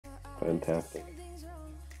fantastic.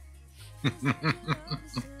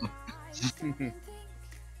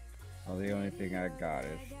 Well, the only thing I got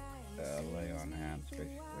is lay on hands,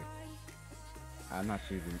 basically. I'm not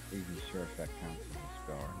even sure if that counts as a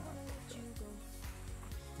spell or not. So.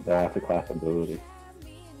 That's a class ability.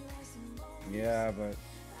 Yeah, but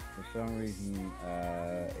for some reason,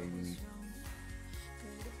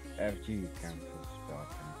 FG counts as a spell.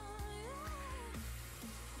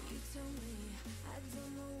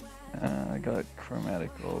 I got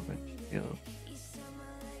chromatic orb and shield.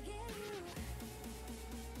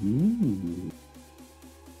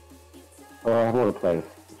 Oh, I want to play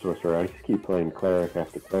sorcerer. I just keep playing cleric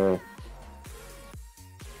after cleric.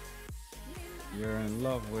 You're in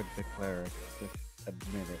love with the cleric, just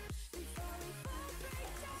admit it.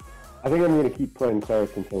 I think I'm going to keep playing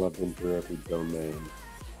cleric until I've been through every domain.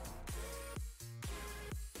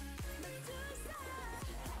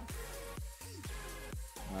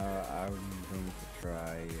 I'm going to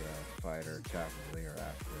try fighter cavalier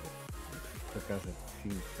after it, because it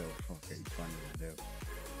seems so fucking funny to do.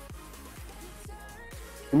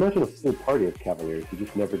 Imagine a full party of cavaliers who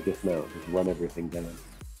just never dismount, just run everything down.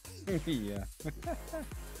 Yeah.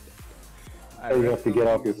 Or you have to get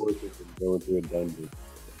off your horses and go into a dungeon.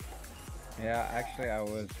 Yeah, actually I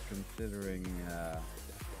was considering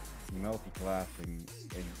multi-classing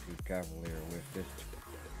into cavalier with this,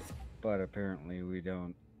 but apparently we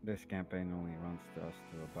don't. This campaign only runs to us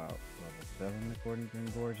to about level 7 according to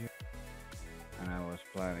Engorgia, and I was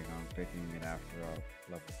planning on picking it after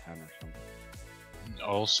level 10 or something.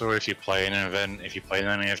 Also, if you play in an event, if you play in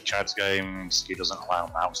any of Chad's games, he doesn't allow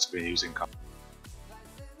mouse to be using.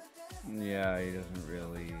 Yeah, he doesn't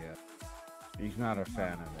really. He's not a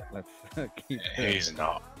fan of it. Let's keep. He's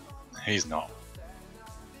not. He's not.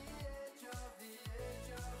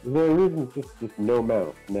 There isn't just no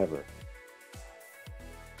mount, never.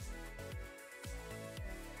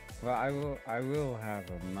 Well, I will have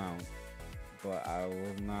a mount, but I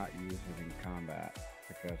will not use it in combat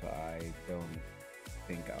because I don't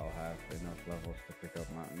think I'll have enough levels to pick up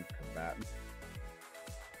mountain combat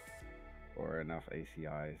or enough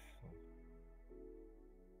ACIs.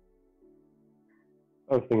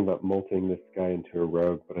 I was thinking about molting this guy into a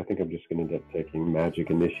rogue, but I think I'm just going to end up taking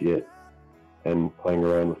Magic Initiate and playing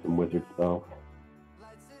around with some wizard spells.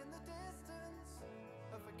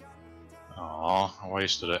 Aw, I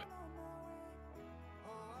wasted it.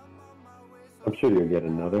 I'm sure you'll get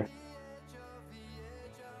another.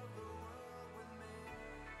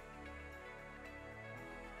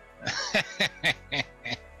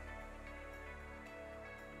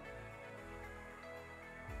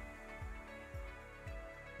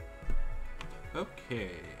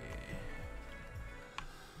 Okay.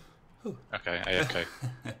 Okay, AFK.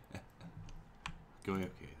 Go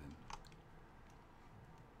AFK then.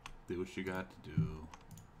 Do what you got to do.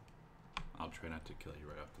 I'll try not to kill you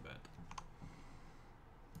right off the bat.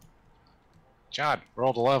 Chad,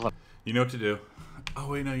 rolled 11. You know what to do.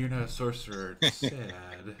 Oh wait, no, you're not a sorcerer. It's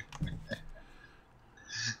sad.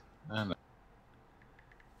 I know.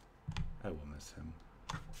 I will miss him.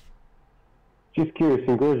 Just curious,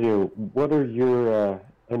 Ingorgio, what are your,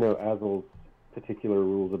 I know Azel's particular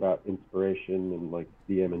rules about inspiration and like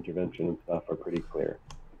DM intervention and stuff are pretty clear,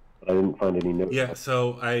 but I didn't find any notes. Yeah,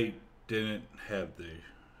 so I didn't have the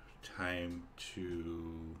time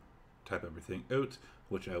to type everything out,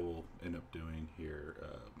 which I will end up doing here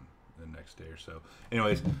the next day or so.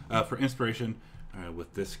 Anyways, for inspiration,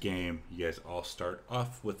 with this game, you guys all start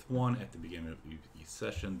off with one at the beginning of each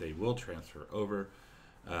session. They will transfer over.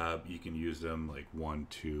 You can use them like 1,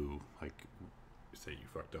 2, like say you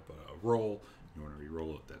fucked up a roll, you want to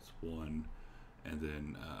re-roll it, that's 1. And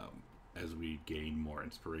then as we gain more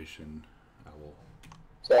inspiration, I will...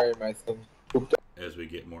 Sorry, my thing pooped up. As we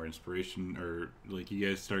get more inspiration, or like you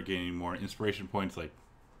guys start gaining more inspiration points, like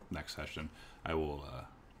next session, I will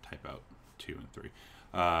type out 2 and 3.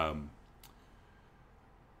 I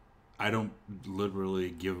don't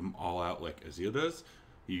literally give them all out like Azil does.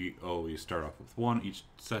 You always start off with 1 each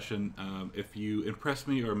session. If you impress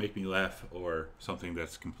me or make me laugh or something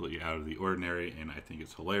that's completely out of the ordinary and I think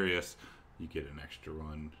it's hilarious, you get an extra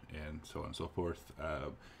 1 and so on and so forth.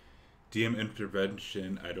 DM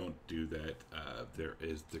intervention, I don't do that. There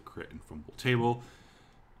is the crit and fumble table.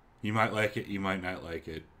 You might like it, you might not like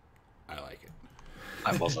it. I like it.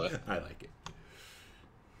 I love it. I like it.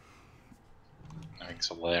 I think it's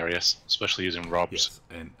hilarious, especially using Rob's. Yes,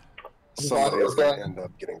 and Somebody's going to end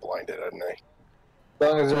up getting blinded, isn't they?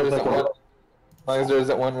 As long as there isn't one, as long as there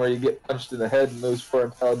isn't one where you get punched in the head and lose 4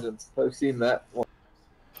 intelligence. I've seen that one.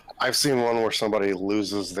 I've seen one where somebody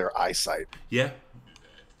loses their eyesight. yeah,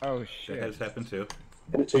 Oh that shit. has happened too.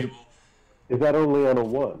 Is that only on a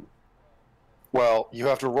 1? Well, you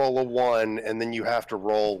have to roll a 1, and then you have to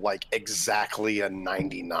roll like exactly a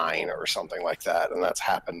 99 or something like that, and that's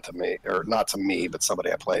happened to me, or not to me, but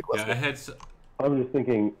somebody I played with. Yeah, I had. I'm just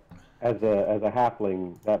thinking, as a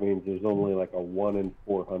halfling, that means there's only like a 1 in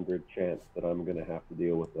 400 chance that I'm going to have to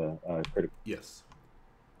deal with a critical. Yes.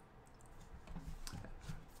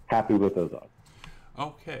 Happy with those odds.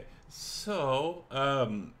 Okay, so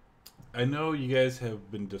I know you guys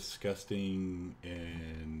have been discussing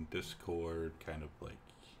in Discord, kind of like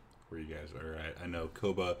where you guys are at. I know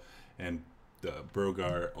Koba and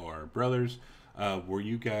Brogar are brothers. Were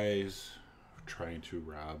you guys trying to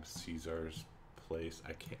rob Caesar's place?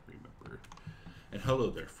 I can't remember. And hello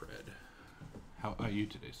there, Fred. How are you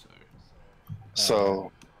today, sir?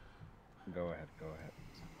 So, Go ahead.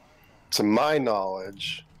 to my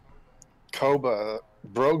knowledge,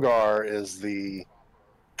 Brogar is the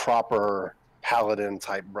proper paladin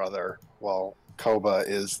type brother, while Koba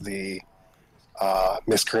is the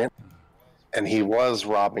miscreant. And he was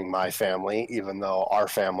robbing my family, even though our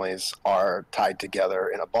families are tied together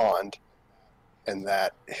in a bond, and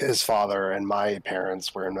that his father and my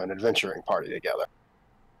parents were in an adventuring party together.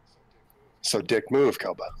 So dick move,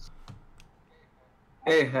 Koba.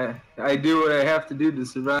 Hey, I do what I have to do to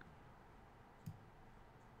survive.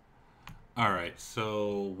 All right.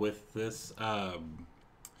 So with this,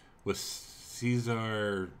 was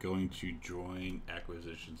Caesar going to join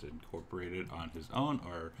Acquisitions Incorporated on his own,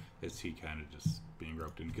 or is he kind of just being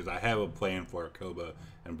roped in? Because I have a plan for Koba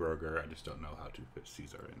and Brogar. I just don't know how to fit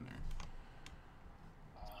Caesar in there.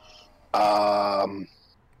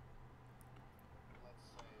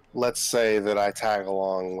 Let's say that I tag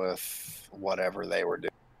along with whatever they were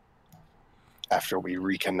doing after we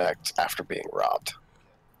reconnect after being robbed.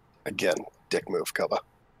 Again, dick move, Koba.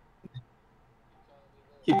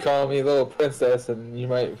 Keep calling me little princess, and you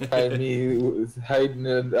might find me hiding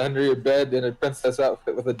under your bed in a princess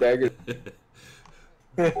outfit with a dagger.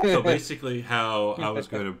 So basically, how I was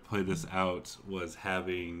going to play this out was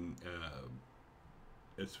having,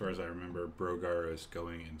 as far as I remember, Brogar is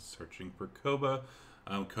going and searching for Koba.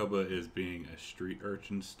 Koba is being a street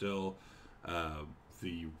urchin still.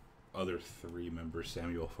 The other 3 members,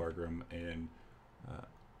 Samuel, Fargrim, and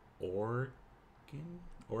Orge?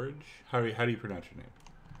 How do you pronounce your name?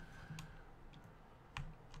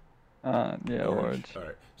 Yeah, Orge. All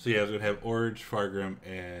right. So yeah, I was gonna have Orge, Fargrim,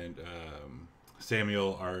 and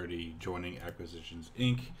Samuel already joining Acquisitions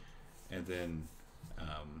Inc. And then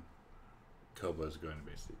Koba is going to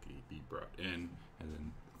basically be brought in, and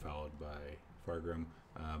then followed by Fargrim.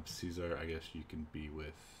 Caesar, I guess you can be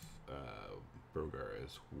with Brogar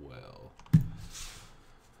as well.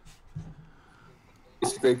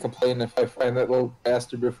 Basically complain if I find that little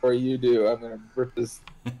bastard before you do. I'm gonna rip his.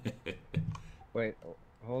 Wait,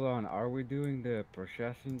 hold on. Are we doing the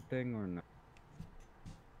procession thing or not?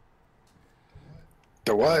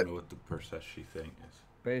 The I what? don't know what the Perseshi thing is.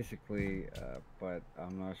 Basically, but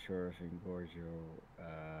I'm not sure if Ingorgio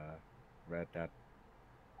read that.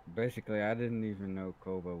 Basically, I didn't even know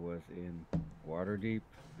Koba was in Waterdeep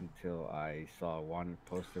until I saw a wanted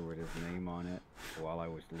poster with his name on it while I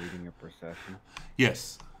was leading a procession.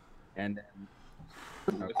 Yes. And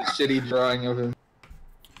then, With a shitty drawing of him.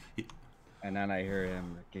 and then I hear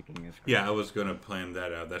him kicking his. Yeah, I was going to plan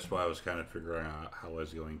that out. That's why I was kind of figuring out how I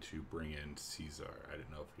was going to bring in Caesar. I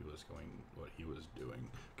didn't know if he was what he was doing,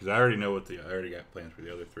 because I already know I already got plans for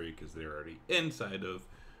the other 3 because they're already inside of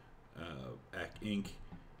AC Inc.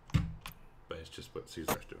 But it's just what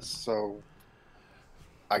Caesar's doing. So,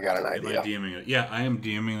 I got an idea. Am I DMing it? Yeah, I am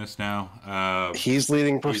DMing this now. He's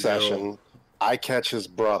leading procession. I catch his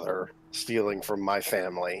brother stealing from my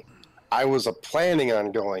family. I was planning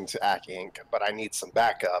on going to AC Inc., but I need some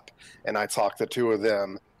backup, and I talked the 2 of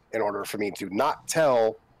them in order for me to not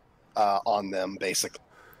tell on them, basically,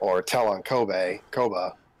 or tell on Koba.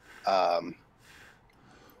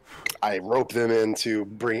 I rope them into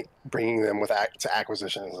bringing them to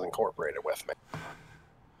Acquisitions Incorporated with me.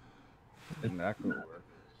 And that could work.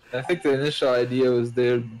 I think the initial idea was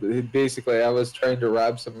basically I was trying to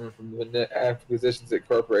rob someone from the Acquisitions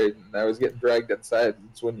Incorporated, and I was getting dragged inside.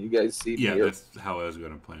 It's when you guys see me. Yeah, that's how I was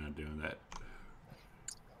going to plan on doing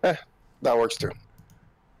that. That works too.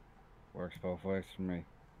 Works both ways for me.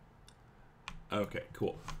 Okay,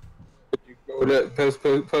 cool. Would you go to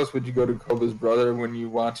post? Would you go to Koba's brother when you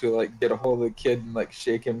want to like get a hold of the kid and like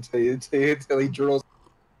shake him till he drools?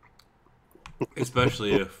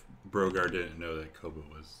 Especially if Brogar didn't know that Koba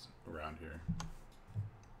was around here.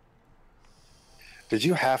 Did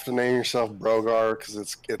you have to name yourself Brogar? Because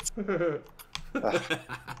it's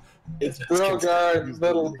It's Brogar,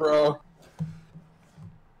 little bro.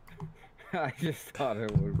 I just thought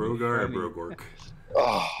it would be Brogar or funny. Brogork?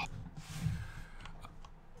 Oh,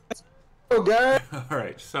 Oh, God. All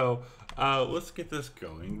right, so let's get this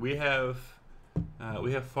going. We have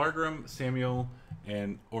Fargrim, Samuel,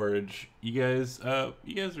 and Orage. You guys are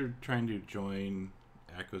trying to join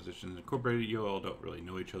Acquisitions Incorporated. You all don't really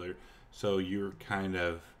know each other, so you're kind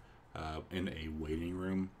of in a waiting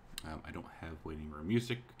room. I don't have waiting room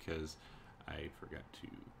music because I forgot to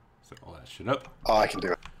set all that shit up. oh, I can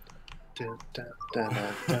do it.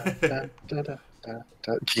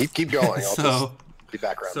 Keep going. I'll just be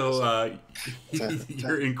background. So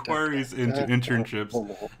your inquiries into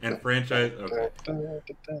internships and franchise. Okay. All right,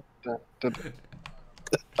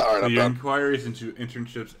 So I'm your done. inquiries into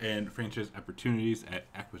internships and franchise opportunities at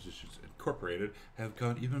Acquisitions Incorporated have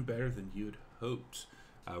gone even better than you'd hoped.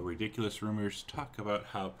 Ridiculous rumors talk about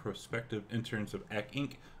how prospective interns of AC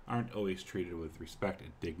Inc. aren't always treated with respect,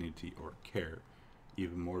 dignity, or care.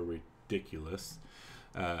 Even more ridiculous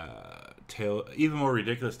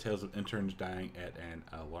tales of interns dying at an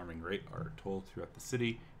alarming rate are told throughout the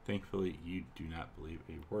city. Thankfully, you do not believe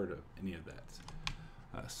a word of any of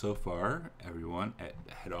that. So far, everyone at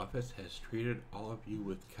the head office has treated all of you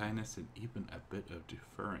with kindness and even a bit of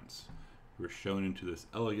deference. You were shown into this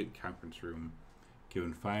elegant conference room,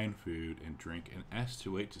 given fine food and drink, and asked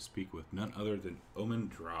to wait to speak with none other than Omen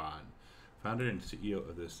Dran, founder and CEO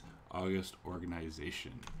of this august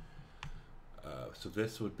organization. So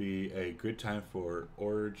this would be a good time for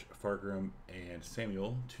Orage, Fargrim, and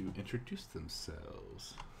Samuel to introduce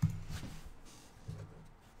themselves.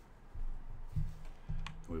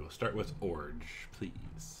 We will start with Orage,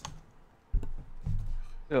 please.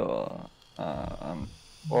 Sure. I'm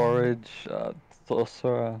Orage,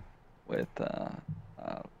 sorcerer with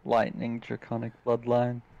lightning draconic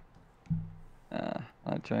bloodline.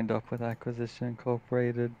 I joined up with Acquisition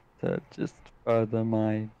Incorporated to just further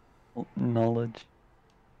my knowledge.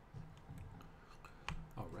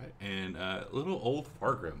 All right, and little old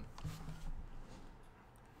Fargrim.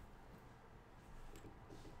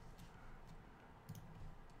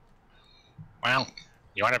 Well,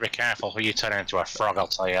 you want to be careful who you turn into a frog, I'll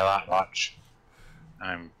tell you that much.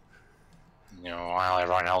 While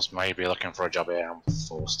everyone else may be looking for a job here, I'm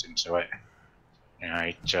forced into it.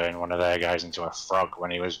 I turned one of their guys into a frog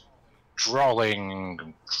when he was drolling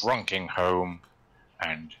and drunking home.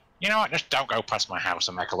 And, you know what, just don't go past my house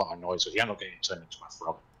and make a lot of noise, because you end up getting turned into a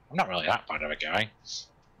frog. I'm not really that bad of a guy.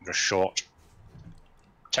 I'm just short.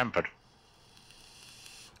 Tempered.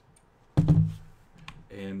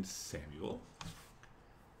 And Samuel.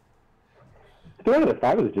 To be honest,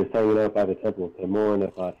 I was just hanging out by the Temple of Timor, and I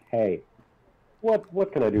thought, hey,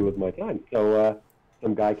 what can I do with my time? So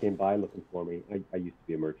some guy came by looking for me. I used to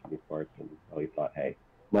be a merchant in parts, and I thought, hey,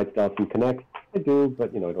 might still have some connects. I do,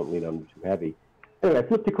 but, I don't lean on them too heavy. Anyway, I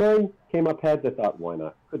flipped a coin, came up heads. I thought, why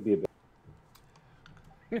not? Could be a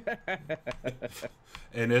bit.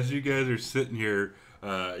 And as you guys are sitting here,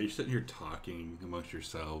 talking amongst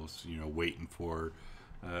yourselves, waiting for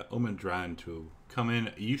Omen Dran to come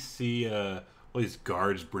in. You see all these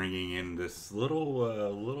guards bringing in this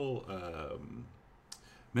little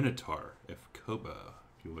Minotaur, if Koba,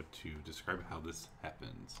 if you want to describe how this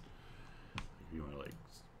happens. If you want to,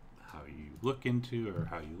 how you look into, or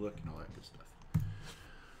how you look, and all that good stuff.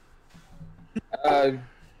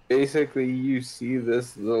 Basically, you see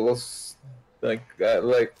this little, think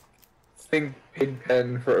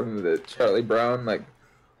Pigpen from the Charlie Brown,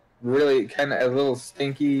 really kind of a little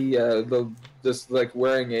stinky, just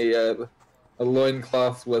wearing a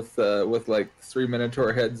loincloth with 3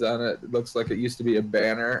 Minotaur heads on it. It looks like it used to be a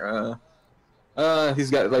banner.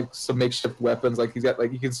 He's got some makeshift weapons. He's got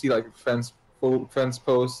you can see fence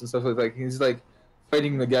posts and stuff like that. He's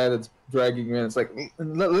fighting the guy that's dragging him in. It's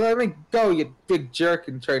let me go, you big jerk,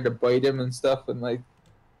 and trying to bite him and stuff. And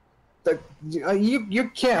you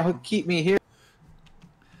can't keep me here.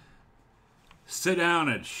 Sit down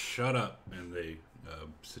and shut up. And they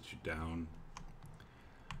sit you down.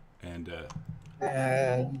 And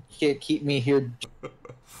You can't keep me here.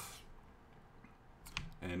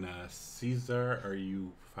 And Caesar, are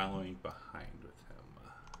you following behind with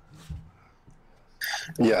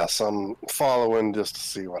him? Yes, I'm following just to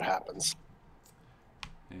see what happens.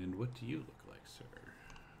 And what do you look like, sir?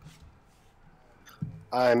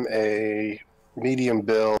 I'm a medium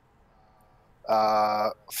build,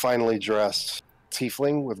 finely dressed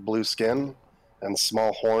tiefling with blue skin and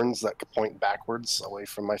small horns that could point backwards away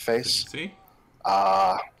from my face. See?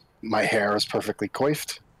 My hair is perfectly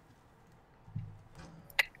coiffed,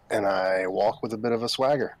 and I walk with a bit of a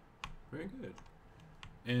swagger. Very good.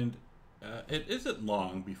 And it isn't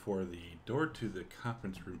long before the door to the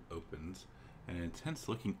conference room opens, An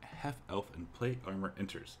intense-looking half-elf in plate armor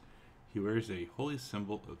enters. He wears a holy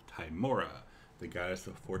symbol of Timora, the goddess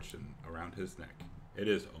of fortune, around his neck. It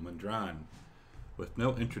is Omendran. With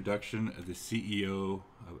no introduction, the CEO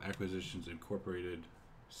of Acquisitions Incorporated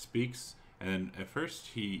speaks, and at first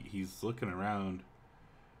he's looking around,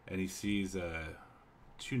 and he sees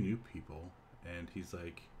two new people, and he's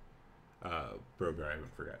like, Brogar, I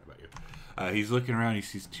haven't forgotten about you. He's looking around, he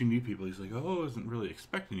sees two new people, he's like, oh, I wasn't really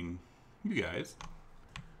expecting you guys.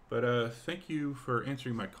 But thank you for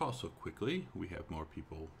answering my call so quickly. We have more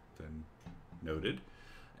people than noted.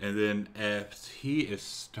 And then as he is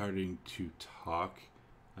starting to talk,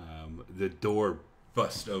 the door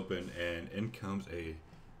busts open and in comes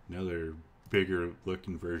another bigger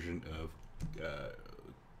looking version of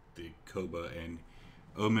the Koba, and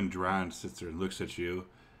Omendran sits there and looks at you.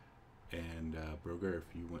 And Brogar,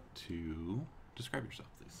 if you want to describe yourself,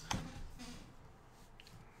 please.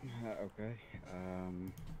 Okay.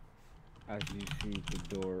 As you see the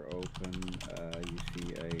door open, you see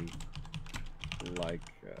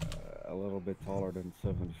a little bit taller than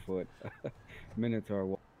 7 foot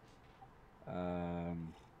Minotaur.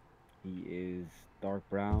 He is dark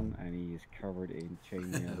brown and he is covered in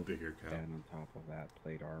chainmail Bigger cow. and on top of that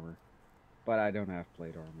plate armor. But I don't have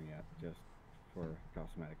plate armor yet, just for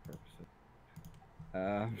cosmetic purposes.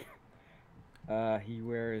 He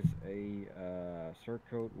wears a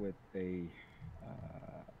surcoat with a,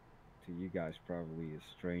 to you guys probably a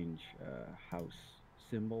strange house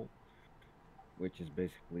symbol, which is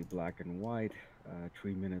basically black and white.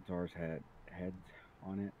 3 minotaurs had heads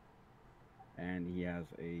on it, and he has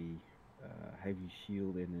a heavy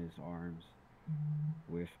shield in his arms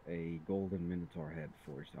with a golden minotaur head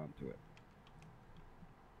forged onto it.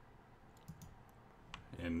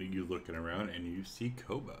 And you looking around and you see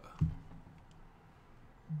Koba.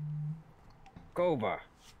 Koba,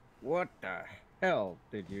 what the hell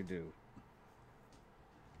did you do?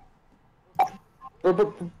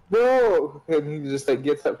 Bro! And he just like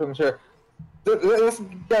gets up from the chair. This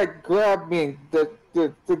guy grabbed me,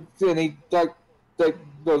 and he like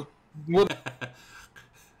goes.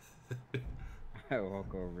 I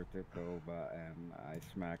walk over to Koba and I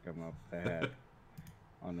smack him up the head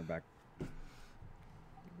on the back.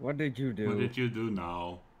 What did you do? What did you do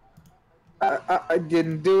now? I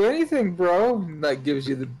didn't do anything, bro. And that gives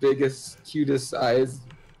you the biggest, cutest eyes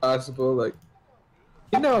possible. Like,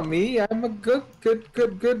 you know me, I'm a good. Can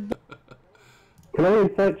I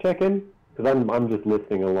insight check in? Because I'm just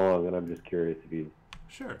listening along, and I'm just curious if you.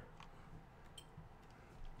 Sure.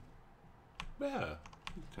 Yeah,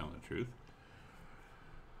 you're telling the truth.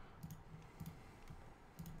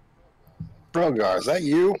 Brogar, is that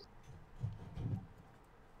you?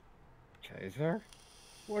 Chaser?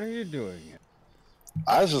 What are you doing?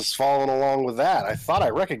 I was just following along with that. I thought I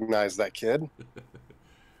recognized that kid. I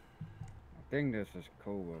think this is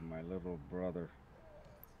Koba, my little brother.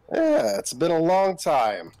 Yeah, it's been a long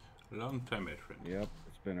time. Long time, my friend. Yep,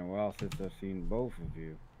 it's been a while since I've seen both of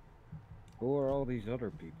you. Who are all these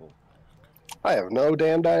other people? I have no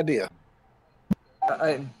damned idea.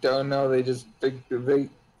 I don't know. They just this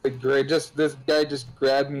guy just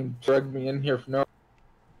grabbed me and dragged me in here for no.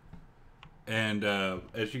 And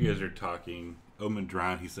as you guys are talking,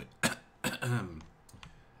 Omendran, he's like,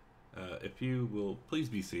 if you will please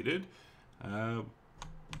be seated,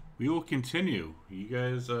 we will continue. You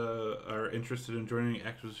guys are interested in joining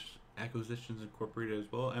Acquisitions Incorporated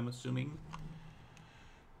as well, I'm assuming?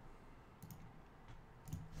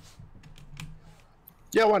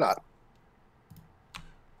 Yeah, why not?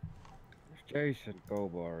 If Jason,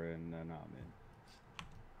 Koba are in, then I'm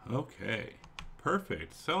in. Okay,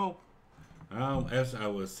 perfect. So, as I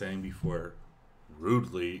was saying before,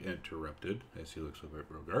 rudely interrupted, as he looks over at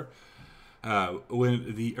Brogar,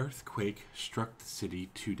 when the earthquake struck the city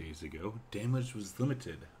 2 days ago, damage was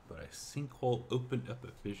limited, but a sinkhole opened up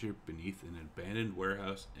a fissure beneath an abandoned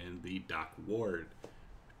warehouse in the dock ward.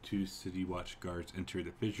 2 city watch guards entered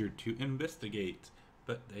the fissure to investigate,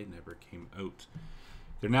 but they never came out.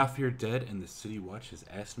 They're now feared dead, and the city watch has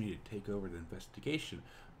asked me to take over the investigation,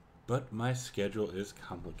 but my schedule is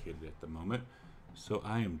complicated at the moment, so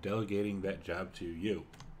I am delegating that job to you.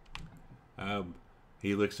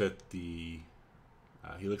 He looks at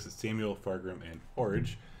Samuel, Fargrim, and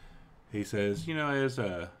Forge. He says, you know, as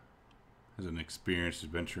an experienced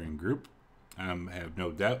adventuring group, I have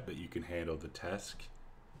no doubt that you can handle the task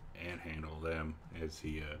and handle them, as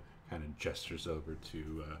he kind of gestures over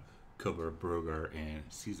to Koba, Brogar, and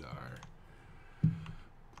Caesar.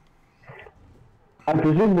 I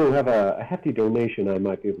presume we'll have a hefty donation I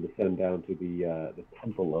might be able to send down to the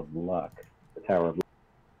Temple of Luck, the Tower of Luck.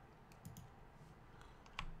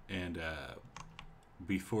 And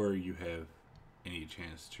before you have any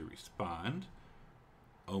chance to respond,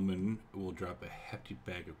 Omen will drop a hefty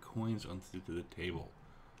bag of coins onto the table.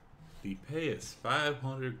 The pay is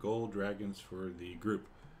 500 gold dragons for the group,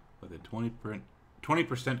 with a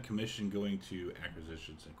 20% commission going to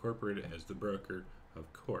Acquisitions Incorporated as the broker,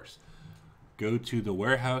 of course. Go to the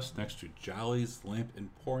warehouse next to Jolly's Lamp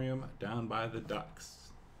Emporium down by the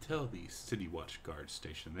docks. Tell the City Watch guard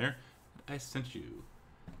stationed there that I sent you.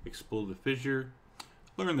 Explore the fissure,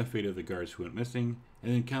 learn the fate of the guards who went missing,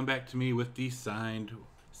 and then come back to me with the signed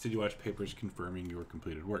City Watch papers confirming your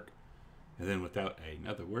completed work. And then without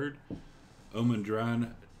another word,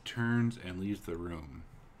 Omendron turns and leaves the room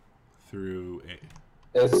through a...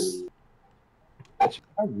 Yes.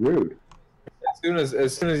 How rude.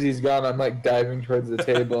 As soon as he's gone, I'm like diving towards the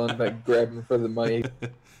table and like grabbing for the money.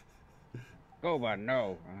 Koba,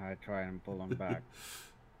 no! And I try and pull him back.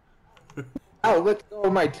 Oh, let go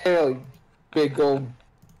of my tail, you big old.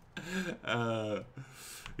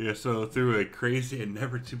 Yeah, so through a crazy and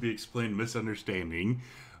never to be explained misunderstanding,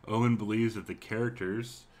 Owen believes that the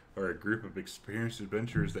characters are a group of experienced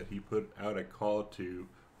adventurers that he put out a call to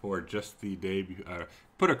for just the day before.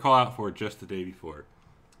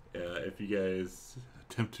 If you guys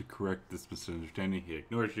attempt to correct this misunderstanding, he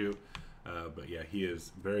ignores you. But yeah, he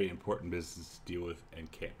has very important business to deal with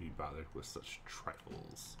and can't be bothered with such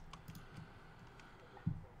trifles.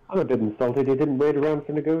 I'm a bit insulted he didn't wait around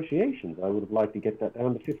for negotiations. I would have liked to get that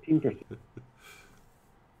down to 15%.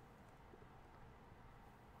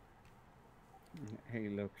 He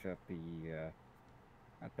looks at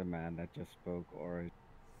the man that just spoke, or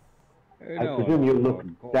I presume you look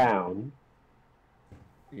down.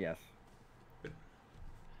 Yes.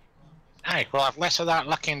 Hey, we'll have less of that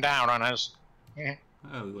looking down on us. Yeah.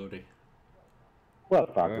 Oh, Lordy. Well,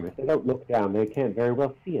 Falcon, if they don't look down, they can't very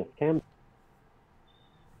well see us, can they?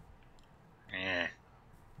 Yeah.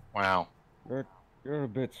 Wow. You're a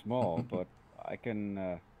bit small, but I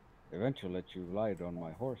can eventually let you ride on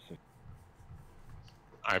my horse.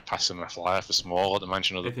 I pass him a flyer for small at the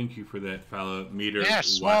mention of the... Thank you for that, fellow meter. Yeah,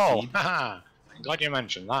 small! Haha! I'm glad you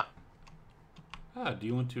mentioned that. Do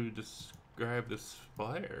you want to describe this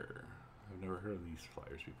flyer? I've never heard of these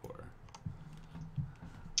flyers before.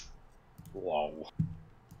 Whoa.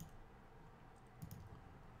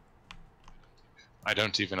 I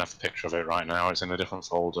don't even have a picture of it right now. It's in a different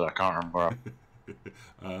folder. I can't remember.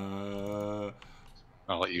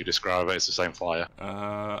 I'll let you describe it. It's the same flyer.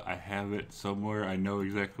 I have it somewhere. I know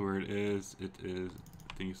exactly where it is. It is...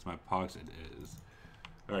 I think it's my pocket. It is.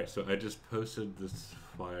 Alright, so I just posted this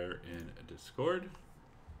flyer in Discord.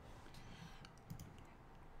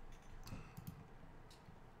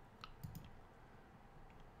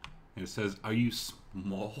 And it says, "Are you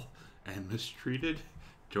small and mistreated?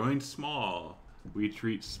 Join small. We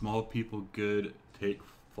treat small people good. Take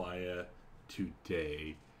flyer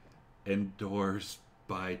today. Endorsed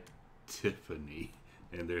by Tiffany."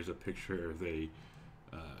 And there's a picture of a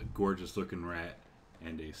gorgeous looking rat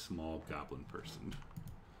and a small goblin person.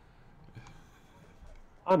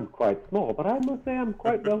 I'm quite small, but I must say I'm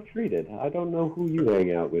quite well treated. I don't know who you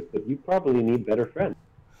hang out with, but you probably need better friends.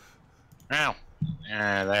 Well,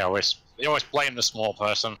 yeah, they always blame the small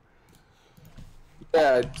person.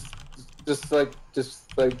 Yeah, just like this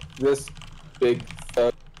big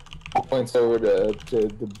thug points over to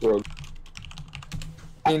the broker.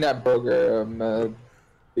 I mean, not broker.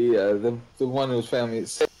 The one whose family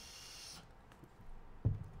is.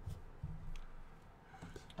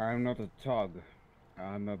 I'm not a tug.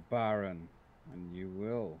 I'm a baron, and you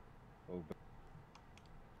will obey.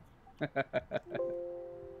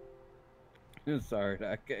 Sorry,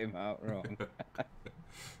 that came out wrong.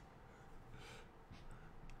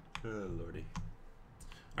 Oh, Lordy.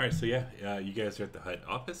 Alright, so yeah, you guys are at the HUD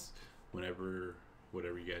office. Whatever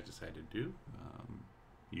you guys decide to do,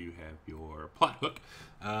 you have your plot hook,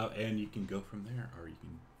 and you can go from there, or you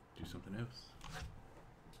can do something else.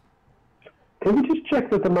 Can we just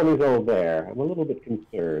check that the money's all there? I'm a little bit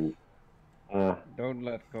concerned. Don't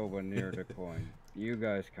let Koba near the coin. You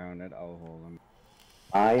guys count it, I'll hold him.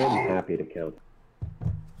 I am happy to count.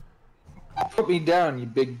 Put me down, you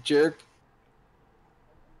big jerk.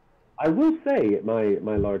 I will say, my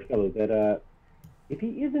large fellow, that if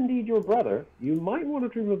he is indeed your brother, you might want to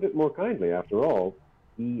treat him a bit more kindly. After all,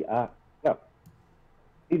 he, well,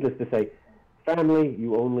 needless to say, family,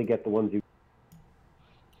 you only get the ones you...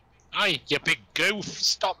 Hey, you big goof!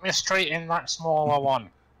 Stop mistreating that smaller one.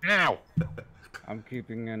 Now! I'm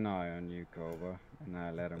keeping an eye on you, Koba, and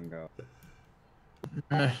I let him go.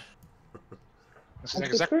 This is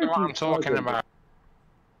exactly what I'm talking about.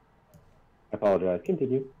 I apologize.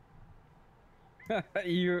 Continue.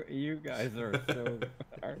 You guys are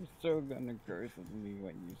so gonna curse at me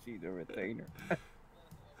when you see the retainer.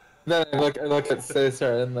 Then I look at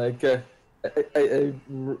Cesar and like, I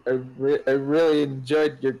really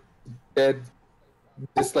enjoyed your dad.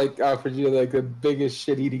 Just like offered you like the biggest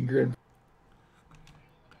shit-eating grin.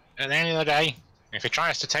 At the end of the day, if he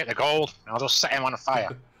tries to take the gold, I'll just set him on fire.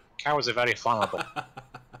 Cowards are very flammable.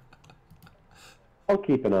 I'll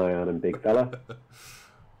keep an eye on him, big fella.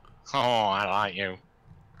 Oh, I like you.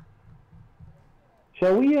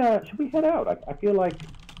 Shall we head out? I feel like,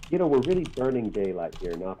 we're really burning daylight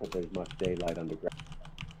here, not that there's much daylight underground.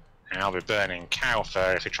 And I'll be burning cow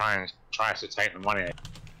fur if he tries to take the money.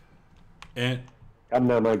 And Come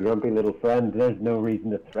now, my grumpy little friend. There's no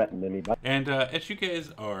reason to threaten anybody. And as you guys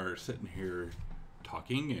are sitting here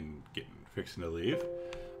talking and fixing to leave,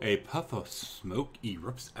 a puff of smoke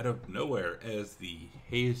erupts out of nowhere as the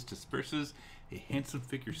haze disperses. A handsome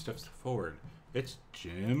figure steps forward. It's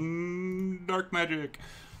Jim Dark Magic,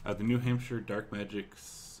 the New Hampshire Dark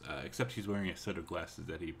Magic's, except he's wearing a set of glasses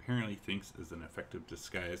that he apparently thinks is an effective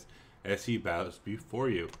disguise as he bows before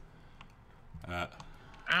you.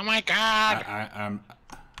 Oh my god!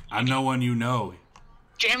 I'm no one you know.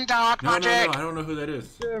 Jim Dark Magic! No, I don't know who that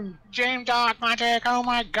is. Jim Dark Magic! Oh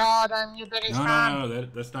my god, I'm your biggest fan! No,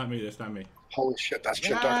 that's not me. Holy shit, that's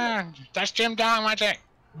Jim Dark. Yeah, that's Jim Dark Magic!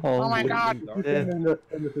 Oh my god!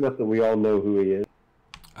 It's enough that we all know who he is.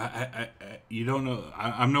 You don't know.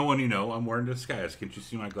 I'm no one you know. I'm wearing a disguise. Can't you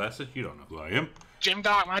see my glasses? You don't know who I am. Jim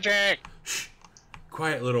Dark Magic! Shh.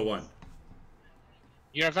 Quiet, little one.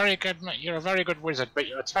 You're a very good wizard, but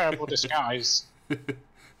you're a terrible disguise.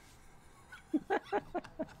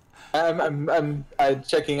 I'm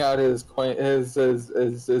checking out his coin,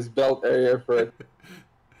 his belt area for it.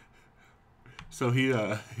 So he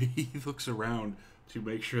looks around to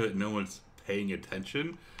make sure that no one's paying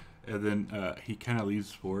attention, and then he kind of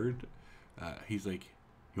leaves forward. He's like,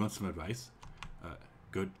 "You want some advice?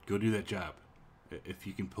 Go do that job. If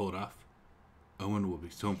you can pull it off, Owen will be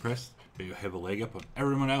so impressed that you'll have a leg up on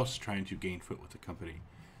everyone else trying to gain foot with the company.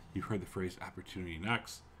 You've heard the phrase opportunity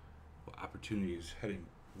knocks. Well, opportunity is heading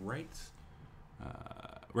right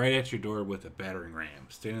at your door with a battering ram.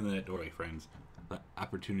 Stand in that doorway, friends. Let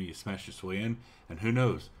opportunity smash its way in, and who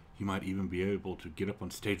knows, you might even be able to get up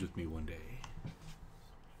on stage with me one day."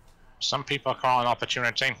 Some people call it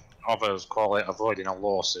opportunity, others call it avoiding a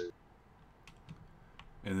lawsuit.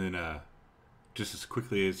 And then, just as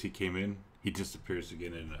quickly as he came in, he disappears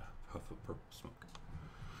again in a puff of purple smoke.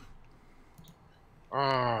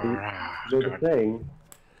 There's a saying,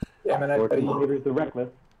 Yeah, man, fortune favors the reckless.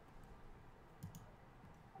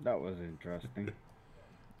 That was interesting.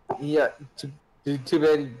 yeah. Too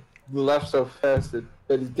bad he left so fast,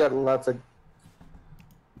 but he's got lots of.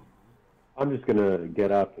 I'm just gonna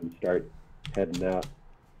get up and start heading out.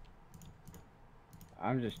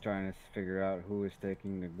 I'm just trying to figure out who is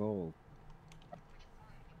taking the gold.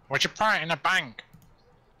 We should put it in a bank.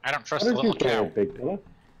 I don't trust Why the don't you little try cow. it, big fella?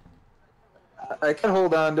 I can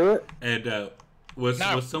hold on to it. And was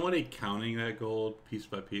No. somebody counting that gold piece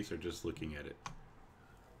by piece, or just looking at it?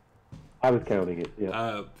 I was counting it,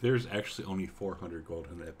 yeah. There's actually only 400 gold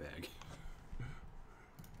in that bag.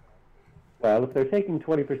 Well, if they're taking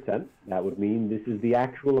 20%, that would mean this is the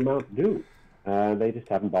actual amount due. They just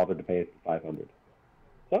haven't bothered to pay us the 500.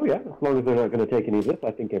 So yeah, as long as they're not going to take any of this,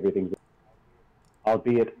 I think everything's...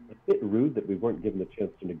 Albeit a bit rude that we weren't given the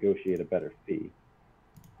chance to negotiate a better fee.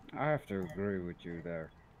 I have to agree with you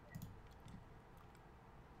there.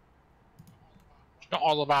 It's not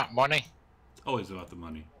all about money. It's always about the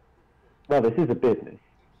money. Well, this is a business.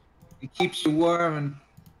 It keeps you warm and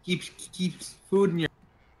keeps food in your.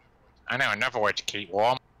 I know another way to keep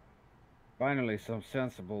warm. Finally, some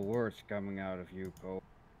sensible words coming out of you, Cole.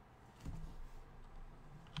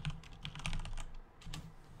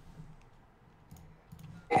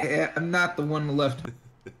 Yeah, I'm not the one left.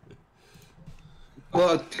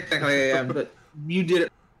 Well, technically I am, but you did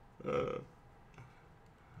it.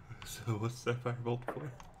 So what's that firebolt for?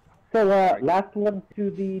 So, last one to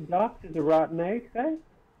the docks is a rotten egg, say?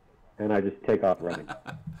 And I just take off running.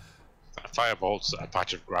 That firebolt's a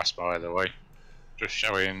patch of grass, by the way. Just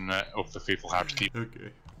showing other people how to keep. Okay.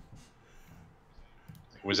 It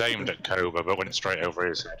was aimed at Cobra, but went straight over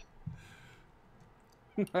his head.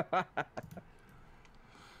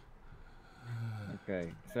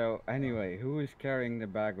 Okay, so anyway, who is carrying the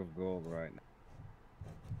bag of gold right now?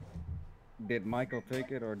 Did Michael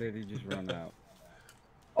take it or did he just run out?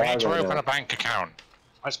 We I need to ran open out. a bank account.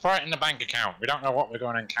 Let's put it in the bank account. We don't know what we're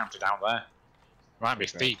going to encounter down there. Might be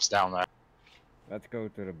Okay. thieves down there. Let's go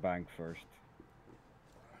to the bank first.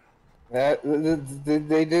 They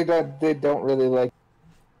don't really like.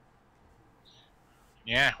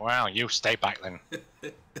 Yeah, well, you stay back then.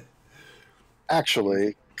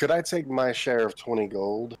 Actually, could I take my share of 20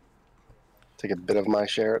 gold? Take a bit of my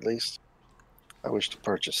share at least? I wish to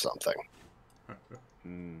purchase something.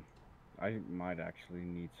 I might actually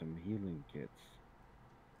need some healing kits.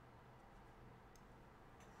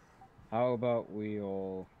 How about we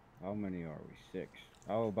all... How many are we? 6.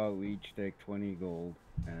 How about we each take 20 gold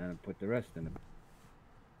and then put the rest in the...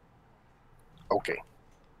 Okay.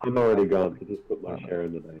 I'm already gone, so just put my share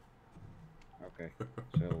in the bank. Okay,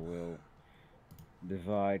 so we'll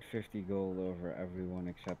divide 50 gold over everyone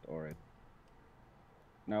except Orit.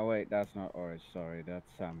 No, wait, that's not Orit, sorry, that's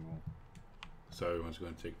Samuel. So everyone's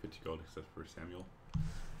going to take 50 gold except for Samuel.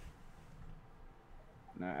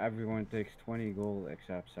 Now everyone takes 20 gold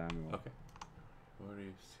except Samuel. Okay.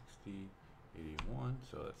 40, 60, 81,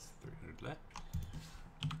 so that's 300 left.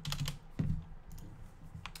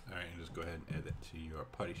 Alright, and just go ahead and add that to your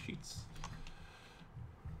party sheets.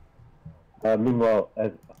 Meanwhile,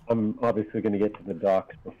 as I'm obviously going to get to the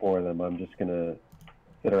docks before them, I'm just going to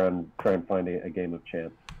sit around and try and find a game of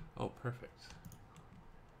chance. Oh, perfect.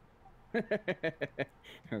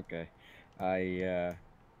 Okay. I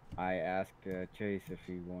asked Chase if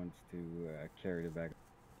he wants to carry the bag.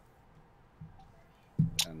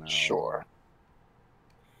 And Sure.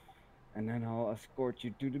 And then I'll escort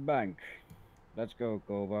you to the bank. Let's go,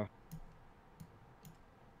 Koba.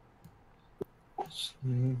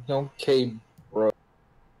 Okay, bro.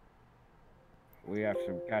 We have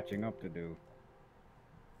some catching up to do.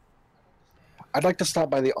 I'd like to stop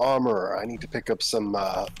by the armorer. I need to pick up some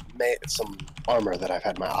armor that I've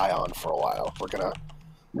had my eye on for a while. We're gonna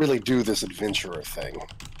really do this adventurer thing.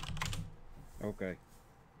 Okay.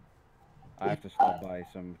 I have to stop by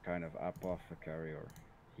some kind of apothecary or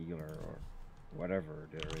healer or whatever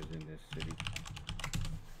there is in this city.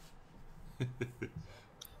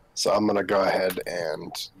 So I'm gonna go ahead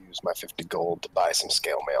and use my 50 gold to buy some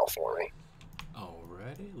scale mail for me.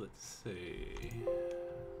 Alrighty, let's see.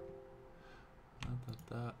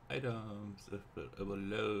 Items,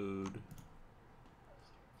 overload.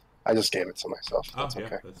 I just gave it to myself. Oh, That's yeah,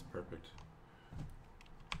 okay. that's perfect.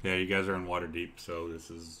 Yeah, you guys are in Waterdeep, so this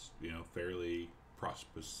is, fairly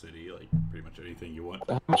prosperous city, like pretty much anything you want.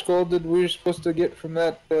 How much gold did we supposed to get from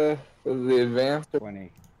that, the advance?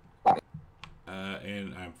 20.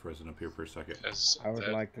 And I'm frozen up here for a second. I would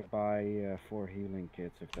like to buy 4 healing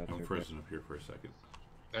kits if that's I'm okay. frozen up here for a second.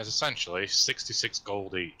 There's essentially 66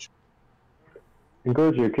 gold each. And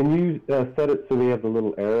Gorgio, can you set it so we have the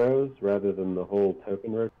little arrows rather than the whole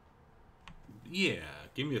token road? Yeah,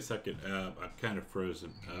 give me a second. I'm kind of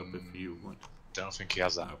frozen up if you want. Don't think he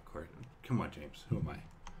has that. Of course. Come on, James. Who am I?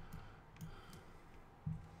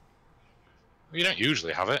 You don't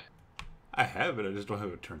usually have it. I have it, I just don't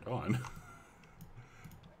have it turned on.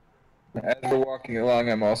 As we're walking along,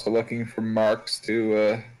 I'm also looking for marks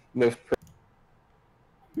to lift.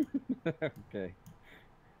 Okay.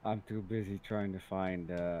 I'm too busy trying to find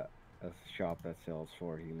a shop that sells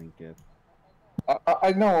 4 healing kits.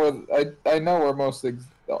 I know where most things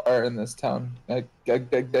are in this town. I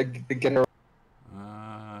get around.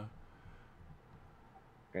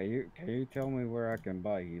 Can you tell me where I can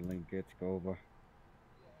buy healing kits, Koba?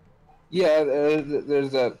 Yeah,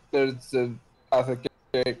 there's a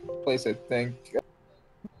apothecary place, I think.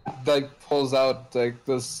 Like pulls out like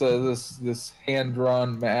this hand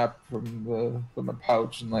drawn map from a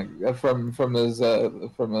pouch and like from a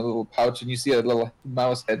little pouch, and you see a little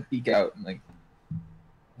mouse head peek out and like.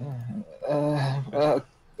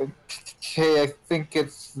 Okay, I think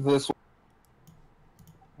it's this one.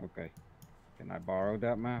 Okay. Can I borrow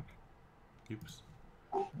that map? Oops.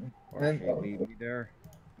 Or can you lead me there?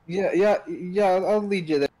 Yeah, I'll lead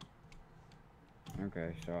you there.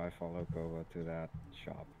 Okay, so I follow Koba to that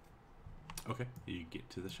shop. Okay, you get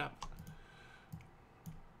to the shop.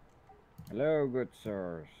 Hello, good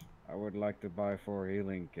sirs. I would like to buy 4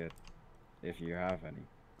 healing kits, if you have any.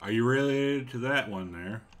 Are you related to that one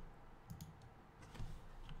there?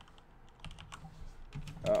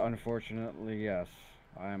 Unfortunately, yes.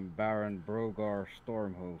 I am Baron Brogar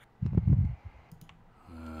Stormhoof.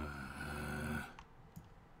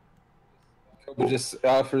 Koba just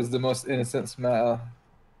offers the most innocent smile.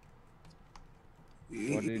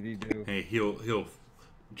 What did he do? Hey, he'll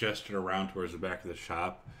gesture around towards the back of the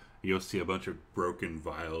shop. You'll see a bunch of broken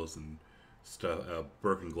vials and stuff,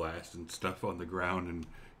 broken glass and stuff on the ground, and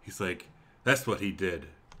he's like, "That's what he did."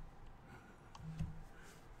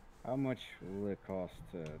 How much will it cost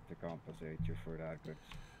to compensate you for that goods?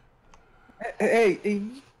 Hey,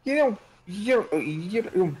 you don't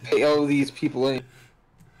pay all these people any.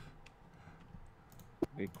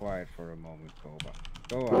 be quiet for a moment, Koba.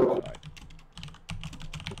 Go outside.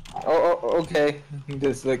 Okay. He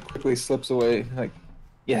just like quickly slips away. Like,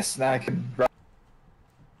 yes, now I can.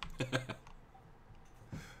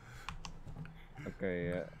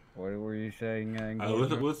 Okay, what were you saying,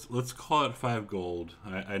 Ngorjo? Let's call it 5 gold.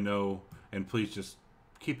 I know, and please just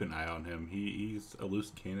keep an eye on him. He's a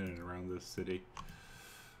loose cannon around this city.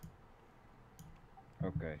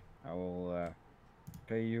 Okay, I will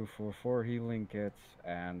pay you for 4 healing kits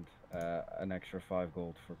and an extra 5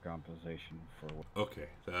 gold for compensation for. Okay,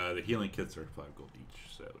 the healing kits are 5 gold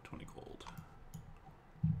each, so 20 gold.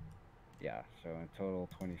 Yeah, so in total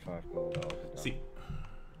 25 gold altogether. See.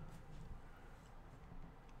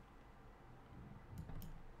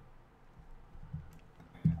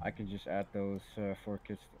 I can just add those 4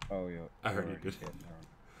 kits. Oh, yeah. I already did.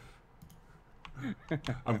 No.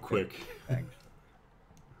 I'm quick. Thanks.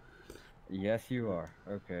 Yes, you are.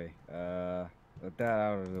 Okay. With that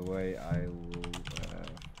out of the way, I will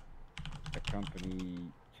accompany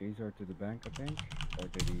Caesar to the bank, I think. Or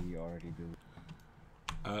did he already do?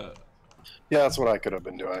 Yeah, that's what I could have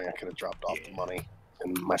been doing. I could have dropped off the money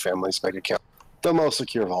in my family's bank account. The most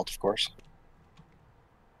secure vault, of course.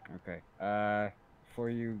 Okay. For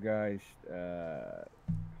you guys,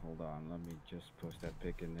 hold on. Let me just post that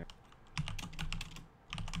pic in there.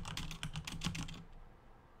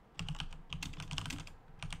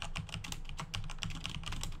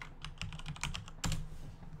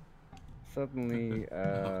 Suddenly,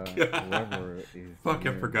 whoever is Fuck,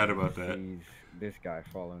 I near forgot me about that. sees this guy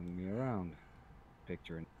following me around.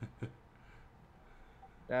 Picture.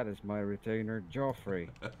 That is my retainer, Joffrey.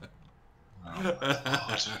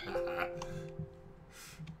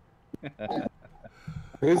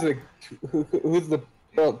 Who's the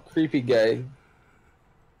creepy guy?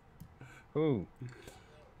 Who?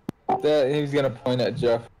 He's gonna point at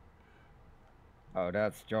Jeff. Oh,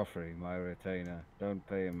 that's Joffrey, my retainer. Don't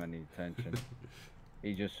pay him any attention.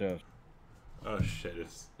 He just serves. Oh shit!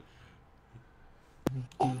 It's...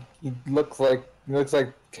 He looks like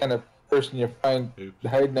kind of person you find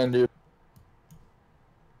hiding under.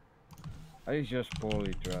 He's just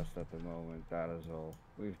poorly dressed at the moment, that is all.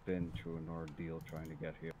 We've been through an ordeal trying to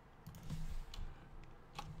get here.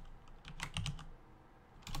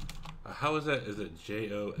 How is that? Is it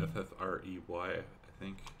Joffrey? I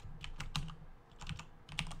think.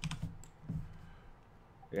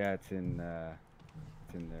 Yeah, it's in there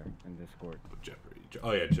in Discord. Jeffrey.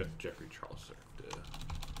 Oh yeah, Jeffrey Charles.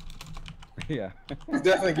 Yeah. He's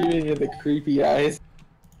definitely giving you the creepy eyes.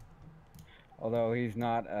 Although he's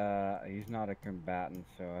not a combatant,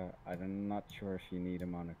 so I'm not sure if you need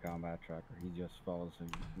him on a combat tracker. He just follows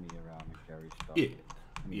me around and carries stuff.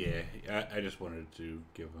 Yeah. I just wanted to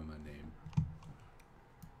give him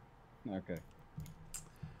a name. Okay.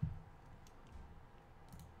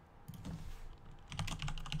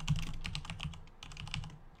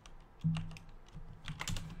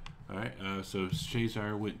 Alright, so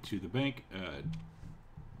Shazar went to the bank.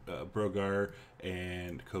 Brogar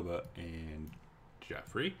and Koba and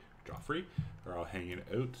Joffrey are all hanging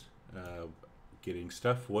out, getting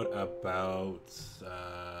stuff. What about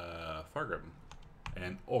Fargrim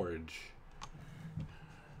and Orge?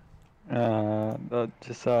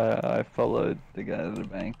 I followed the guy to the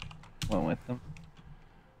bank, went with them.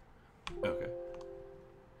 Okay.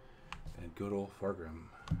 And good old Fargrim.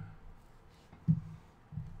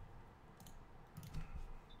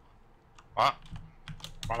 What?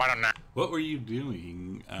 Well, I don't know. What were you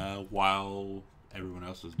doing while everyone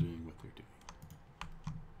else was doing what they're doing?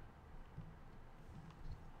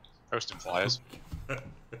 Posting flyers.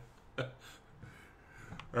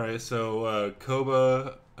 Alright, so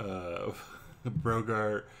Koba,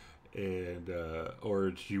 Brogar, and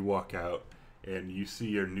Orge, you walk out and you see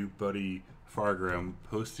your new buddy Fargrim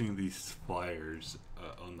posting these flyers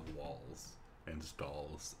on the walls and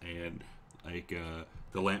stalls and like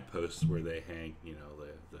the lampposts where they hang, you know,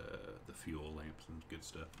 the fuel lamps and good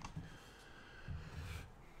stuff.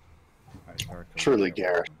 Truly,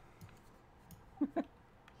 Garrett.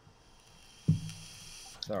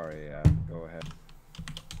 Sorry, go ahead.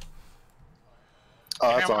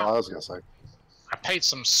 Oh, that's all I was gonna say. I paid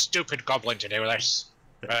some stupid goblin to do this,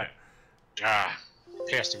 but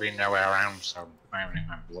appears to be nowhere around, so I don't think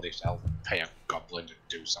my bloody self would pay a goblin to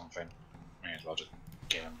do something. May as well just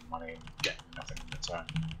give him money and get nothing in return.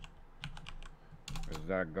 Is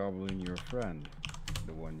that goblin your friend?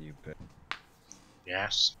 The one you picked?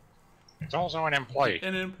 Yes. It's also an employee.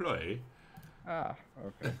 An employee? Ah,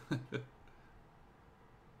 okay.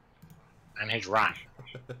 And his rat.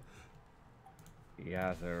 He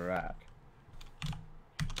has a rat.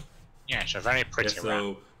 Yes, a very pretty Yeah, rat.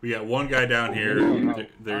 so we got one guy down here. Oh,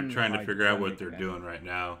 They're trying to figure out what they're unhygienic doing right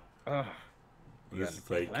now. Ugh. This Yeah, is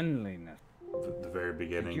like cleanliness. the very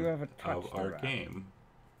beginning you ever touch of the our rat? game.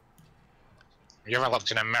 You ever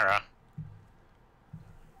looked in a mirror?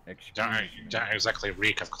 Excuse me. Don't exactly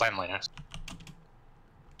reek of cleanliness.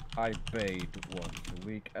 I bathe once a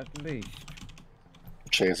week at least.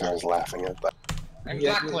 Chazar is laughing at that.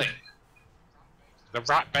 Exactly. The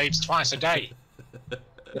rat bathes twice a day.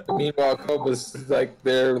 Meanwhile, Koba's like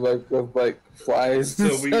there, like with like flies. So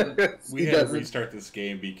we He had to doesn't- restart this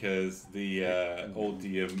game because the old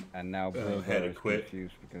DM, And now Bill had to is quit.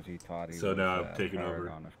 confused because he thought he so was now I'm taking over,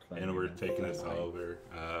 paragon of and we're cleanliness. taking us all over.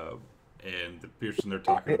 And the person they're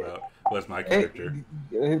talking about was my Hey, character.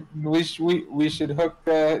 we should hook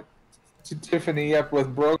to Tiffany up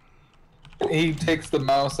with Broke. He takes the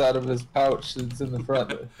mouse out of his pouch that's in the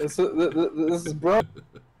front. This is Broke.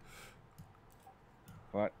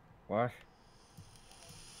 What?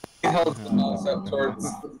 He holds the mouse up towards.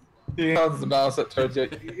 He holds the mouse up towards you.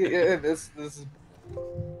 Yeah, this is.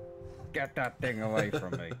 Get that thing away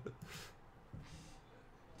from me.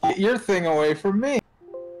 Get your thing away from me.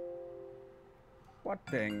 What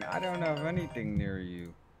thing? I don't have anything near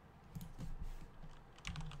you.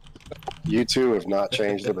 You two have not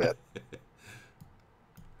changed a bit.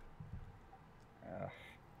 A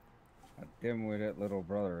dim-witted little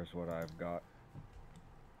brother is what I've got.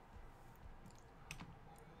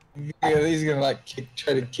 Yeah, he's gonna like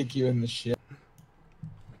try to kick you in the shit.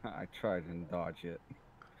 I tried and dodge it.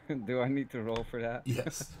 Do I need to roll for that?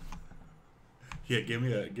 Yes. Yeah, give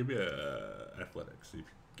me a athletics if you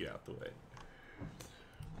get out the way.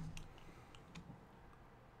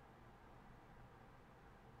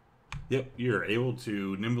 Yep, you're able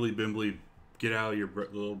to nimbly bimbly get out of your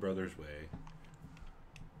little brother's way.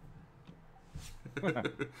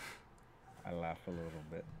 I laugh a little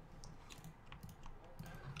bit.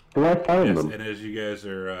 Do I find Yes, them? and as you guys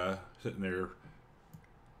are sitting there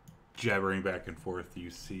jabbering back and forth, you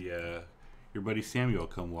see your buddy Samuel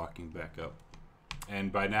come walking back up.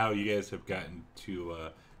 And by now, you guys have gotten to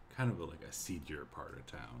kind of like a seedier part of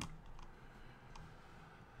town.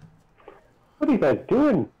 What are you guys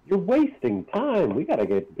doing? You're wasting time. We gotta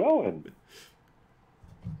get going.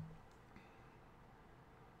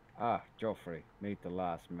 Ah, Joffrey, meet the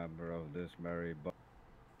last member of this merry bunch.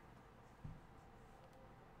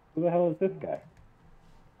 Who the hell is this guy?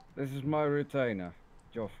 This is my retainer,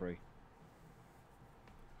 Joffrey.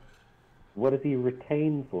 What does he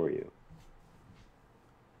retain for you?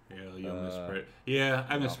 Yeah, you'll miss Pratt. Yeah,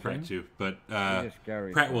 I miss Pratt nothing. too, but He just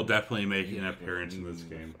carries Pratt will on. definitely make an Useless, appearance in this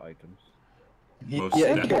meaningless game. Items. Most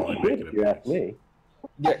Yeah, definitely make an If you ask appearance. me.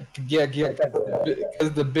 Yeah,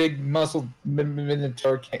 because the big muscle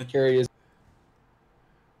minotaur can't carry his.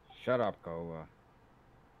 Shut up, Kova.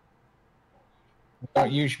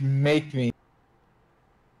 Don't you make me.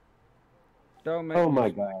 Don't make Oh me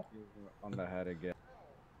my smack God. you on the head again.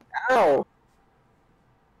 Ow!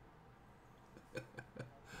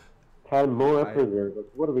 Time more I- preserve us.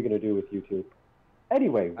 What are we gonna do with you two?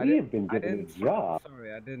 Anyway, I we didn't- have been I given a didn't job.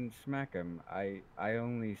 Sorry, I didn't smack him. I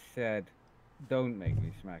only said, don't make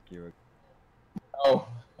me smack you Oh,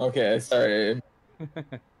 okay. Sorry.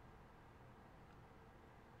 again.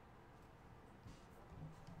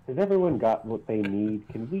 Has everyone got what they need?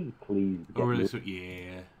 Can we please get Over moving? this,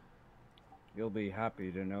 yeah. You'll be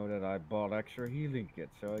happy to know that I bought extra healing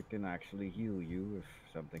kits so I can actually heal you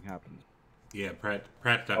if something happens. Yeah, Pratt's Oh,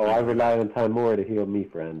 definitely. I rely on Timora to heal me,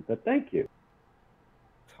 friend. But thank you.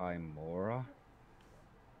 Timora?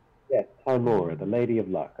 Yes, Timora, the Lady of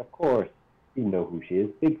Luck. Of course. You know who she is.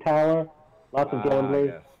 Big tower, lots of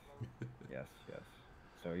gamblers. Yes. Yes.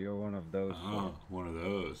 So you're one of those. Oh, sorts. one of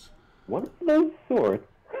those. One of those sorts.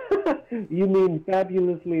 You mean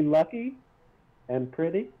fabulously lucky and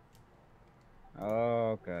pretty?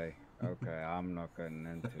 Oh, okay. Okay, I'm not getting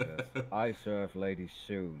into this. I serve Lady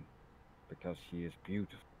Soon because she is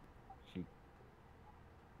beautiful. She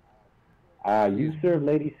You serve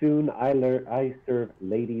Lady soon. I serve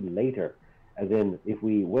Lady later. As in, if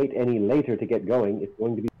we wait any later to get going, it's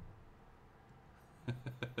going to be.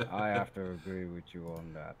 I have to agree with you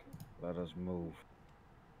on that. Let us move.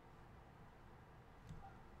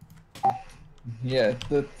 Yeah,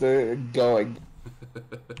 the going.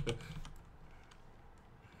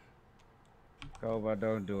 Kova,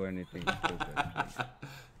 don't do anything stupid, please.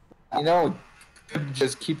 You know, could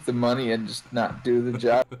just keep the money and just not do the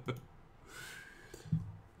job.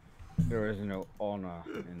 There is no honor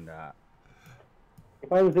in that.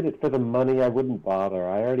 If I was in it for the money, I wouldn't bother.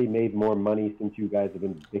 I already made more money since you guys have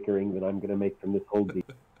been bickering than I'm going to make from this whole deal.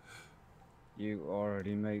 You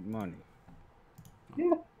already made money.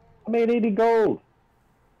 Yeah, I made 80 gold.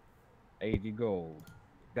 80 gold.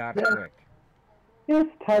 That Yeah. quick. Yes,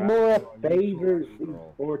 Timora Wow, you favors so the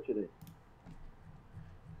scroll. fortunate.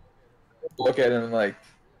 Look at him like,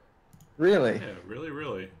 really? Yeah, really,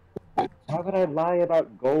 really. Why would I lie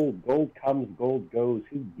about gold? Gold comes, gold goes.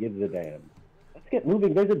 Who gives a damn? Let's get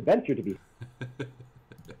moving. There's adventure to be.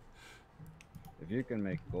 If you can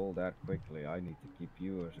make gold that quickly, I need to keep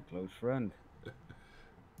you as a close friend. You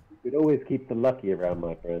could always keep the lucky around,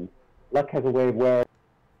 my friend. Luck has a way of wearing.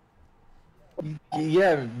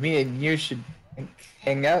 Yeah, me and you should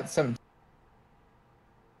hang out some.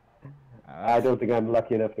 I don't think I'm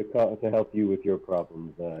lucky enough to help you with your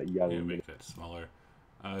problems, young. Yeah, make that smaller.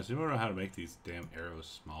 Does anyone know how to make these damn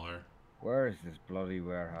arrows smaller? Where is this bloody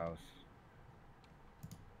warehouse?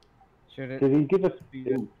 Should it Did he give us be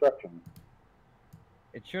instructions?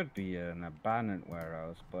 It should be an abandoned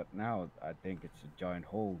warehouse, but now I think it's a giant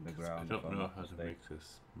hole in the I ground. don't know how to make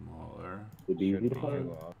this smaller. It'd be easy Should to be find.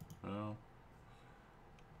 too off. Well,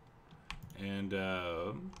 and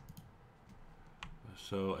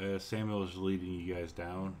so as Samuel is leading you guys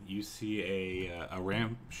down, you see a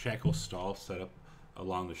ramshackle stall set up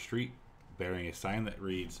along the street, bearing a sign that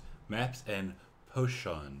reads "Maps and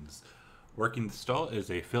Potions." Working the stall is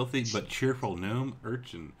a filthy but cheerful gnome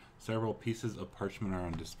urchin. Several pieces of parchment are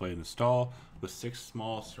on display in the stall, with 6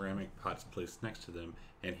 small ceramic pots placed next to them,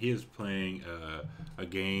 and he is playing a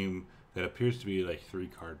game that appears to be like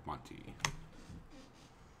 3-card Monty.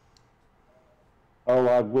 Oh,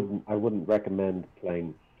 I wouldn't recommend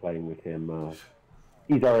playing with him.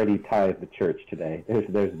 He's already tithed the church today. There's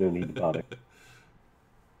no need to bother.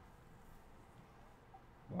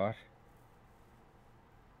 What?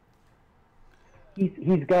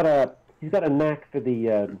 He's got a knack for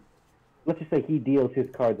the. Let's just say he deals his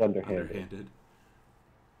cards underhanded. Underhanded.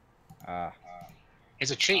 Ah,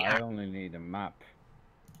 He's a cheater. I only need a map.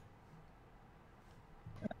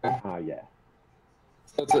 Ah, yeah.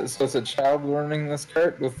 So it's a child learning this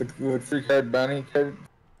card with the 3-card bounty card.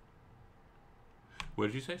 What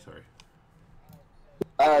did you say? Sorry.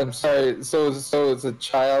 I'm sorry. So it's a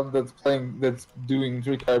child that's doing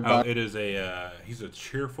 3-card Oh, bounty. it is a. He's a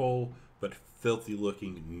cheerful but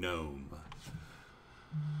filthy-looking gnome.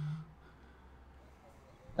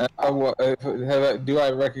 Do I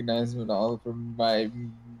recognize him at all from my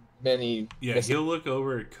many? Yeah, he'll look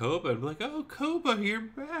over at Koba and be like, "Oh, Koba, you're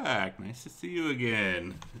back. Nice to see you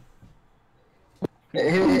again."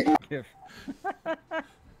 Hey,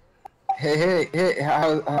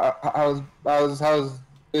 how's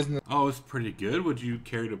business? Oh, it's pretty good. Would you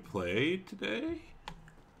care to play today?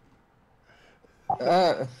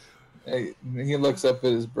 He looks up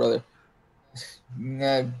at his brother.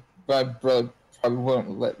 Nah, my brother probably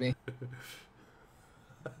won't let me.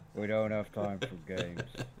 We don't have time for games.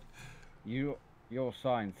 Your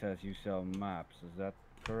sign says you sell maps. Is that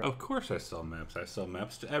correct? Of course I sell maps. I sell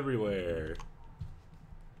maps to everywhere.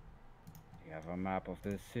 You have a map of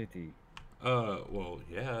this city. Well,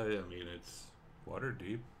 yeah, I mean, it's water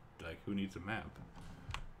deep. Like, who needs a map?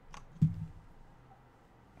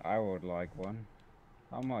 I would like one.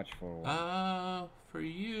 How much for one? For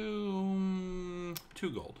you, 2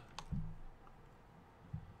 gold.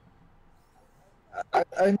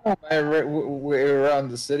 I know my way around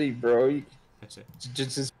the city, bro. That's it.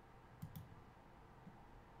 Just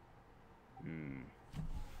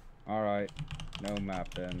Alright. No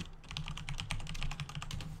map then.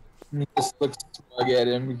 he just looks smug at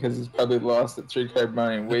him because he's probably lost at 3-card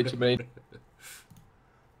money way too many.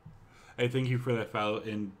 Hey, thank you for that follow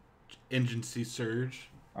in Agency Surge.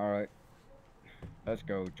 Alright. Let's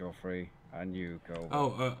go, Joffrey. And you, Cole.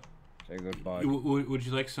 Oh, Say goodbye. would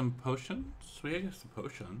you like some potions? We have some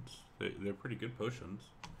potions. They're pretty good potions.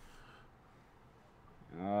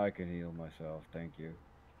 I can heal myself, thank you.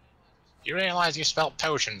 You realise you spelled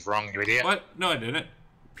potions wrong, you idiot? What? No, I didn't.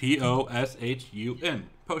 Poshun.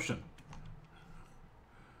 Potion.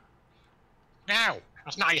 No,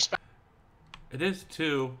 that's not how you spell. It is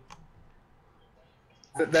too.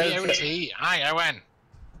 P-O-T-I-O-N.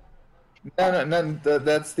 No.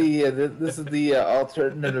 That's the. This is the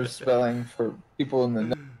alternative spelling for people in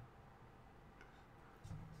the.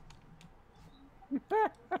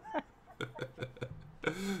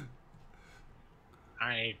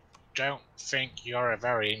 I don't think you're a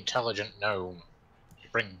very intelligent gnome. You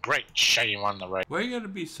bring great shame on the race. Why you gotta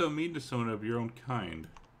be so mean to someone of your own kind?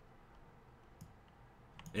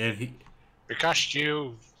 And he. Because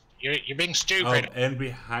you're being Oh, stupid. and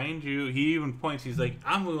behind you, he even points. He's like,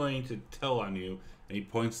 "I'm going to tell on you," and he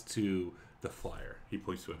points to the flyer. He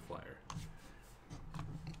points to a flyer.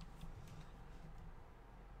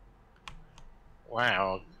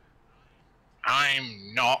 Wow.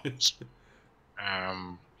 I'm not.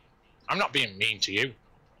 I'm not being mean to you.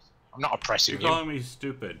 I'm not oppressing You're you. calling me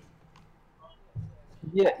stupid.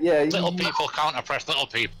 Yeah, Little people can't oppress little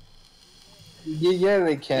people. Yeah,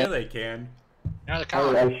 they can. Yeah, they can. No, they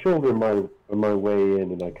can't. I shoulder my way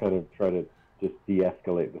in, and I kind of try to just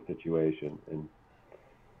de-escalate the situation, and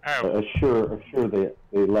assure the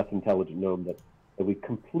less intelligent gnome that we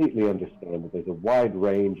completely understand that there's a wide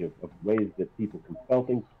range of ways that people can spell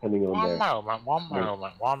things depending on One their...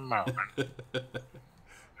 moment.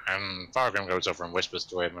 And Fargrim goes over and whispers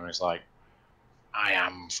to him, and he's like, I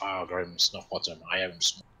am Fargrim Snuffbottom. I am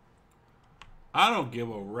I don't give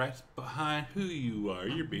a rat's behind who you are.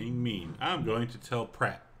 You're being mean. I'm going to tell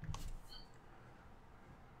Pratt.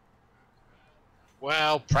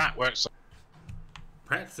 Well, Pratt works.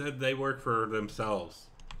 Pratt said they work for themselves,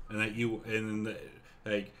 and that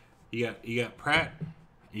like you got Pratt,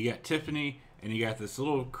 you got Tiffany, and you got this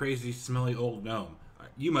little crazy smelly old gnome.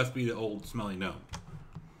 You must be the old smelly gnome.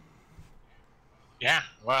 Yeah,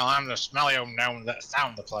 well, I'm the smelly old gnome that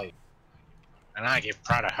found the place, and I give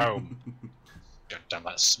Pratt a home. Goddamn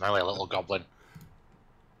that smelly little goblin.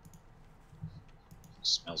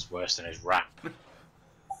 Smells worse than his rat.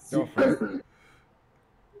 Joffrey,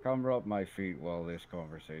 come rub my feet while this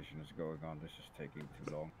conversation is going on. This is taking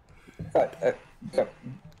too long.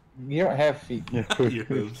 You don't have feet. Your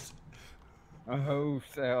hooves. My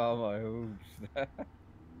hooves, oh my hooves.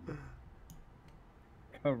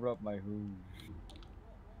 Come rub my hooves.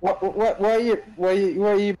 Why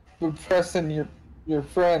are you pressing your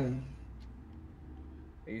friend?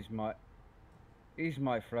 He's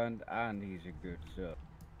my friend, and he's a good servant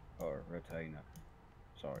or retainer.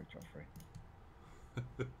 Sorry, Joffrey.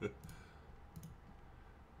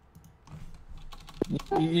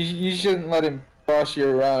 You shouldn't let him boss you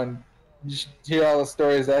around. You should hear all the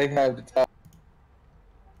stories I have to tell.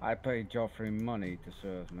 I paid Joffrey money to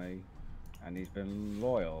serve me, and he's been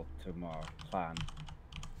loyal to my plan,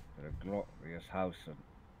 to the glorious house and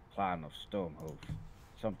plan of Stormhoof.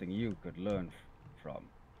 Something you could learn from.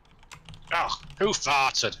 Oh, who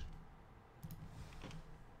farted?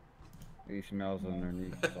 He smells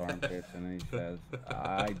underneath his armpits and he says,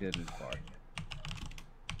 I didn't fart.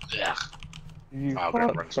 Yeah. You Fargrim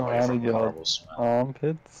fart runs away around from in the your horrible smell.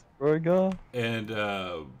 armpits, Rogar? And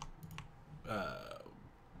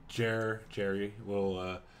Jerry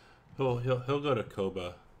will he'll go to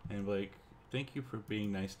Koba and be like, thank you for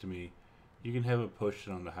being nice to me. You can have a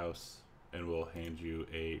potion on the house, and we'll hand you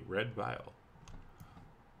a red vial.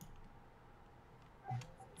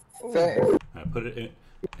 Thanks. I put it in.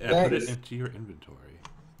 I put it into your inventory.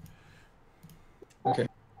 Okay.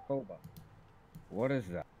 Koba, what is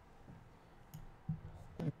that?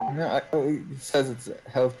 No, it says it's a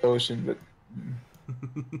health potion, but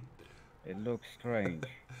It looks strange.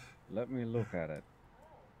 Let me look at it.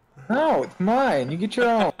 no, it's mine. You get your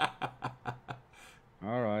own.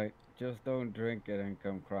 Alright, just don't drink it and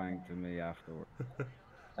come crying to me afterward.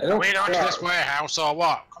 I don't. Are we going to this warehouse or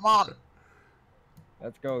what? Come on.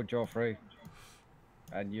 Let's go, Joffrey.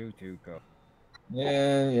 And you too, go.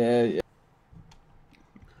 Yeah.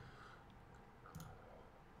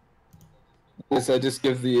 Yes, I just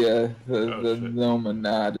give the shit. gnome a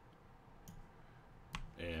nod.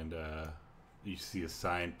 And you see a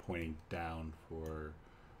sign pointing down for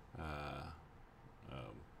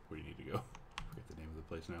where you need to go. I forget the name of the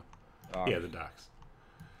place now. Docks. Yeah, the docks.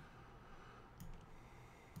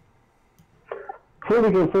 Before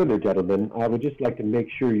we go further, gentlemen, I would just like to make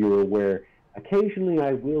sure you're aware. Occasionally,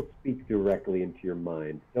 I will speak directly into your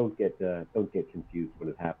mind. Don't get confused when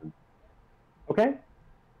it happens. Okay?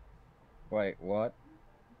 Wait, what?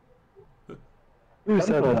 Who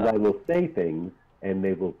said Sometimes that? I will say things, and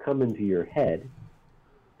they will come into your head,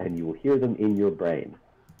 and you will hear them in your brain.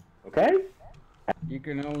 Okay? You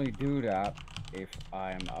can only do that if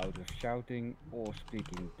I am out of shouting or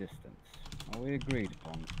speaking distance. Are we agreed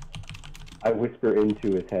upon? I whisper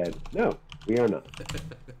into his head. No, we are not.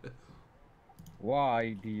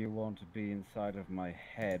 Why do you want to be inside of my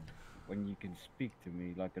head when you can speak to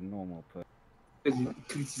me like a normal person?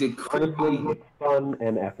 It's a Honestly, it's fun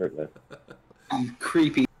and effortless.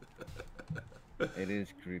 creepy. It is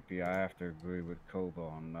creepy. I have to agree with Koba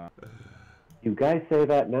on that. You guys say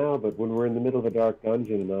that now, but when we're in the middle of a dark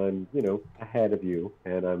dungeon and I'm, ahead of you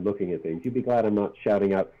and I'm looking at things, you'd be glad I'm not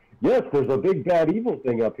shouting out, yes, there's a big bad evil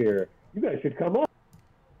thing up here. You guys should come on.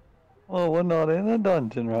 Well, we're not in a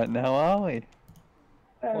dungeon right now, are we?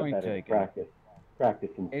 Point That is taken. Practice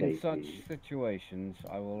in In safety. such situations,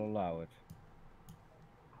 I will allow it.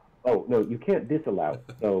 Oh, no, you can't disallow it,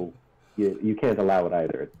 so you can't allow it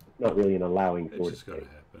either. It's not really an allowing It's sort just of going thing.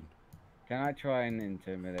 to happen. Can I try and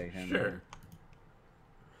intimidate him? Sure.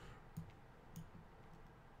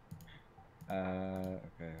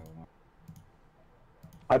 Okay, hold on.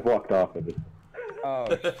 I've walked off of it. Oh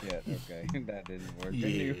shit, okay. That didn't work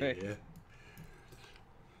anyway. Yeah.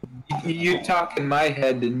 You talk in my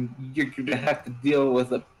head, and you're gonna have to deal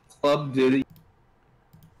with a club duty.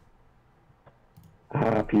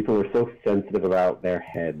 People are so sensitive about their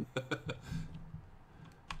head.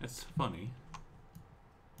 It's funny.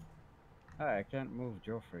 Hi, I can't move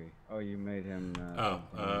Joffrey. Oh, you made him. Oh,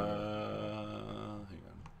 something more. hang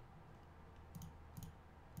on.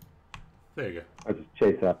 There you go. I just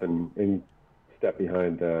chase up and step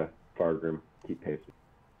behind Fargrim, keep pace.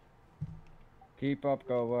 Keep up,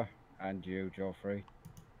 Goba, and you, Joffrey.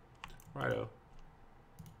 Righto.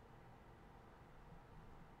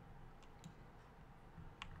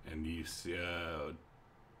 And you see,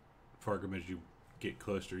 Fargrim, as you get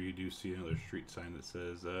closer, you do see another street sign that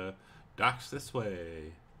says, docks this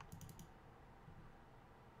way.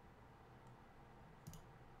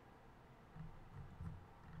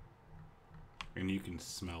 And you can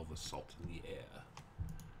smell the salt in the air.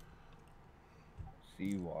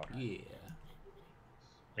 Seawater. Yeah.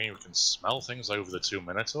 I mean, we can smell things over the 2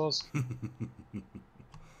 Minotaurs.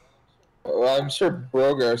 Well, I'm sure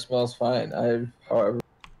Brogar smells fine. However,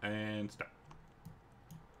 And stop.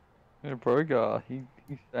 Yeah, Brogar, he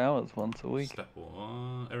showers once a week. Step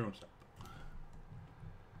one. Everyone stop.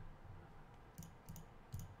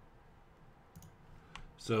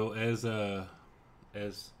 So as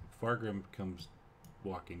Fargrim comes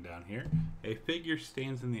walking down here, a figure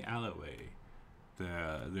stands in the alleyway.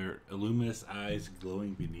 Their luminous eyes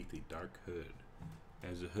glowing beneath a dark hood.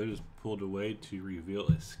 As the hood is pulled away to reveal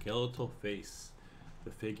a skeletal face,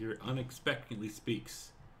 the figure unexpectedly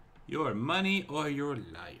speaks, "Your money or your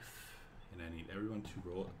life." And I need everyone to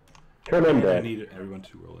roll. Turn And I undead. need everyone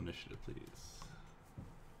to roll initiative, please.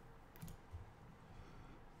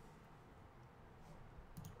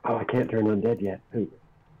 Oh, I can't turn undead yet. Ooh.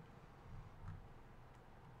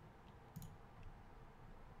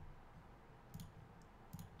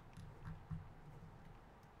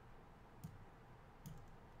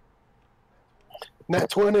 Nat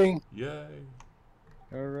 20. Yay!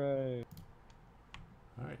 Hooray!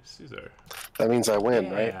 All right, Caesar. That means I win,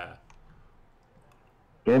 Yeah. right?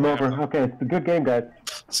 Game over. Okay, it's a good game, guys.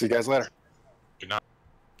 See you guys later.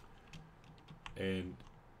 And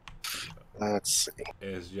Let's see.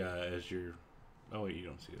 as you're, oh wait, you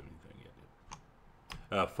don't see anything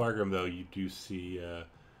yet. Fargrim, though, you do see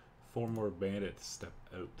 4 more bandits step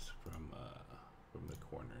out from the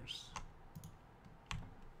corners.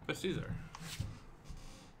 But Caesar.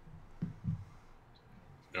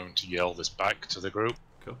 Going to yell this back to the group.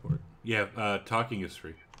 Go for it. Yeah, talking is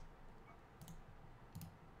free.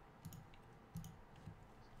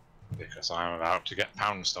 Because I'm about to get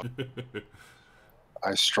pound stuff.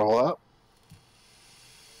 I stroll up,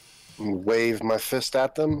 and wave my fist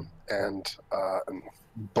at them, and a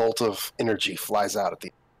bolt of energy flies out at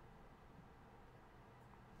the.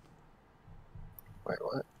 Wait,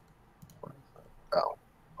 what? Oh,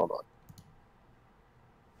 hold on.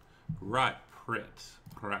 Right,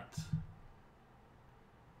 Correct.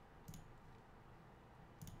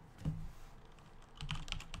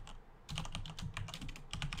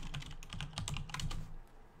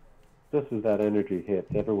 Just as that energy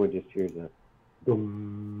hits, everyone just hears a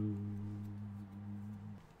boom.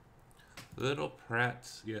 Little Pratt.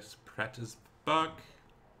 Yes, Pratt is back.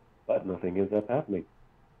 But nothing ends up happening.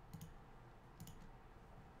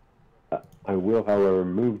 I will, however,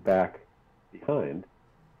 move back behind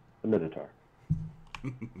the Minotaur.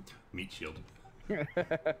 Meat shield.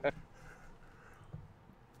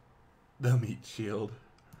 The meat shield.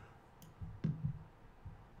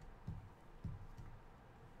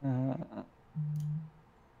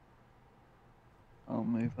 I'll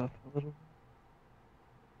move up a little.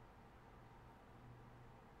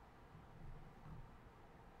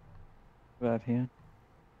 About here.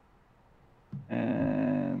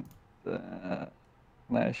 And can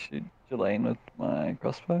I shoot Jelaine with my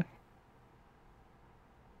crossbow?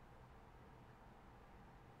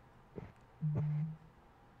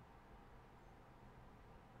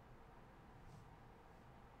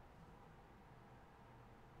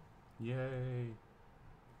 Yay.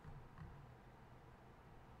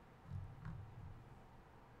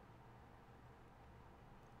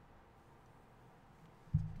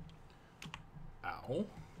 Ow.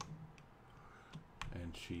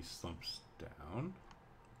 And she slumps down.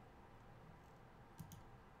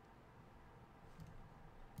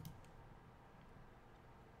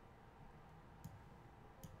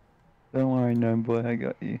 Don't worry, no boy, I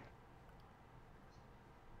got you.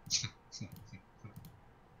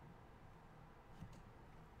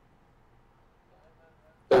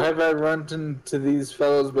 have I run into these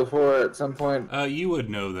fellows before at some point? You would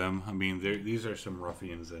know them. I mean, these are some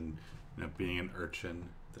ruffians, and being an urchin,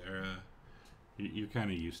 they're you're kind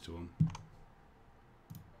of used to them.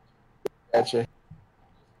 Gotcha.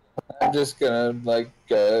 I'm just gonna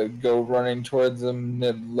go running towards them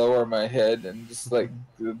and lower my head and just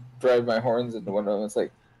drive my horns into one of them. It's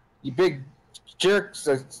like, you big jerks!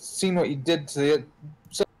 I've seen what you did to it.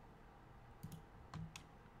 So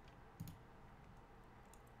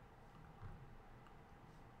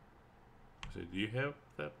do you have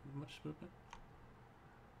that much movement?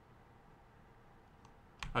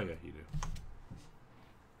 Oh yeah, you do.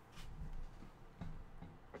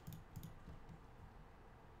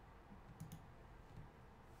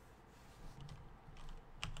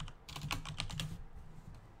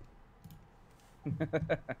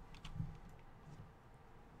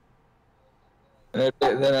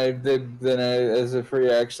 Then I, as a free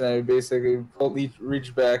action, I basically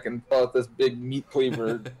reach back and pull out this big meat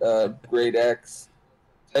cleaver, grade X.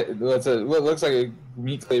 What looks like a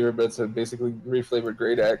meat cleaver, but it's a basically reflavored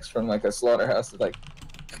grade X from like a slaughterhouse. It's like,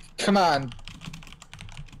 come on!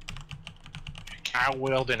 Cow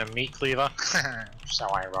wielding a meat cleaver. So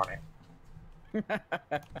ironic.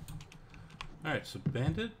 Alright, so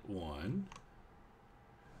Bandit 1,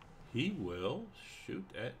 he will shoot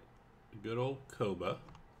at good old Koba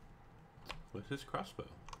with his crossbow.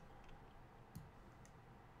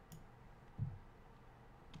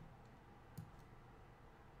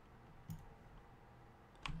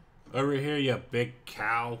 Over here, you big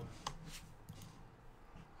cow.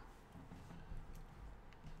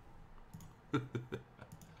 That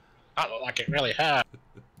looked like it really hurt.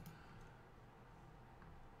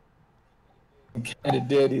 And it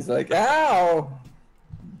did. He's like, ow!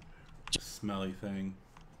 Smelly thing.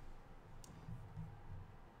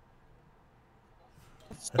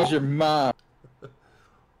 It's your mom.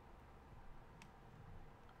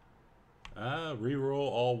 Reroll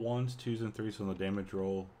all 1s, 2s, and 3s on the damage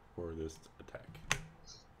roll for this attack.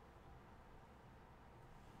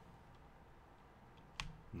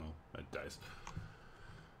 No, that dies.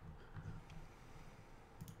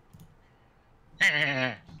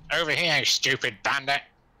 Over here, stupid bandit!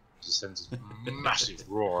 He sends a massive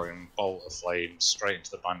roaring bolt of flame straight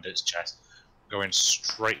into the bandit's chest, going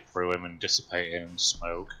straight through him and dissipating in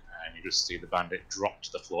smoke. And you just see the bandit drop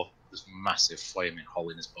to the floor, this massive flaming hole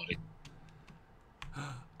in his body.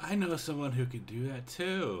 I know someone who could do that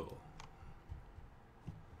too.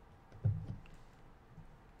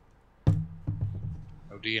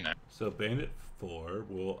 Oh, do you know? So Bandit 4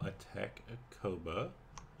 will attack a Koba,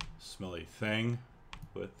 smelly thing,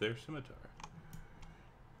 with their scimitar.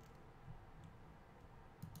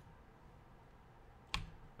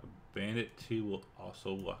 Bandit 2 will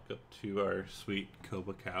also walk up to our sweet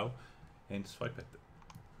Koba cow and swipe at them.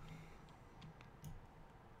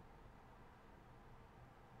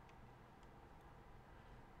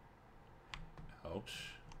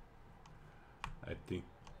 Ouch. I think...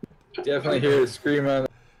 Definitely hear a scream on.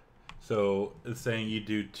 So it's saying you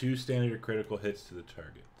do 2 standard or critical hits to the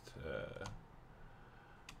target.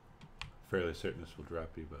 Fairly certain this will drop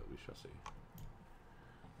you, but we shall see.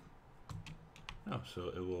 Oh, so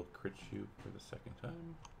it will crit you for the second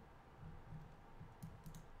time.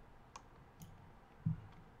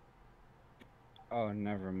 Oh,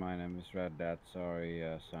 never mind. I misread that. Sorry,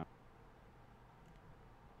 Sam.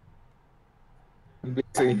 You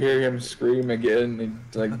basically hear him scream again. And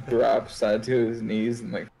he like drops onto his knees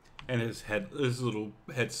and like. And his little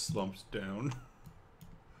head slumps down.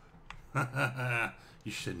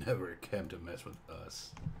 You should never come to mess with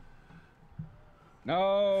us.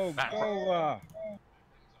 No, Koba!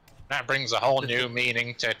 That brings a whole new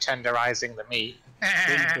meaning to tenderizing the meat.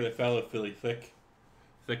 For the fellow Philly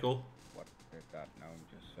Fickle. What did that gnome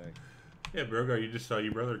just say? Yeah, Brogar, you just saw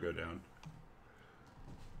your brother go down.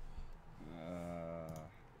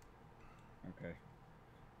 Okay.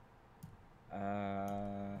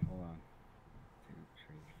 Hold on. 2,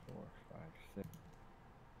 3, 4, 5, 6.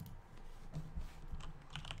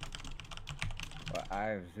 But I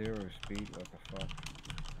have 0 speed. What the fuck?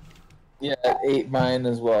 Yeah, 8 mine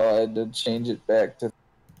as well. I had to change it back to.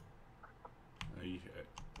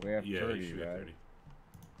 We have yeah, 30, you should right? have 30.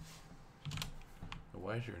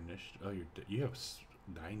 Why is your initiative? Oh, you have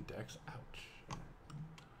 9 decks. Ouch.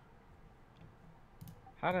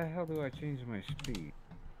 How the hell do I change my speed?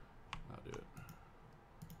 I'll do it.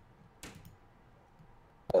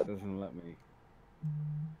 It doesn't let me.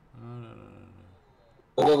 No.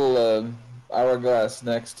 The little hourglass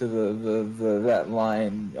next to that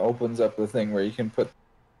line opens up the thing where you can put.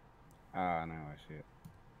 Ah, now I see it.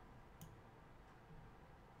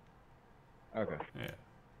 Okay. Yeah.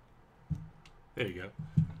 There you go.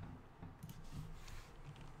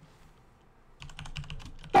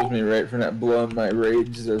 Kills me right from that blowing my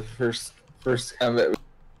rage the first combat.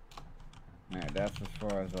 Yeah, that's as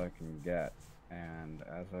far as I can get. And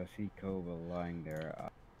as I see Koba lying there,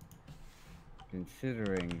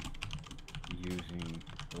 considering using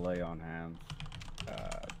lay on hands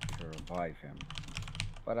to revive him.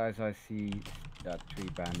 But as I see that 3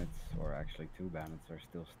 bandits, or actually 2 bandits, are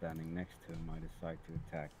still standing next to him, I decide to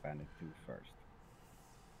attack Bandit 2 first.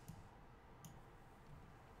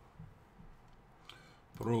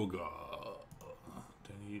 Broga.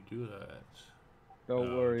 Then you do that.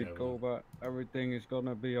 Don't worry, Javelin. Koba. Everything is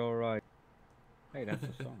gonna be alright. Hey, that's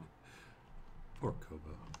a song. Poor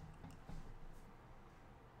Kobo.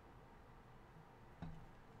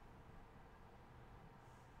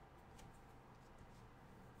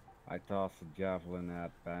 I toss a javelin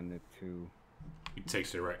at Bandit 2. He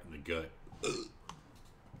takes it right in the gut.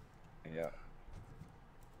 Yeah.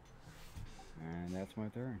 And that's my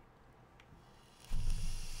turn.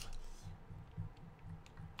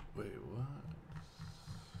 Wait, what?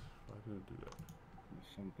 Why did it do that?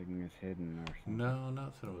 Something is hidden or something. No,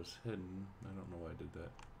 not that it was hidden. I don't know why I did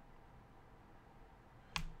that.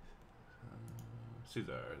 Caesar,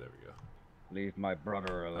 there we go. Leave my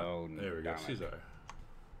brother alone. There we go, damn it. Caesar.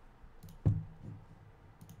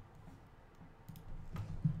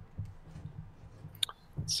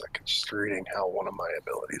 Second, just reading how one of my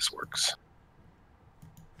abilities works.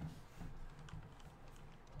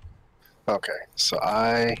 Okay, so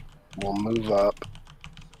I will move up,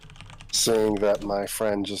 seeing that my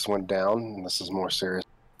friend just went down, and this is more serious.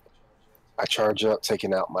 I charge up,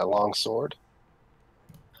 taking out my longsword,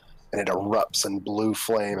 and it erupts in blue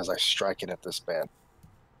flame as I strike it at this band.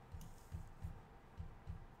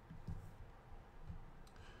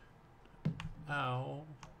 Ow.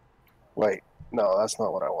 Wait, no, that's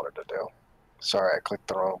not what I wanted to do. Sorry, I clicked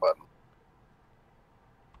the wrong button.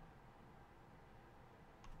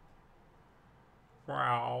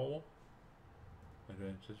 Wow.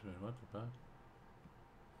 Okay, just a minute. What the fuck?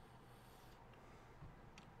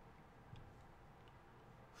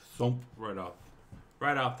 Thump right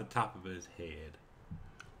off the top of his head.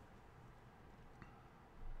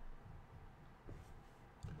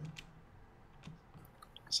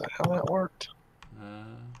 Is that how that worked?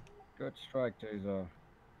 Good strike, Jason.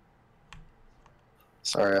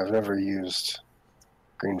 Sorry, I've never used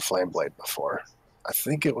Green Flame Blade before. I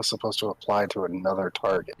think it was supposed to apply to another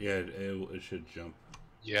target. Yeah, it should jump.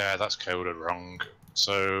 Yeah, that's coded wrong.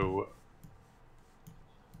 So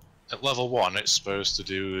at level 1, it's supposed to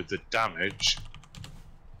do the damage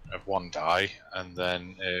of 1 die, and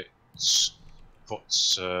then it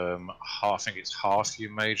puts I think it's half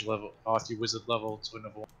your mage level, half your wizard level to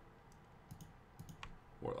another one.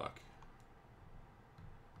 Warlock.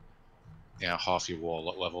 Yeah, half your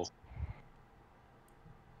warlock level.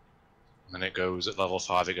 And then it goes at level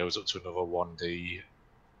 5. It goes up to another 1d8.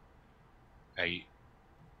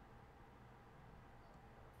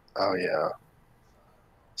 Oh, yeah.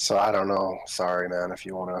 So I don't know. Sorry, man, if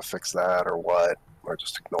you want to fix that or what, or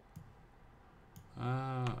just ignore.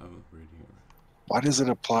 I'm reading it. Why does it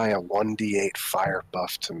apply a 1d8 fire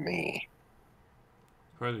buff to me?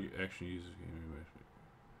 Probably action uses game.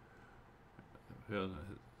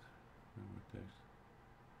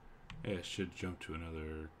 Yeah, it should jump to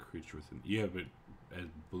another creature within. Yeah, but as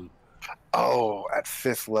blue. Oh, at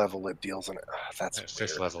 5th level it deals in it. That's At 5th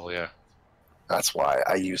weird. level, yeah. That's why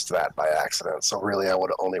I used that by accident. So really, I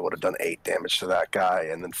would have done 8 damage to that guy,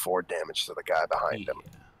 and then 4 damage to the guy behind him.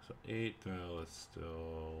 So 8. Well, that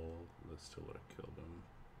still would have killed him.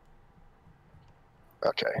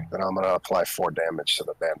 Okay, then I'm gonna apply 4 damage to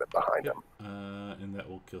the bandit behind him. And that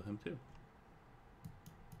will kill him too.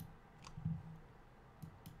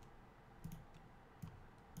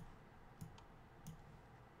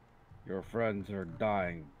 Your friends are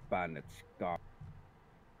dying, bandits. God.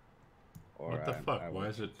 Or What the fuck? I Why would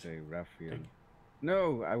is it say ruffian?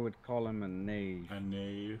 No, I would call him a knave. a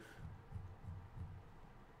knave?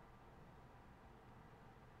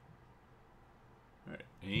 Alright,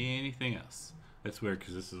 anything else? That's weird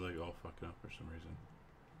because this is like all fucking up for some reason.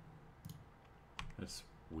 That's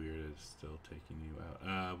weird, it's still taking you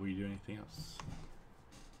out. Will you do anything else?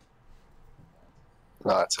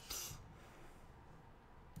 No, that's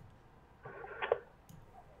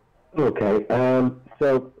Okay,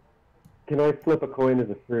 so can I flip a coin as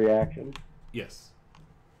a free action? Yes.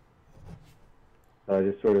 So I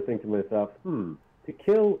just sort of think to myself, to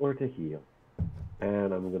kill or to heal?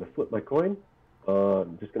 And I'm going to flip my coin.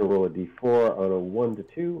 I'm just going to roll a d4. On a 1 to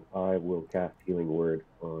 2, I will cast Healing Word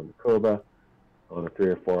on Koba. On a 3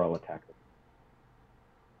 or 4, I'll attack them.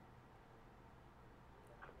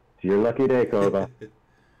 It's your lucky day, Koba.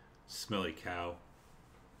 Smelly cow.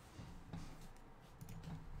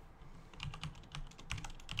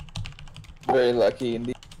 Very lucky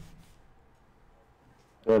indeed.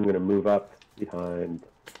 So I'm going to move up behind,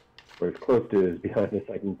 or as close to as behind as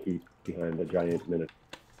I can keep behind the giant minute.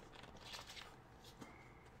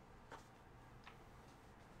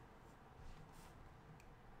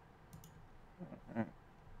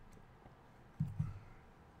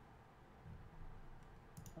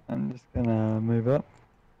 I'm just gonna move up.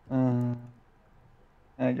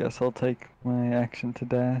 I guess I'll take my action to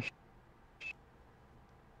dash.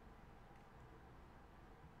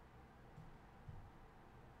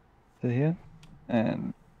 To here,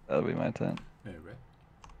 and that'll be my turn. All right.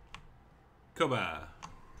 Koba.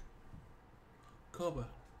 Koba.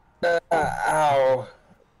 Ow.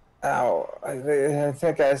 Ow. I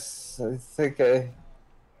think I.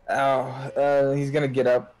 Ow. He's gonna get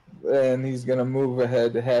up and he's gonna move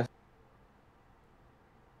ahead half.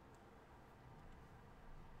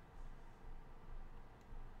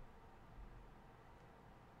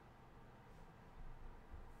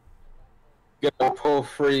 Gonna pull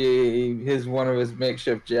free one of his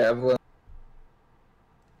makeshift javelin.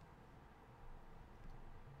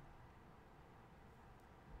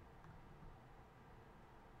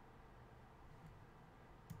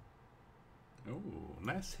 Oh,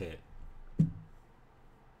 nice hit.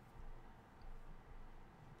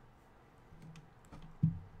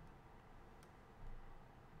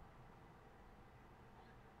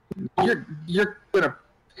 You're gonna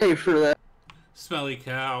pay for that. Smelly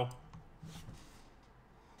cow.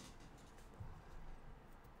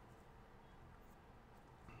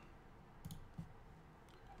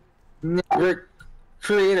 You're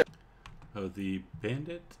creative. Oh, the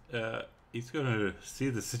bandit. He's gonna see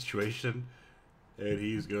the situation, and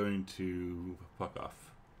he's going to fuck off.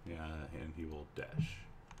 Yeah, and he will dash. 5, 10,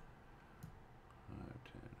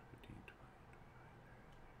 15,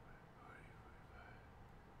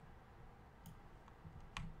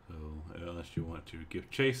 20, 25. So, unless you want to give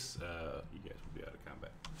chase, you guys will be out of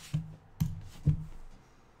combat.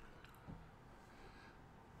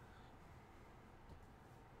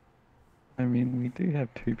 I mean, we do have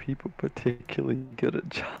two people particularly good at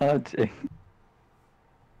charging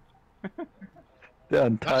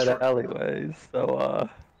down tight alleyways, so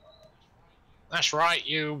That's right,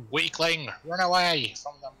 you weakling. Run away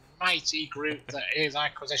from the mighty group that is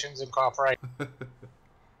Acquisitions Incorporated.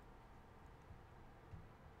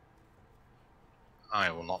 I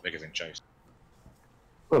will not be giving chase.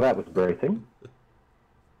 Well, that was bracing.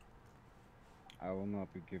 I will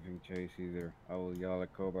not be giving chase either. I will yell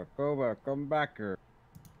at Koba, Koba, come back here.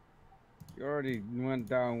 You already went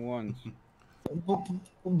down once.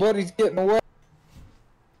 But he's getting away.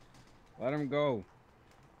 Let him go.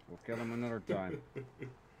 We'll kill him another time.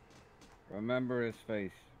 Remember his face.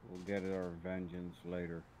 We'll get our vengeance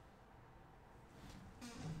later.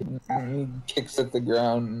 He kicks at the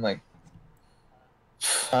ground and like.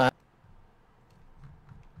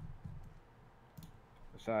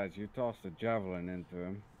 Besides, you tossed a javelin into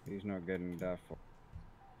him. He's not getting that far.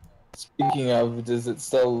 Speaking of, does it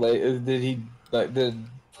still late? Did he did it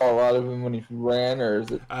fall out of him when he ran, or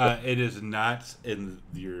is it? It is not in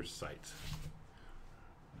your sight.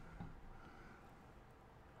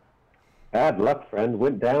 Bad luck, friend.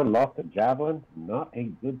 Went down, lost a javelin. Not a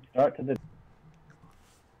good start to the...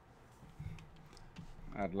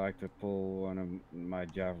 I'd like to pull one of my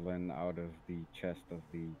javelin out of the chest of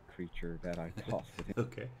the creature that I tossed it in.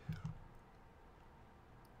 Okay.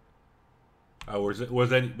 Was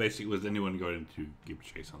anyone going to give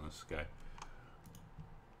chase on this guy?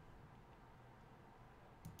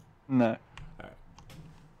 no.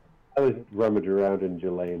 I was rummaging around in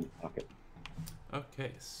Jelane's pocket.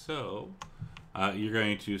 Okay, so you're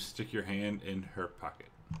going to stick your hand in her pocket.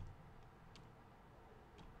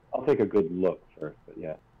 I'll take a good look first, but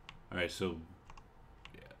yeah. All right, so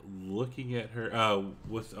looking at her,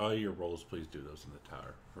 with all your rolls, please do those in the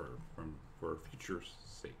tower for future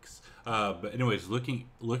sakes. But anyways, looking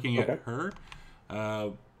Okay. at her,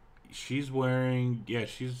 she's wearing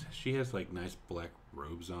she has like nice black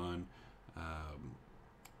robes on,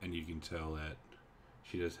 and you can tell that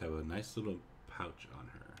she does have a nice little pouch on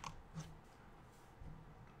her.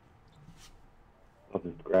 I'll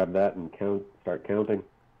just grab that and start counting.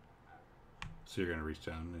 So you're gonna reach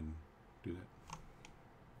down and do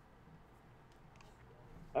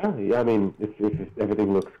that. Oh, yeah, I mean, if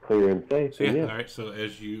everything looks clear and safe, So then yeah, yeah. all right. So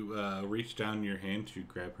as you reach down your hand to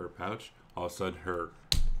grab her pouch, all of a sudden her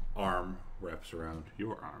arm wraps around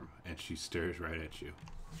your arm, and she stares right at you.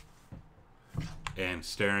 And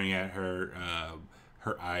staring at her,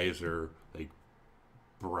 her eyes are like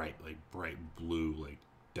bright blue, like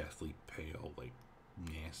deathly pale, like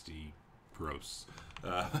nasty, gross.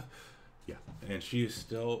 Yeah, and she is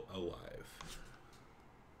still alive.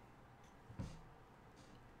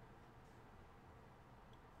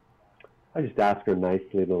 I just ask her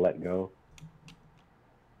nicely to let go.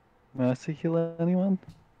 Mercy heal anyone?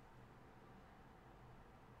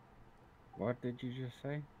 What did you just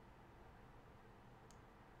say?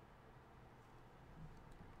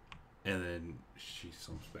 And then she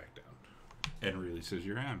slumps back down and releases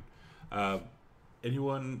your hand.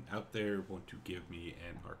 Anyone out there want to give me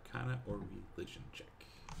an Arcana or Religion check?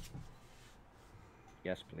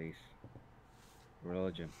 Yes, please.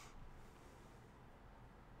 Religion.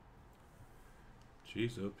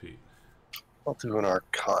 Jeez, oh Pete. I'll do an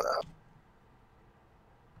Arcana.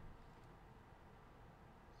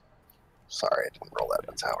 Sorry, I didn't roll that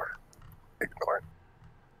in the tower. Ignore it.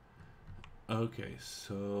 Okay,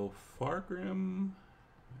 so Fargrim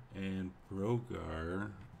and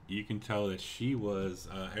Brogar, you can tell that she was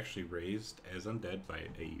actually raised as undead by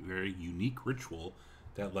a very unique ritual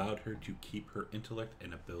that allowed her to keep her intellect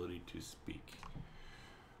and ability to speak.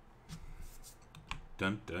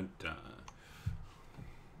 Dun dun dun.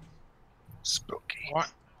 Spooky. What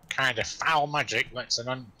kind of foul magic lets an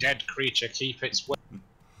undead creature keep its will?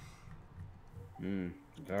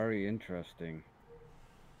 Very interesting.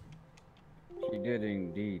 She did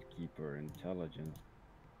indeed keep her intelligence.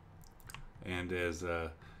 And as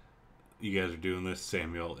you guys are doing this,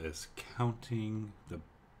 Samuel is counting the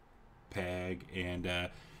pag, and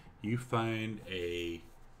you find a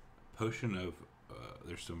potion of.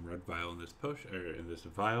 There's some red vial in this potion, or in this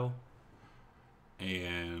vial,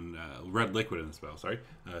 and red liquid in this vial. Sorry,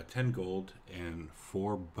 10 gold and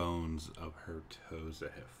 4 bones of her toes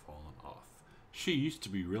that have fallen off. She used to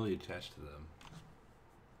be really attached to them.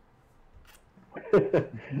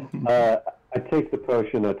 I take the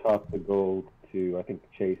potion, I toss the gold to, I think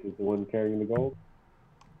Chase is the one carrying the gold.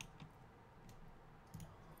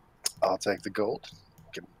 I'll take the gold.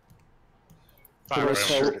 Fargrim's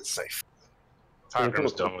Sure it's safe. done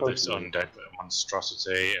with this undead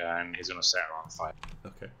monstrosity, and he's going to set her on fire.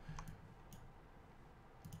 Okay.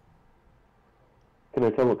 Can I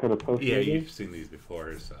tell what kind of potion Yeah, it is? you've seen these before.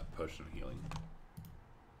 It's potion of healing.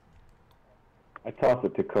 I toss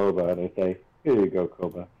it to Koba and I say, here you go,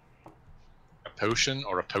 Koba. A potion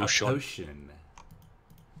or a potion? A potion.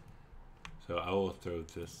 So I will throw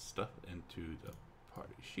this stuff into the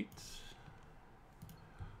party sheets.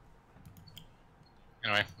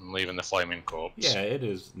 Anyway, I'm leaving the flaming corpse. Yeah, it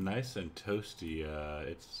is nice and toasty.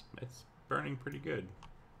 It's burning pretty good.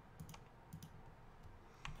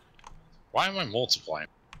 Why am I multiplying?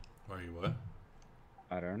 Are you what?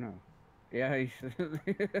 I don't know. Yeah, he's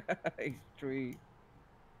three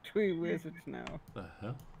wizards now. The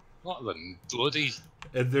hell? What the bloody...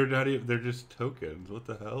 And they're not even, they're just tokens. What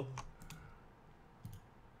the hell?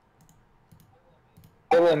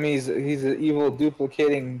 Kill him. He's an evil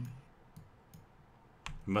duplicating.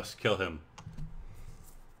 Must kill him.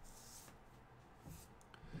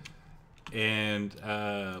 And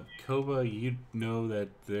Koba, you know that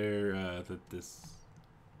there's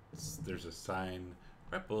a sign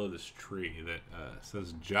right below this tree that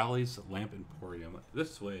says Jolly's Lamp Emporium.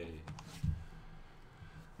 This way.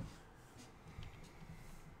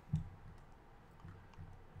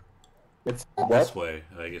 It's This way.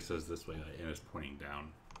 I guess it says this way, and it's pointing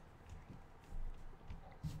down.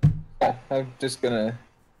 Yeah, I'm just gonna.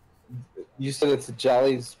 You said it's a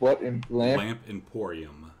Jolly's what in lamp? Lamp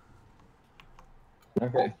Emporium.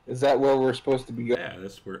 Okay, is that where we're supposed to be going? Yeah,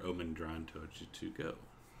 that's where Omendron told you to go.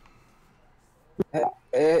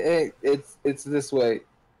 Hey, it's this way.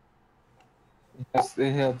 Yes,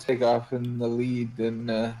 then he'll take off in the lead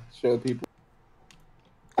and show people.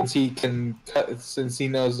 Since he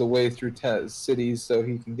knows the way through cities, so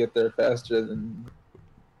he can get there faster than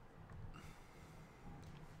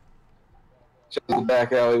the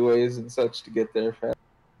back alleyways and such to get there fast.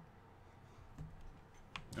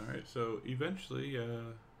 All right, so eventually,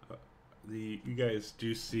 you guys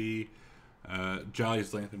do see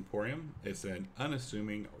Jolly's Lamp Emporium. It's an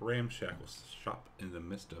unassuming ramshackle shop in the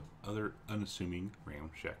midst of other unassuming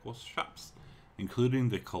ramshackle shops, including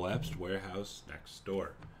the collapsed warehouse next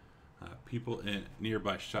door. People in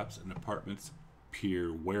nearby shops and apartments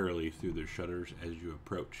peer warily through their shutters as you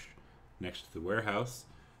approach. Next to the warehouse,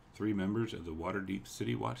 3 members of the Waterdeep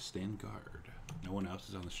City Watch stand guard. No one else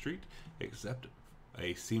is on the street except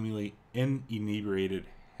a seemingly inebriated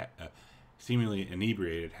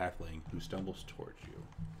halfling who stumbles towards you.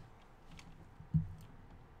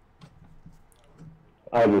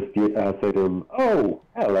 I just say to him, "Oh,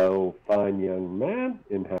 hello, fine young man."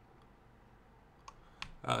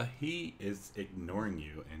 He is ignoring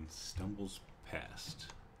you and stumbles past.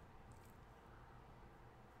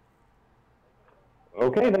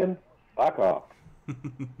 Okay then, fuck off.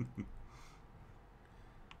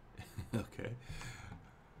 Okay.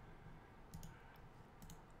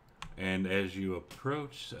 And as you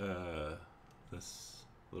approach this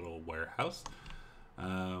little warehouse,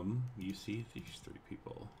 you see these three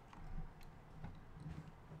people.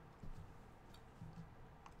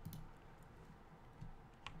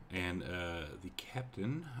 And the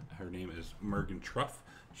captain, her name is Mergen Truff.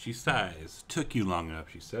 She sighs. Took you long enough,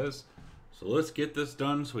 she says. So let's get this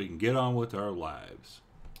done so we can get on with our lives.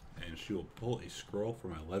 And she will pull a scroll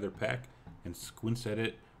from a leather pack and squints at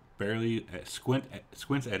it,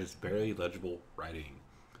 squints at its barely legible writing.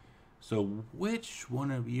 So which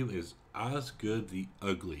one of you is Osgood the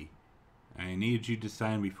Ugly? I need you to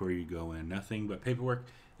sign before you go in. Nothing but paperwork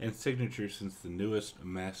and signatures since the newest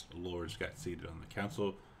masked lords got seated on the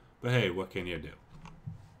council. But hey, what can you do?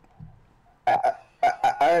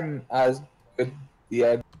 I'm Osgood the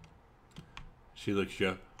Ugly. She looks you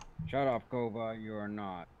up. Shut up, Kova. You are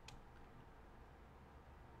not.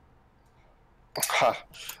 Ha,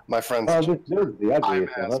 my friends. Oh, this is the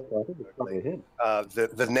ugliest I'm of us, so I think it's probably him.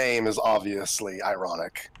 The name is obviously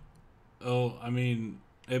ironic. Oh, I mean,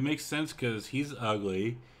 it makes sense because he's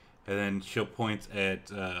ugly. And then she'll point at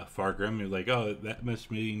Fargrim. You're like, oh, that must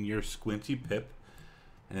mean you're Squinty Pip.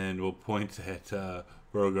 And we'll point at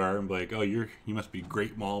Rogar and be like, oh, you must be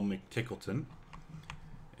Great Maul McTickleton.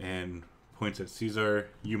 And points at Caesar.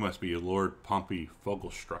 You must be Lord Pompey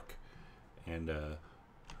Fogelstruck. And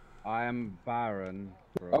I am Baron.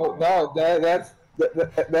 Oh no,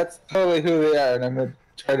 that's totally who they are, and I'm gonna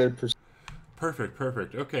try to pursue.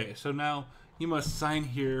 Perfect. Okay, so now you must sign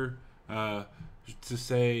here to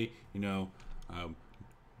say, you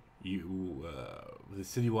the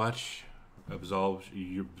City Watch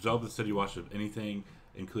you absolve the City Watch of anything,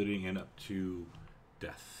 including and up to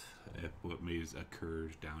death, if what may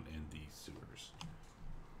occurs down in the sewers.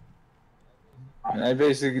 And I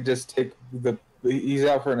basically just take he's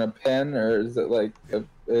offering a pen, or is it like a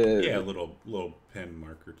yeah, a little pen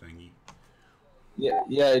marker thingy.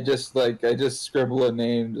 Yeah, I just scribble a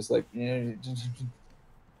name, just like he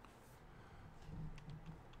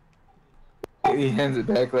hands it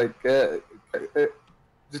back like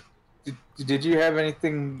did you have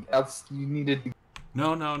anything else you needed to...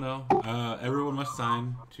 No. Everyone must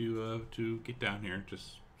sign to get down here,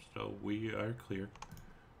 just so we are clear.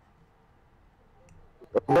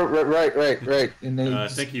 Right. And then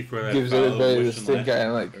thank you for that. Gives everybody this thing kind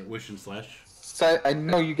of like wish and slash. I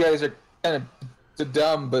know you guys are kind of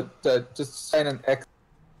dumb, but just sign an X.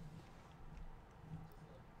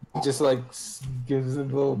 Just like gives a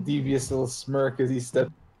little devious little smirk as he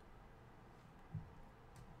steps.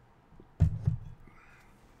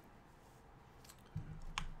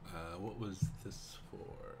 What was this for?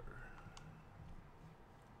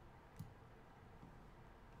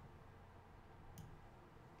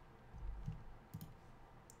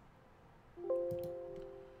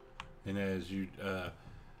 And as you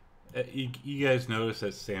guys notice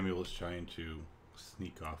that Samuel is trying to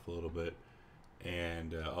sneak off a little bit,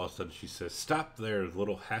 and all of a sudden she says, "Stop there,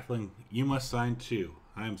 little halfling! You must sign too.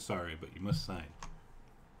 I am sorry, but you must sign."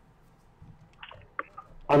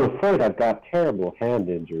 I'm afraid I've got terrible hand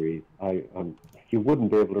injuries. You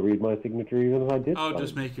wouldn't be able to read my signature even if I did. Oh,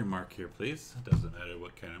 just make your mark here, please. It doesn't matter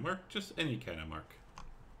what kind of mark, just any kind of mark.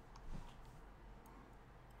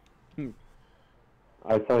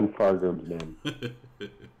 I signed Fargrim's name.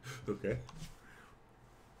 Okay.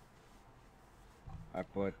 I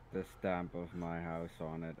put the stamp of my house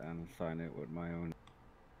on it and sign it with my own.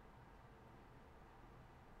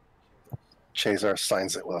 Chazar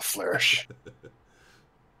signs it with a flourish.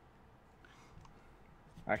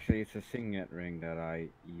 Actually, it's a signet ring that I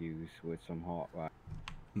use with some hot wax.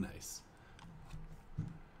 Nice.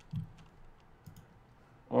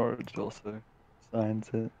 Orange also signs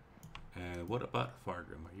it. And what about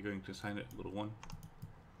Fargrim? Are you going to sign it, little one?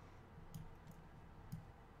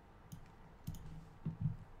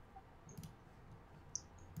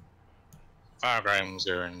 Fargrim's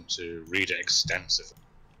going to read it extensively.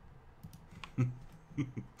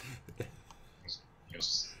 You'll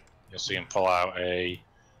see him pull out a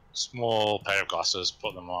small pair of glasses,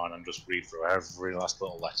 put them on, and just read through every last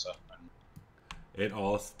little letter. And it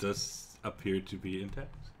all does appear to be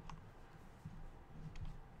intact.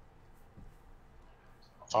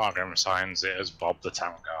 Fargrim signs it as Bob the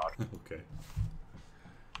Town Guard. Okay.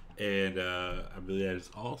 And I believe that is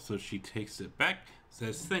all. So she takes it back,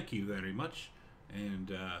 says thank you very much,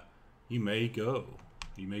 and you may go.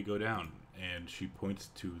 You may go down. And she points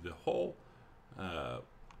to the hole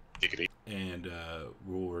Giggity. And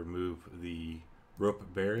we'll remove the rope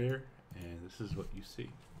barrier, and this is what you see.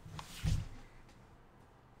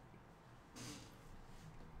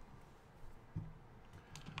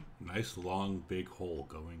 Nice long big hole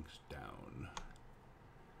going down.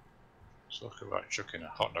 Talk about chucking a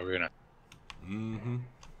hot dog in it. Mm-hmm.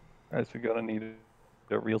 Guys, we're gonna need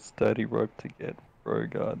a real sturdy rope to get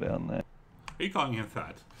Brogar down there. Are you calling him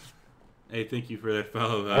fat? Hey, thank you for that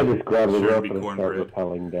fellow. I just grab the sure rope be and start cornbread.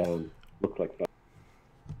 rappelling down. Looks like that.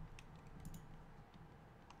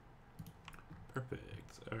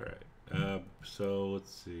 Perfect. All right. So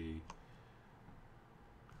let's see.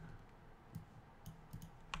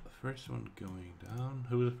 The first one going down.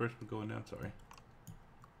 Who was the first one going down? Sorry.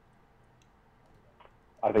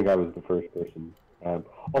 I think I was the first person.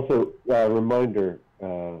 Also, reminder,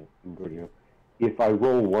 Gordio, if I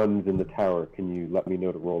roll ones in the tower, can you let me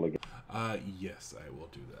know to roll again? Yes, I will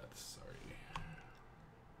do that. Sorry.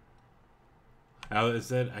 Now, is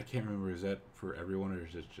that, I can't remember, is that for everyone, or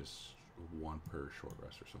is it just one per short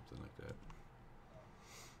rest or something like that?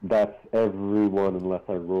 That's everyone unless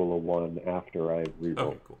I roll a 1 after I reroll.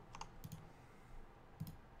 Okay, cool.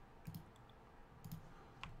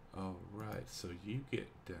 Alright, so you get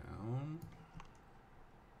down.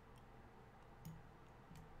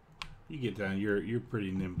 You get down, you're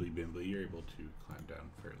pretty nimbly bimbly. You're able to climb down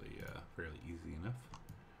fairly easy enough.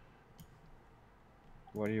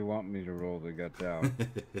 What do you want me to roll to get down?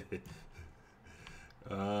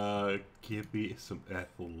 Give me some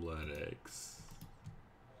athletics.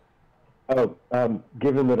 Oh,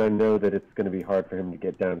 given that I know that it's going to be hard for him to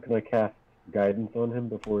get down, can I cast guidance on him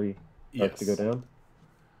before he starts to go down?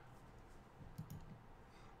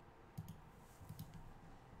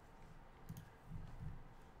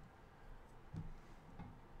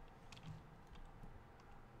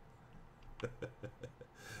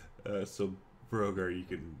 So, Brogar, you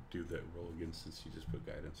can do that roll again since you just put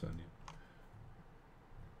guidance on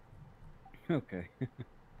you. Okay.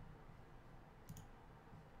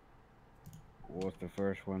 Was the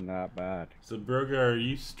first one that bad? So, Brogar,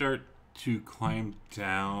 you start to climb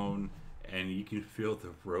down, and you can feel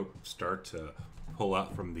the rope start to pull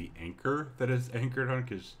out from the anchor that is anchored on,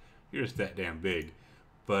 because you're just that damn big.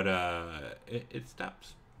 But it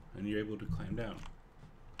stops, and you're able to climb down.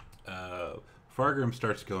 Fargrim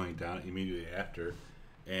starts going down immediately after,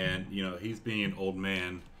 and you know he's being an old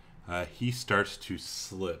man. He starts to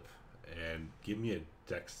slip, and give me a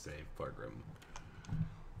dex save, Fargrim.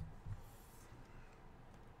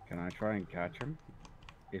 Can I try and catch him?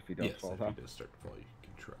 If he does Yes, fall if down? he does start to fall, you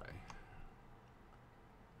can try.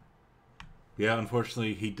 Yeah,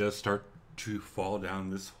 unfortunately, he does start to fall down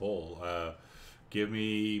this hole. Give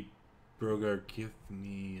me, Brogar, give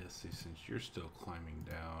me, let's see, since you're still climbing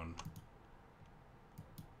down.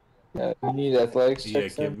 Yeah, you need athletics Yeah,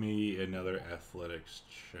 checks. give me another athletics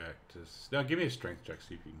check. No, give me a strength check,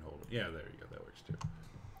 see if you can hold it. Yeah, there you go, that works too.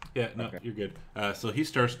 Yeah, no, Okay. You're good. So he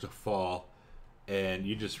starts to fall, and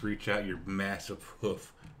you just reach out your massive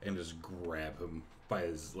hoof and just grab him by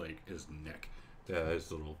his neck, his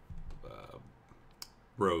little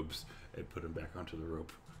robes, and put him back onto the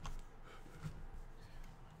rope.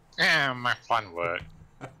 Yeah, my plan worked.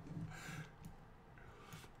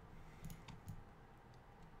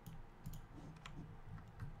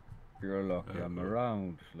 You're lucky I'm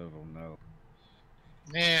around, little no.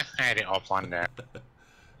 Yeah, I had it all planned out.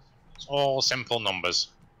 It's all simple numbers.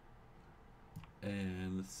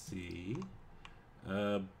 And let's see,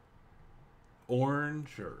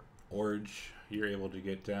 Orange, you're able to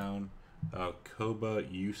get down. Koba,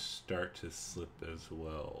 you start to slip as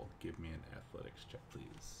well. Give me an athletics check,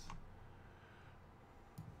 please.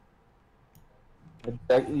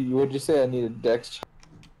 Would you say I need a dex check?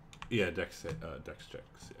 Yeah, dex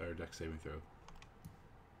checks or dex saving throw.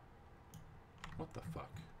 What the fuck?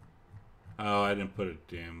 Oh, I didn't put a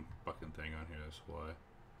damn fucking thing on here. That's why.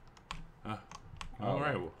 All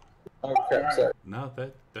right. Well, Oh crap, sorry. no,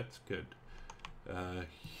 that's good.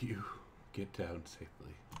 You get down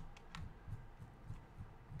safely.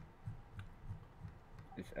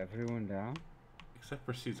 Is everyone down? Except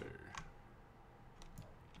for Caesar.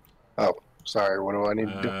 Oh, sorry. What do I need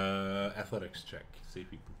to do? Athletics check. See if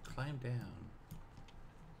you can climb down.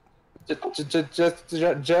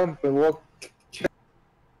 Just jump and walk.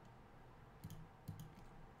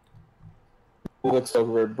 He looks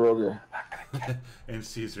over at Broger. And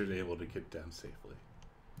Caesar's able to get down safely.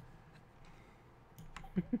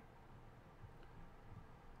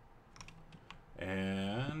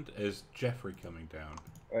 And is Jeffrey coming down?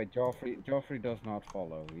 Wait, Joffrey does not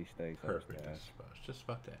follow. He stays Perfect. upstairs. I was just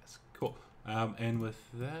about to ask. Cool. And with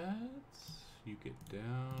that, you get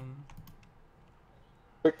down.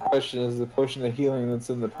 Quick question: is the potion of healing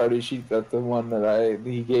that's in the party sheet that the one that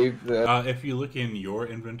he gave? If you look in your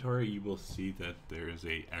inventory, you will see that there is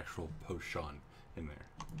a actual potion in there.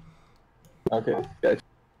 Okay, gotcha.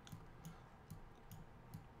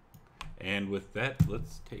 And with that,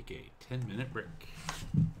 let's take a 10-minute break.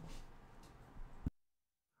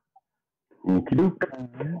 Okey-doke.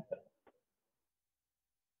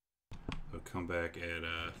 We'll come back at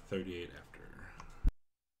 38 after.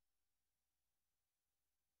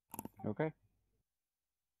 Okay.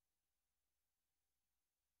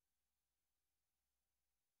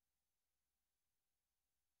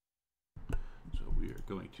 So we are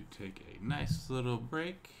going to take a nice little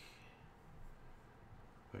break.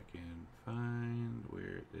 If I can find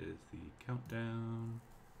where is the countdown.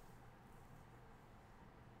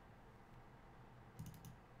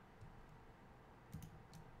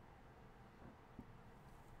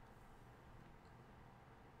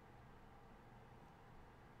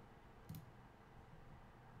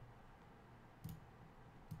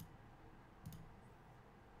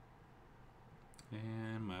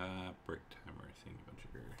 And my break timer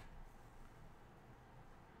thingamajigger.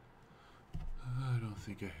 I don't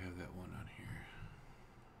think I have that one on here.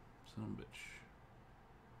 Son of a bitch.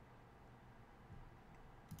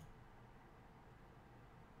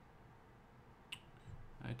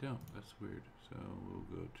 I don't. That's weird. So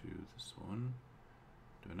we'll go to this one.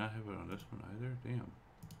 Do I not have it on this one either? Damn.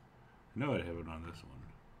 I know I'd have it on this one.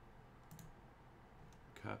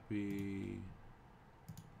 Copy.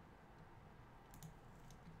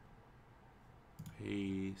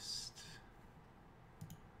 Paste.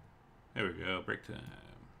 There we go. Break time.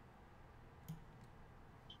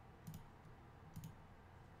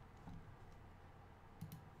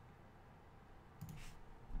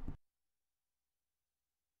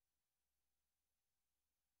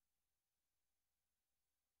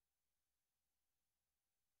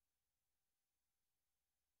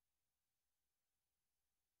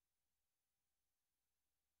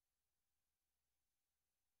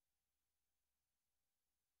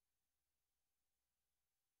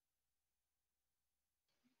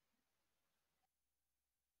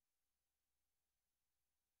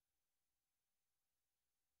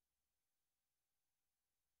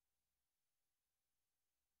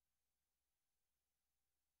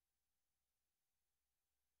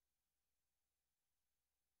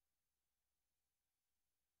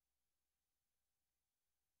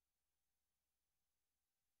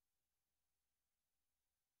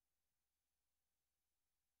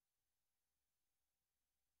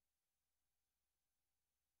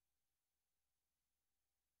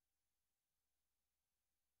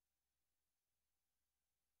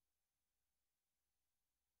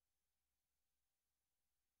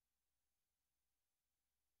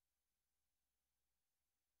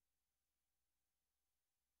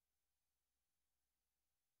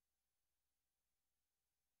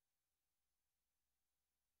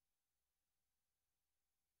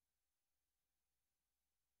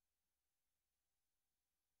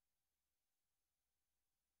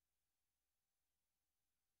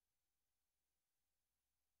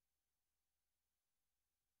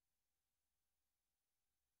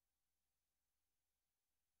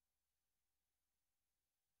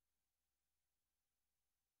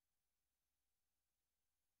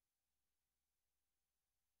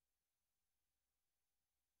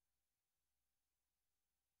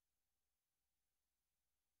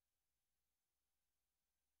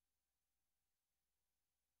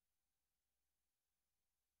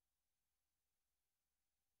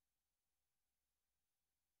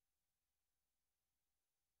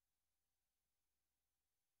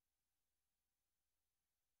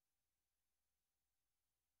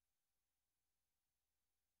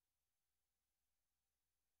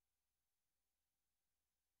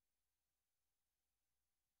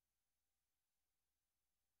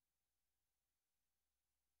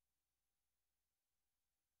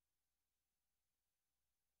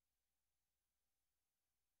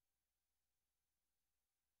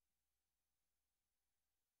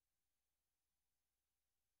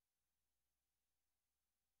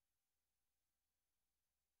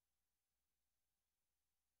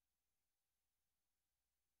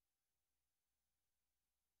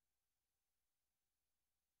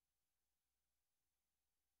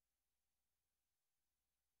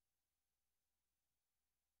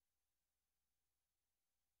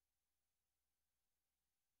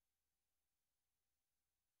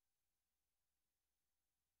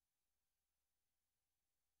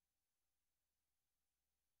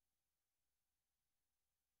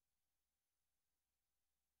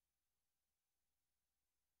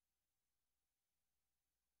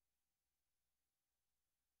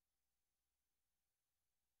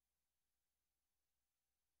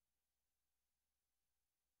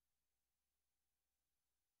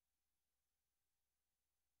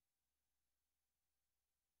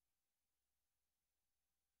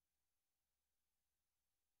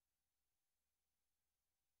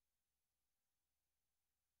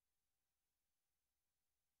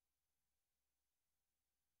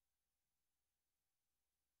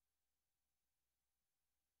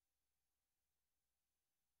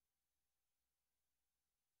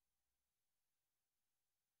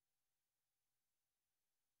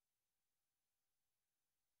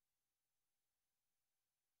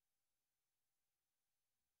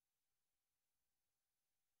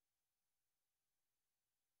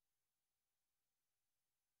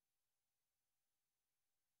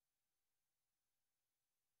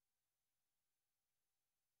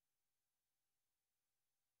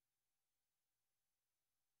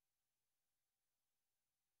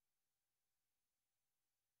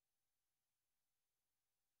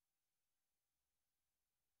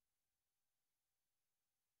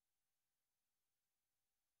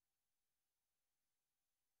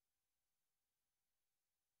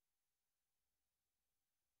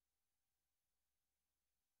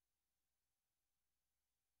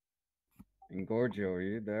 Engorgio, are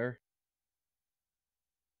you there?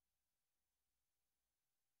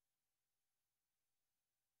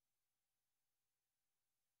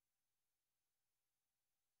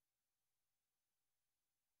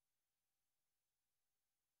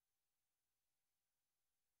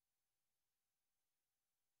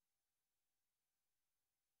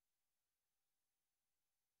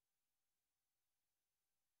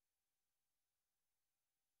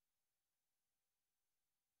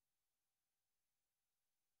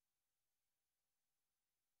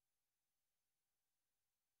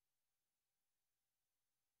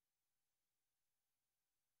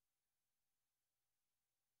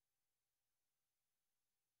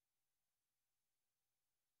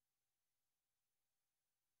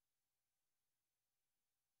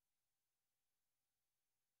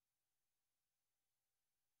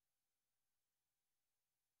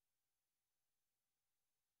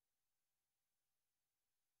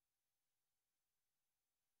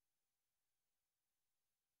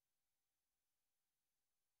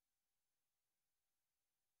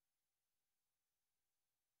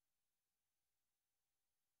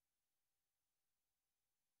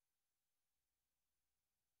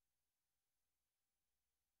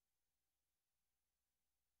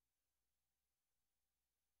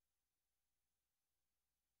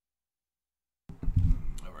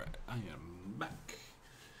 All right, I am back.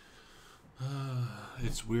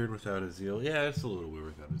 It's weird without Azil. Yeah, it's a little weird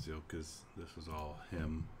without Azil because this was all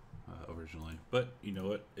him originally. But you know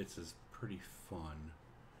what? It's pretty fun.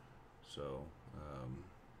 So,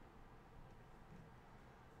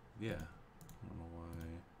 yeah. I don't know why.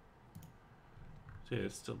 So yeah,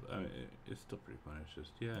 it's still. I mean, it's still pretty fun. It's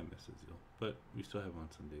just, yeah, I miss Azil, but we still have him on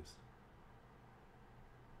Sundays.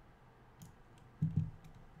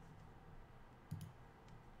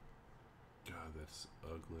 God, that's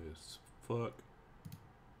ugly as fuck.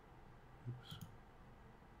 Oops.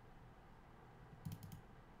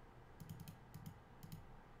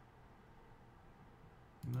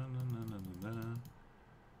 No, no, no, no, no, no.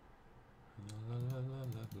 La, la, la,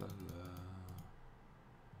 la, la, la.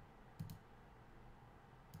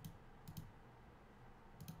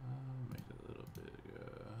 Make it a little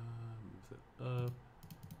bigger. Move it up.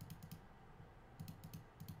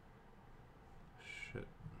 Shit.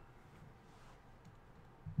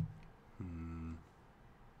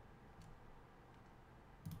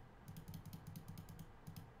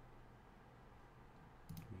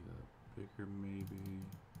 Make that bigger, maybe.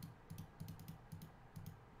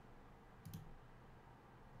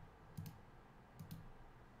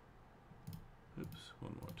 Oops,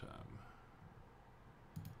 one more time.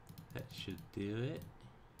 That should do it.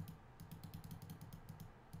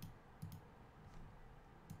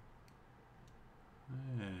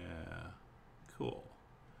 Yeah, cool.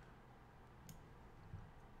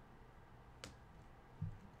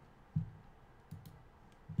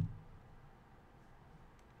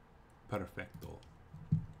 Perfecto.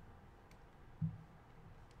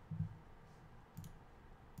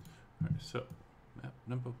 Alright, so map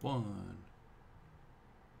number 1.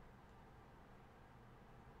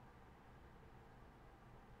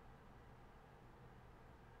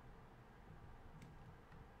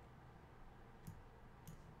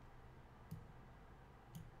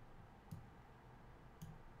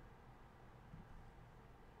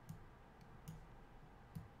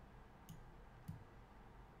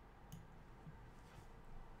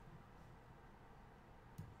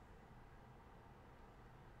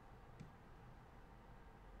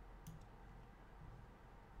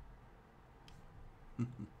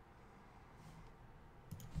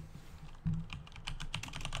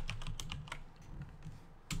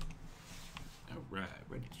 Alright,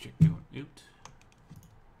 ready to check going out.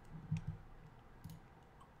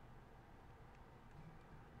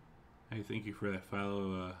 Hey, thank you for that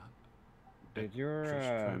follow. Did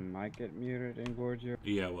your mic get muted, Engorgio?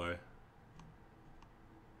 Yeah, why?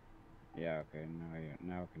 Yeah, okay,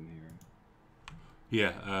 now I can hear it.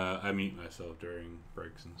 Yeah, I mute myself during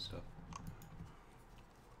breaks and stuff.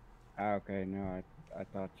 Ah, okay, no, I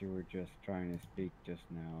thought you were just trying to speak just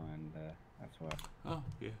now, and that's why. Oh,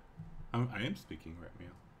 yeah. I am speaking right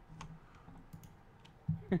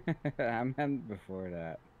now. I meant before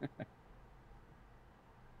that. Let's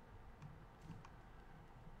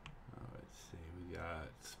see, we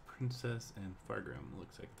got Princess and Fargrim.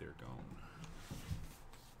 Looks like they're gone.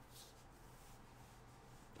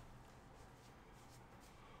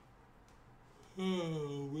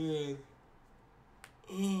 Oh, man.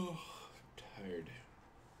 Oh, I'm tired.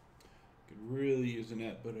 Could really use a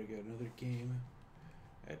nap, but I got another game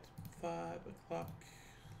at 5 o'clock.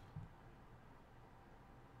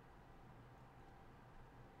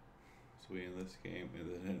 So we end this game, and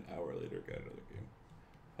then an hour later got another game.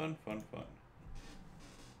 Fun, fun, fun.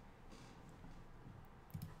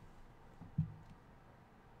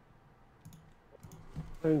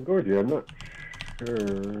 Gorgia, I'm not sure.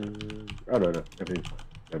 Oh, no. Everything's fine.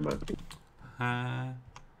 Never mind. Huh?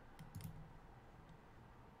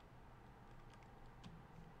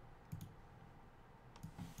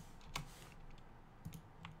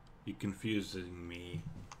 You're confusing me.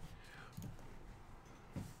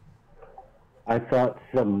 I thought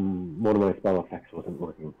one of my spell effects wasn't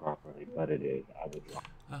working properly, but it is. I was wrong.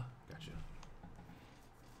 Oh, gotcha.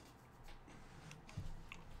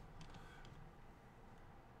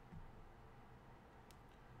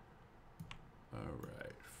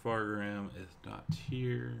 Alright, Fargram is not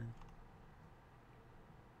here.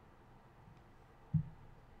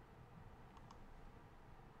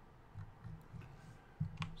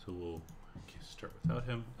 So we'll start without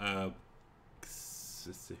him. Let's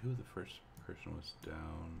see who the first person was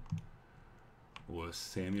down. Was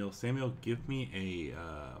Samuel. Samuel, give me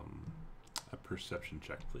a perception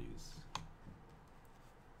check, please.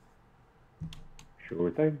 Sure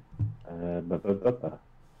thing.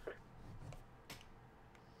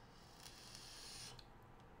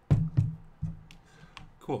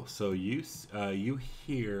 Cool. So you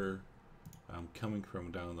hear coming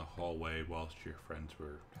from down the hallway whilst your friends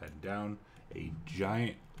were heading down a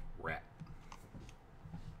giant rat.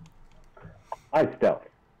 I stealth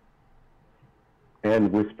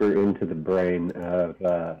and whisper into the brain of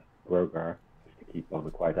Grogar just to keep on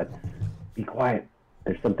the quiet side. Be quiet.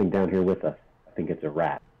 There's something down here with us. I think it's a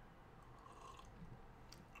rat.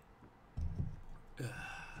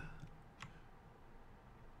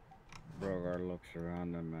 Brogar looks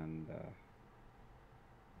around him and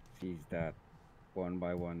sees that one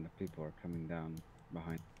by one the people are coming down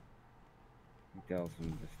behind. He tells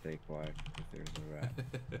them to stay quiet because there's a rat.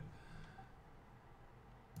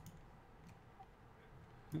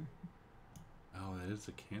 Oh, that is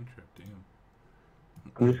a cantrip, damn.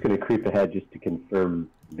 I'm just going to creep ahead just to confirm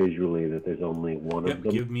visually that there's only one of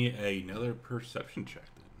them. Give me another perception check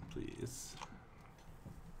then, please.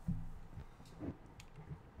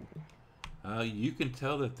 You can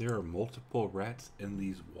tell that there are multiple rats in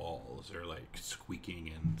these walls. They're like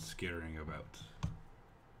squeaking and skittering about.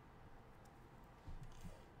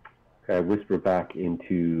 Okay, I whisper back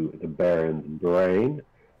into the Baron's brain.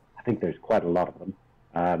 I think there's quite a lot of them.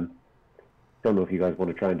 Don't know if you guys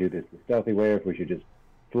want to try and do this the stealthy way or if we should just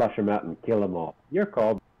flush them out and kill them all. Your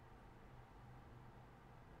call.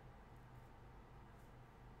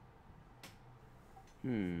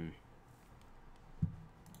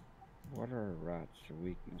 What are rats'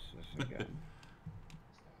 weaknesses again?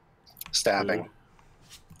 Stabbing.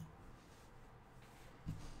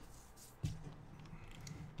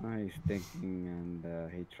 He's thinking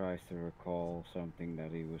and he tries to recall something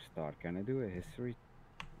that he was taught. Can I do a history?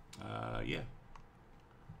 Yeah.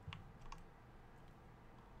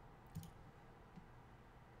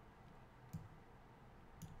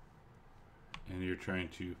 And you're trying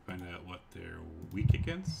to find out what they're weak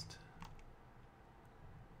against?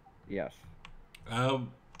 Yes. Or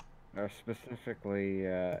specifically,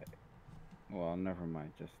 well, never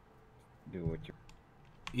mind. Just do what you...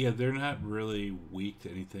 Yeah, they're not really weak to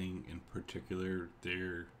anything in particular.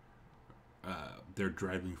 Their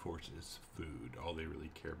driving force is food. All they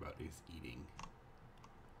really care about is eating.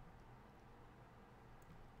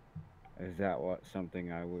 Is that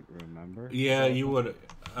something I would remember? Yeah, you would.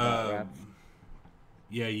 Rats?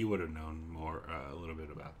 Yeah, you would have known more a little bit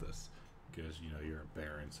about this because you're a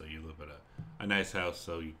baron, so you live at a nice house,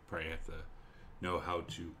 so you probably have to know how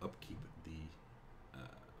to upkeep the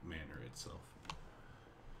manor itself.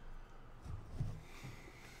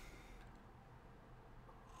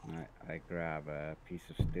 I grab a piece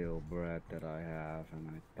of stale bread that I have and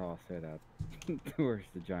I toss it at towards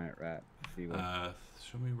the giant rat to see what.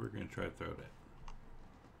 Show me where we're gonna try to throw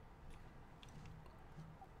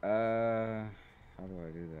that. How do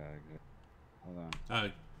I do that? Hold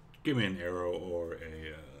on. Give me an arrow or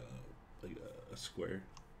a square.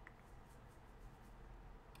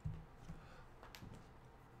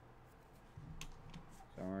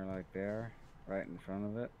 Somewhere like there, right in front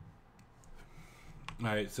of it.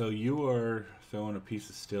 Alright, so you are throwing a piece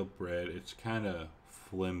of stale bread. It's kind of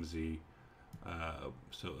flimsy,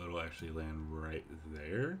 so it'll actually land right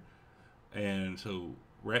there. And so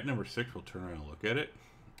rat number 6 will turn around and look at it,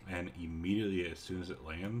 and immediately as soon as it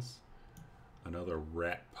lands, another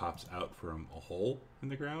rat pops out from a hole in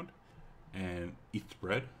the ground and eats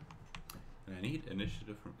bread. And I need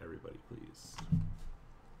initiative from everybody, please.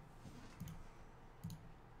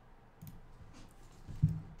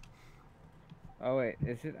 Oh wait,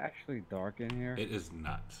 is it actually dark in here? It is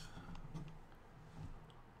not.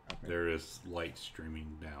 Okay. There is light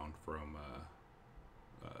streaming down from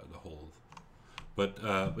the hold. But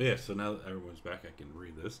yeah, so now that everyone's back, I can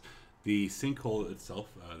read this. The sinkhole itself,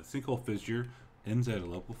 the sinkhole fissure ends at a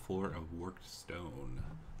level floor of worked stone.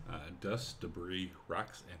 Dust, debris,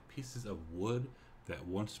 rocks, and pieces of wood that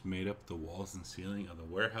once made up the walls and ceiling of the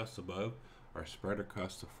warehouse above are spread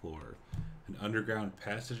across the floor. An underground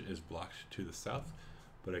passage is blocked to the south,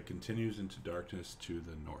 but it continues into darkness to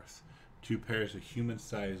the north. Two pairs of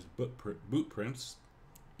human-sized boot prints,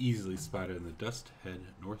 easily spotted in the dust, head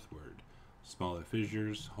northward. Smaller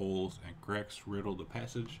fissures, holes, and cracks riddle the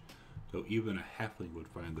passage, though even a halfling would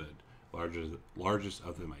find the largest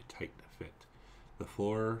of them a tight fit. The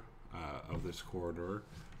floor of this corridor,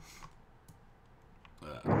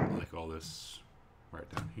 like all this right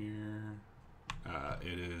down here,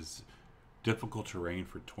 it is difficult terrain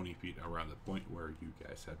for 20 feet around the point where you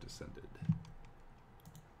guys have descended.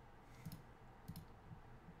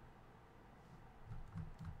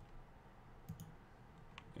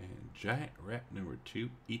 And giant rat number 2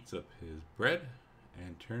 eats up his bread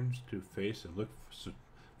and turns to face and look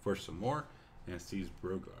for some more and sees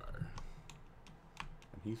Brogar.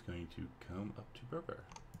 And he's going to come up to Brogar.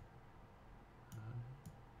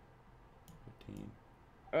 15.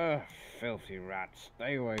 Ugh, filthy rat,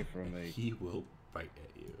 stay away from And me. he will bite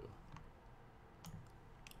at you.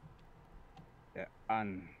 The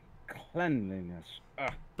uncleanliness.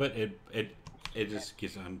 Ugh. But it just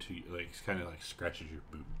gets onto you, like it's kind of like scratches your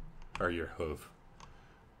boot or your hoof.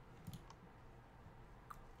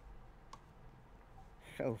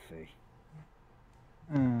 Filthy.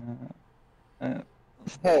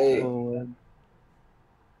 Hey.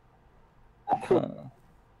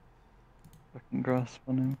 Fucking grasp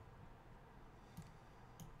on him.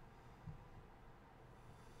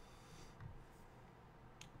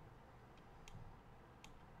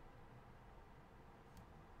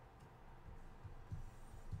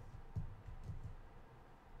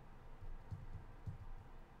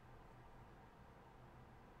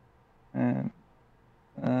 And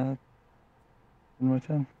my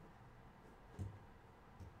turn.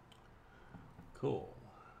 Cool.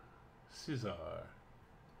 Caesar.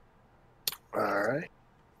 All right.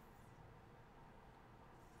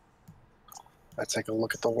 I take a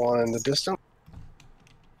look at the one in the distance.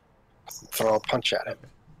 Throw a punch at it.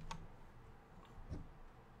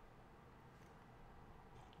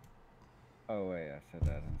 Oh wait, I said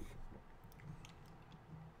that.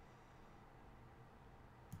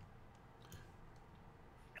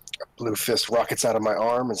 Blue fist rockets out of my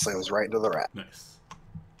arm and slams right into the rat. Nice.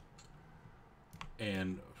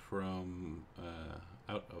 And from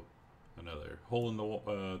out of another hole in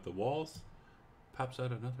the walls pops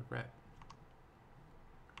out another rat.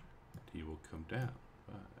 And he will come down.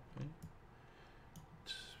 5,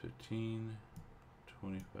 8, 15,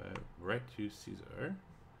 25, right to Caesar.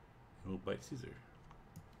 And will bite Caesar.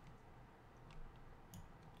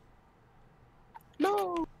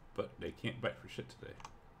 No. But they can't bite for shit today.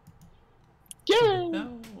 Yay.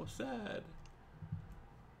 No, sad.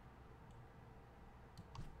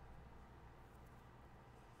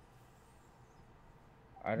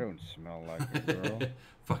 I don't smell like a girl.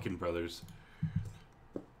 Fucking brothers.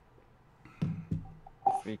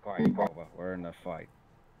 Be quiet, Boba. We're in a fight.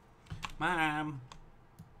 Mom.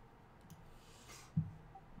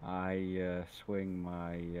 I swing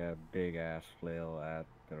my big ass flail at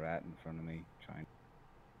the rat in front of me, trying.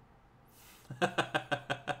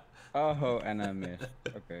 Oh, and I missed.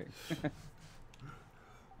 Okay.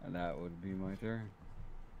 And that would be my turn.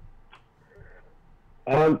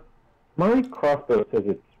 My crossbow says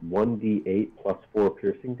it's 1d8 plus 4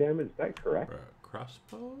 piercing damage. Is that correct?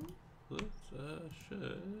 Crossbow? Let's, let's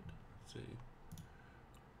see.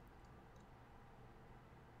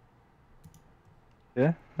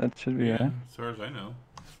 Yeah, that should be Yeah, right. as far as I know.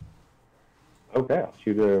 Okay, I'll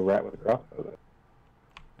shoot a rat with a crossbow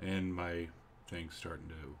then. And my thing's starting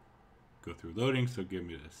to go through loading, so give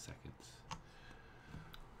me a second.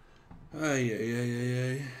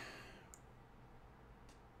 Ay.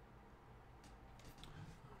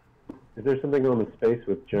 Is there something on the space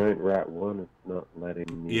with Giant Rat 1 that's not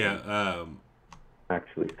letting me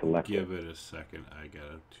actually select it? Give it a second. I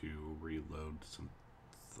got to reload some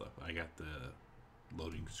stuff. I got the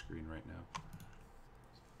loading screen right now.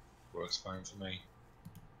 Works fine for me.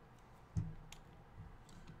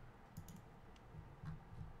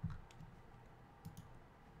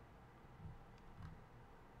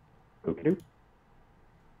 Okay.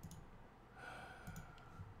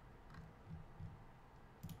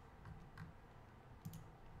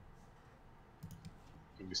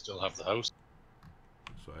 Do we still have the host?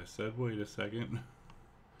 So I said, wait a second.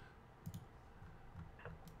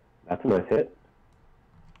 That's a nice hit.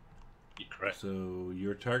 You're correct. So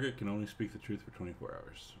your target can only speak the truth for 24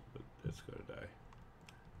 hours, but it's going to die.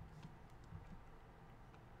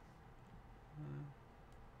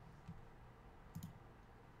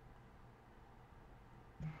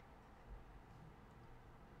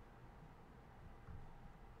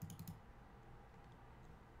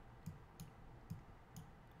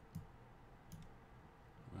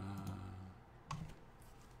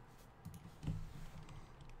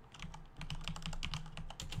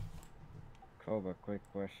 Koba, quick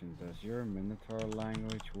question. Does your Minotaur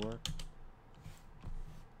language work?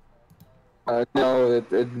 No,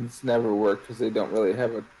 it's never worked because they don't really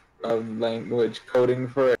have a language coding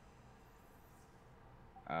for it.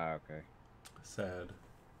 Ah, okay. Sad.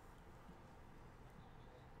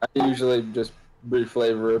 I usually just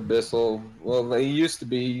reflavor Abyssal. Well, they used to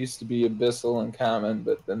be Abyssal and Common,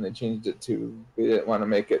 but then they changed it to they didn't want to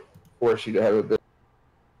make it force you to have Abyssal.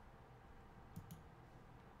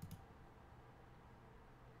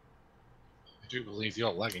 I do believe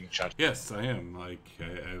you're lagging, Chad. Yes, I am. Like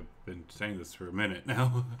I've been saying this for a minute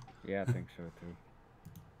now. Yeah, I think so too.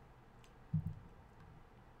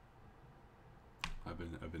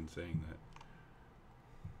 I've been saying that.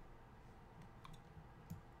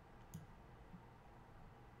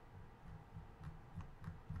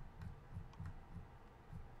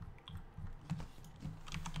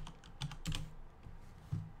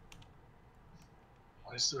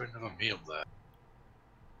 Why is there another meal there?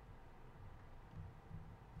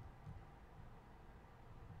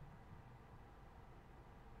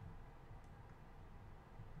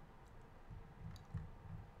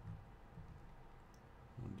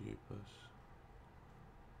 D8 plus.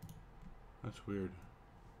 That's weird.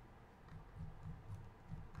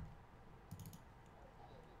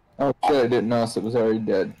 Oh shit! I didn't notice it was already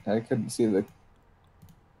dead. I couldn't see the.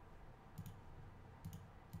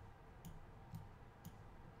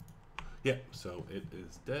 Yeah, so it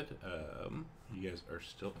is dead. You guys are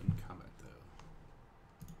still in combat though.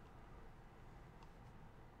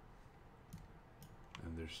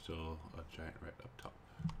 And there's still a giant rat up top.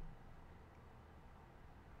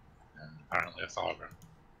 And apparently a Thargon.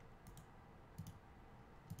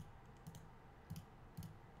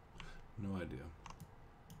 No idea.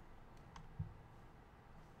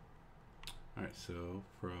 Alright, so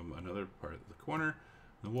from another part of the corner,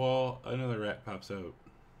 the wall, another rat pops out.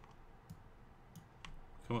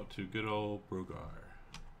 Come up to good old Brogar.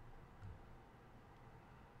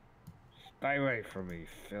 Stay away from me,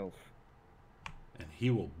 filth. And he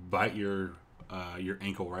will bite your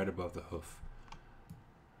ankle right above the hoof.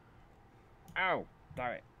 Ow!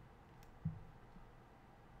 Damn it.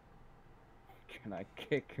 Can I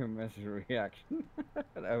kick him as a reaction?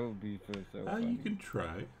 That would be so funny. You can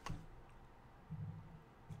try.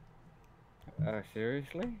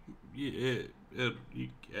 Seriously? You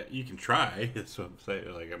can try. That's what I'm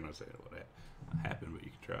saying. Like, I'm not saying it would happen, but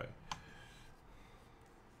you can try.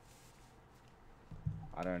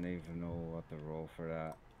 I don't even know what to roll for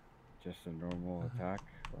that. Just a normal attack?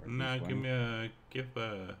 Or No, D20?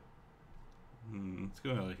 let's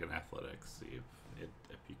go like an athletics. See if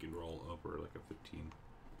you can roll over like a 15.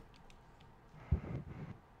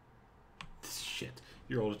 Shit,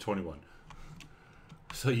 you rolled a 21.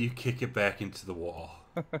 So you kick it back into the wall.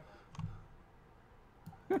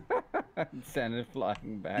 Send it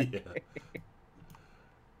flying back. Yeah.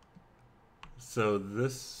 So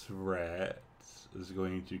this rat is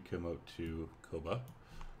going to come out to Koba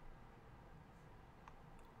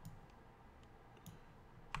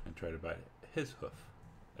and try to bite his hoof,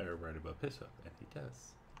 or right above his hoof, and he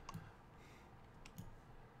does.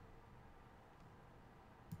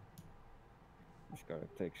 It's gonna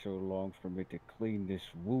take so long for me to clean this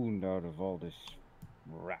wound out of all this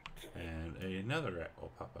rat. And another rat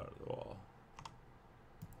will pop out of the wall.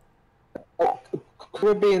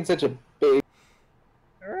 Quit being such a big.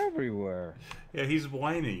 They're everywhere. Yeah, he's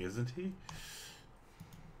whining, isn't he?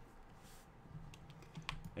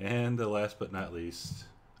 And the last but not least,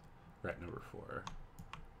 rat number 4.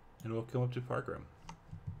 And we'll come up to Fargrim.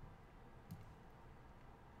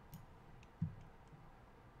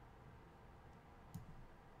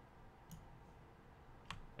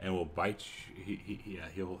 And will bite you.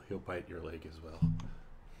 He'll bite your leg as well.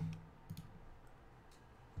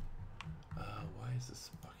 Why is this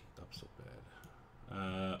fucking up so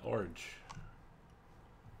bad? Orge.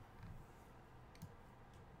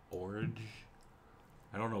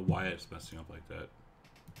 I don't know why it's messing up like that.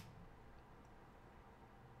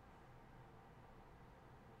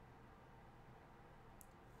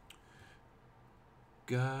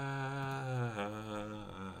 God.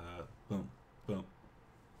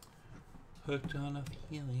 Hooked on a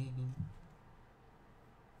feeling.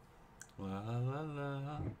 La la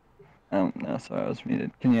la. No, sorry, I was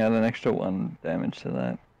muted. Can you add an extra 1 damage to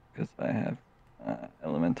that? Because I have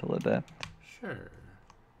Elemental Adept. Sure.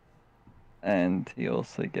 And he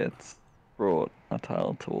also gets brought a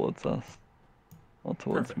tile towards us. Or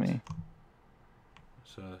towards Perfect. me.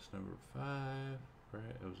 So that's number 5, right?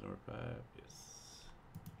 It was number 5, yes.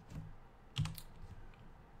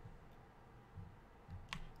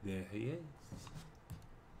 There he is.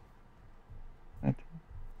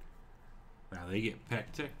 Now they get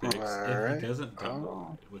peck tactics if Alright. he doesn't die,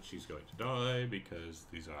 Oh. which he's going to die because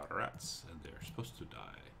these are rats and they're supposed to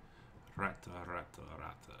die. Rata, rata,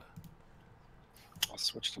 rata. I'll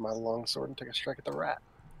switch to my longsword and take a strike at the rat.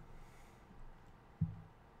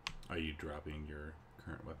 Are you dropping your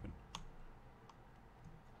current weapon?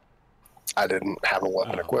 I didn't have a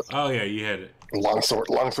weapon equipped. Oh yeah, you had it.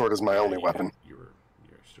 Longsword is my only weapon. You're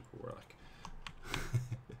super warlike.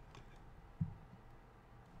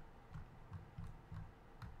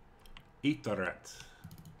 Eat the rat.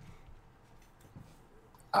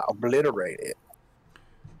 I obliterate it.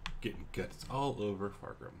 Getting guts all over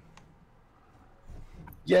Fargrim.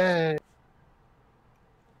 Yay!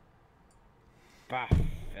 Bah,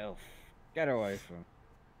 filth. Get away from.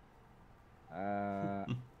 No,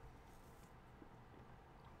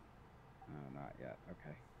 not yet.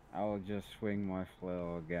 Okay. I'll just swing my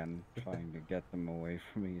flail again, trying to get them away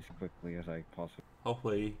from me as quickly as I possibly.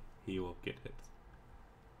 Hopefully he will get hit.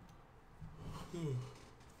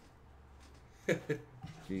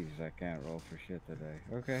 Jesus, I can't roll for shit today.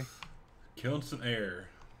 Okay. Killing some air.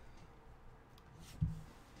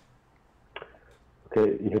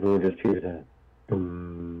 Okay, everyone just hear that.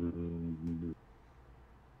 Boom.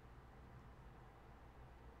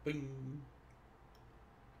 Bing.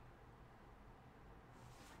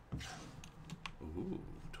 Ooh,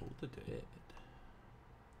 told the dead.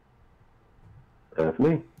 That's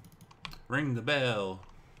me. Ring the bell.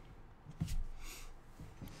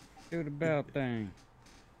 Do the bell thing.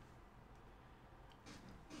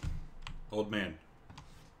 Old man.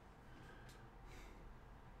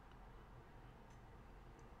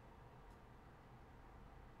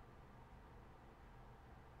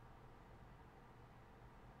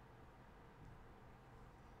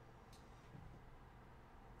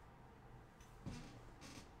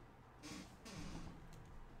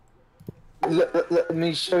 Let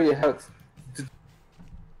me show you how it's.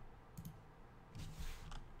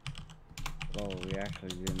 Well, we actually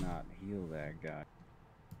did not heal that guy.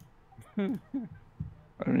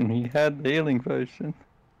 I mean, he had the healing potion.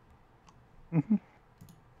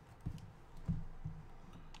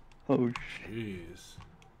 Oh shit. Jeez.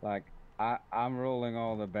 Like, I'm rolling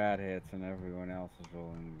all the bad hits and everyone else is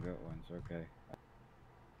rolling the good ones. Okay.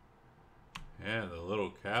 Yeah, the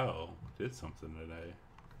little cow did something today.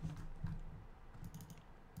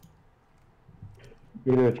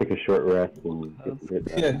 You're gonna take a short rest and get some hit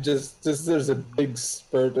back. Yeah, just there's a big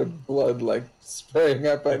spurt of blood like spraying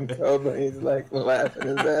up on Koba. He's like laughing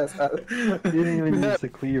his ass out. You didn't even use the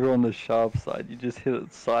cleaver on the sharp side, you just hit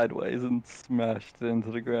it sideways and smashed it into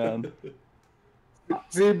the ground.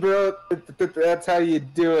 See, bro, that's how you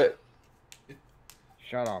do it.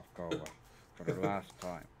 Shut up, Koba. For the last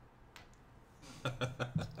time.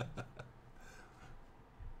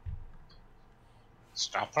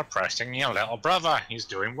 Stop oppressing your little brother. He's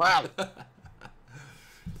doing well.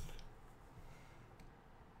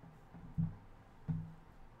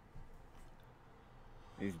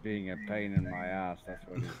 He's being a pain in my ass. That's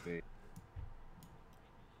what he's being.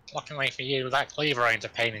 Luckily for you, that cleaver ain't a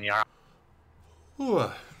pain in your ass.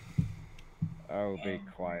 Ooh. Oh, be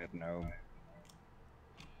quiet, no.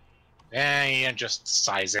 Yeah, you just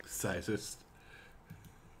size it. Sizist.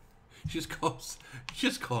 Just call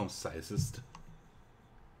him sizist.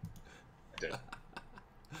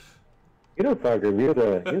 You know, Fargrim, you're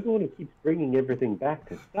the one who keeps bringing everything back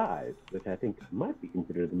to size, which I think might be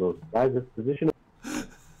considered the most sizest position.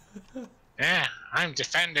 Yeah, I'm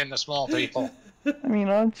defending the small people. I mean,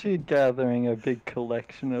 aren't you gathering a big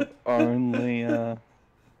collection of only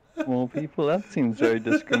small people? That seems very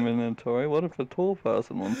discriminatory. What if a tall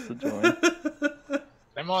person wants to join?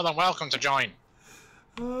 They're more than welcome to join.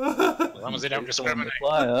 As long as they don't discriminate.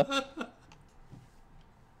 Flyer.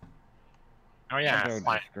 Oh yeah, I don't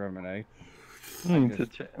fine. discriminate. Need to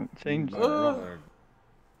change My that. brother.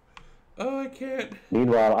 Oh, I can't.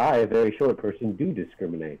 Meanwhile, I, a very short person, do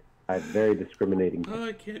discriminate. I have very discriminating. Oh,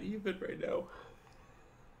 I can't even right now.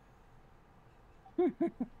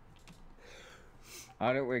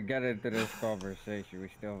 How did we get into this conversation? We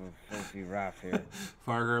still have a filthy raff here.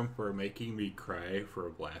 Fargrim, for making me cry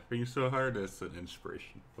for laughing so hard, that's an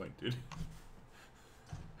inspiration point, dude.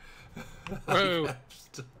 Whoa. I'm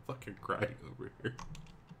still fucking crying over here.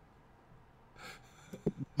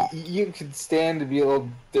 You could stand to be a little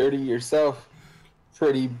dirty yourself.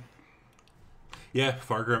 Pretty. Yeah,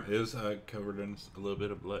 Fargrim is covered in a little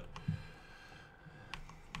bit of blood.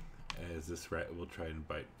 As this rat will try and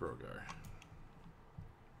bite Brogar.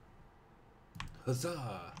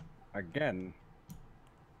 Huzzah! Again.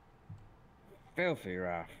 Filthy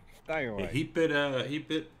rat. Stay away. Yeah, he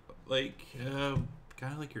bit like kind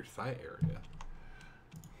of like your thigh area.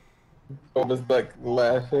 I was like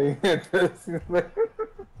laughing at this.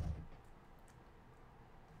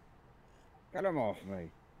 Get him off me.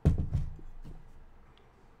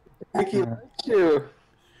 I think he likes you.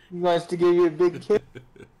 He wants to give you a big kiss.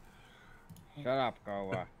 Shut up,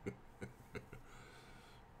 Koa.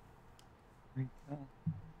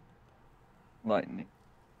 Lightning.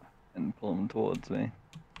 And pull him towards me.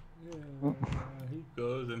 Yeah, he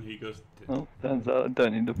goes and he goes. Oh, turns out I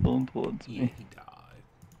don't need to pull him towards Yeah, me. he died.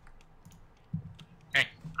 Hey,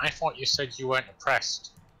 I thought you said you weren't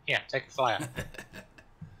impressed. Here, take a flyer.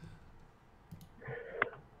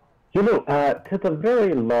 You know, to the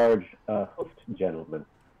very large host gentleman,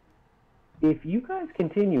 if you guys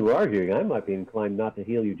continue arguing, I might be inclined not to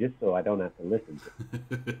heal you just so I don't have to listen.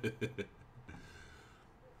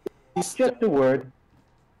 Just a word.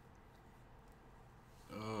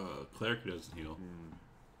 Cleric doesn't heal.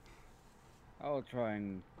 I'll try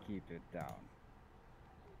and keep it down.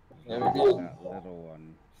 Yeah, That maybe, little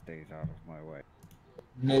one stays out of my way.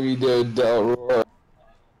 maybe do a dull roar.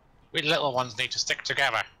 We little ones need to stick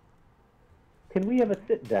together. Can we have a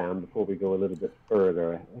sit down before we go a little bit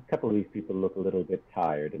further? A couple of these people look a little bit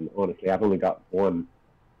tired, and honestly, I've only got one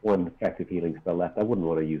effective healing spell left. I wouldn't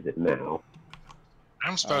want to use it now.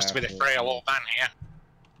 I'm supposed to be the frail old man here.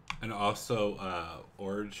 And also,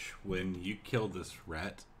 Orge, when you killed this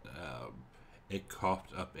rat, it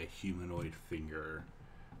coughed up a humanoid finger.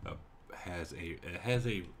 It has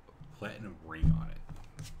a platinum ring on it.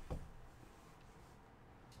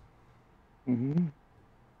 Mm-hmm.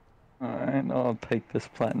 Alright, I'll take this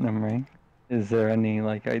platinum ring. Is there any,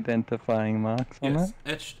 like, identifying marks on Yes, it?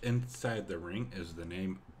 etched inside the ring is the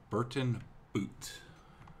name Burton Boot.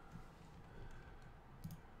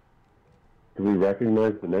 Do we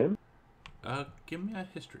recognize the name? Give me a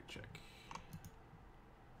history check.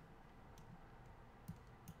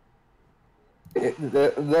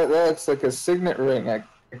 That's like a signet ring. I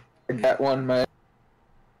got one, man.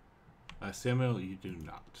 Samuel, you do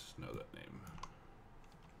not know that name.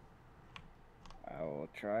 I will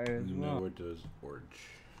try as well. Nor does Orge.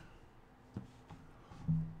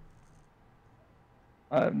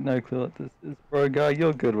 I have no clue what this is. Brogar,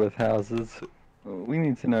 you're good with houses. We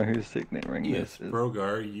need to know whose signet ring Yes, this is.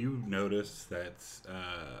 Brogar, you notice that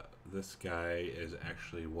this guy is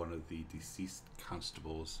actually one of the deceased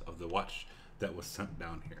constables of the watch that was sent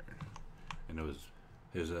down here, and it was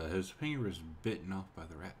his finger was bitten off by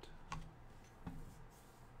the rat.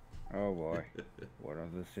 Oh boy. One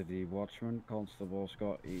of the city watchman constables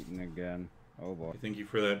got eaten again. Oh boy. Thank you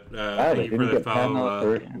for that. Wow, they Thank you for didn't that get follow,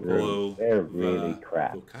 first. follow. They're really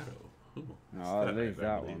crap. Vocado. Ooh, No, at least I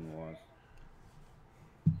that believe. one was.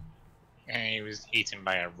 He was eaten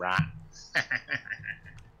by a rat.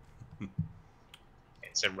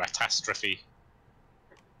 It's a ratastrophe.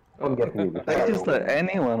 I'm guessing it was They just let Fargo.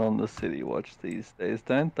 anyone on the city watch these days,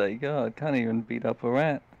 don't they? God, can't even beat up a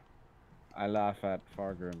rat. I laugh at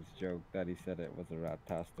Fargrim's joke that he said it was a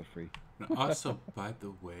ratastrophe. And also, by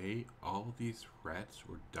the way, all these rats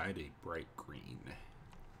were dyed a bright green.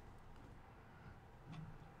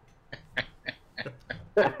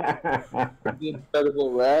 The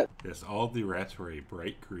incredible rat. Yes, all the rats were a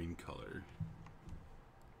bright green color.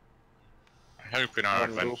 I hope in our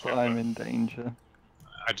adventure. I'm in danger.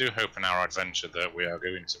 I do hope in our adventure that we are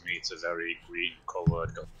going to meet a very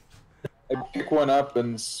green-colored. I pick one up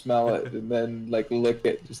and smell it, and then like lick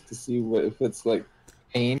it just to see what if it's like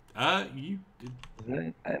pain. You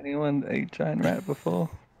did. Has anyone ate giant rat before?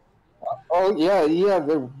 Oh yeah,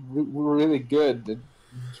 they're really good,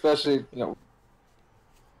 especially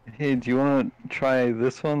Here, do you want to try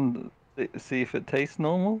this one? See if it tastes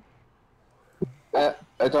normal? I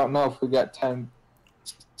don't know if we got time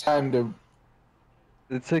to.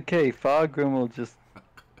 It's okay. Fargrim will just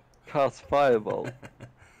cast Firebolt.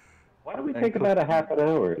 Why don't we take about a half an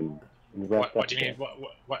hour and wrap What up do you need?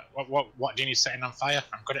 What do you need setting on fire?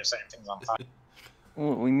 I'm good at setting things on fire.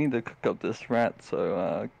 Well, we need to cook up this rat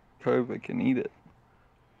so Cobra can eat it.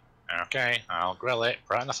 Okay, I'll grill it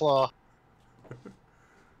right on the floor.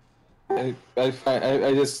 I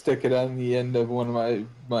just stick it on the end of one of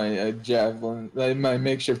my javelins, my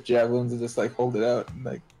makeshift javelins, and just like hold it out and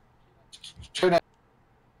like try not.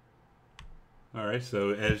 All right.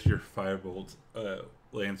 So as your firebolt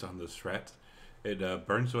lands on this rat, it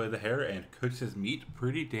burns away the hair and cooks his meat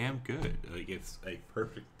pretty damn good. Like it's a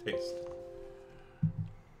perfect taste.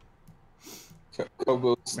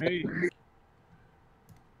 Kobo's. Me.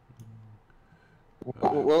 What?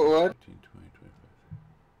 15, 20, 25.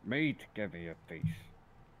 Meat, give me a piece.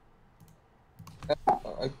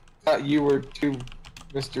 I thought you were too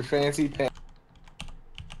Mr. Fancy Pants.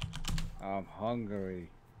 I'm hungry.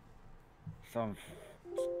 Some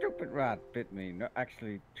stupid rat bit me. No,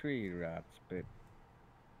 actually, 3 rats bit.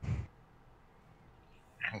 I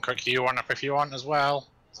can cook you one up if you want as well.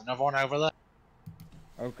 There's another one over there.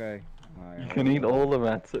 Okay. You can eat all the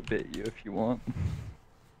rats that bit you if you want.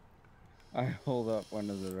 I hold up one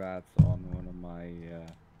of the rats on one of my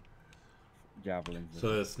javelins.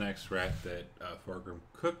 So this next rat that Fargrim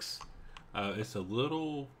cooks, it's a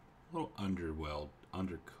little undercooked.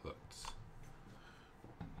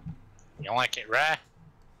 You like it rare?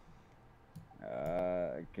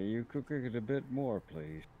 Can you cook it a bit more,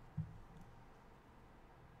 please?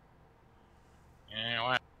 Yeah,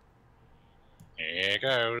 well. Here you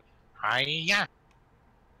go. Hiya!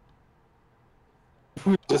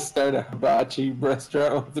 We just started a hibachi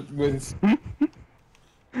restaurant with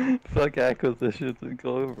Fuck Acquisitions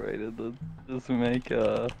Incorporated. Let's just make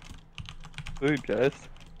food, guys.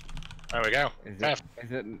 There we go. Is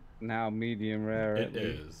it now medium rare? It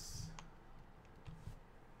is.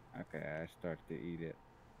 Okay, I start to eat it.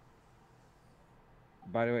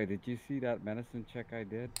 By the way, did you see that medicine check I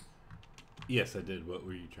did? Yes, I did. What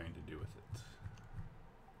were you trying to do with it?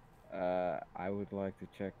 I would like to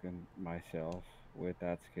check on myself with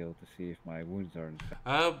that skill to see if my wounds are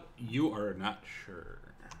infected. You are not sure,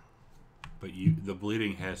 but the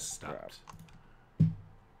bleeding has stopped.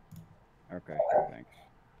 Okay, thanks.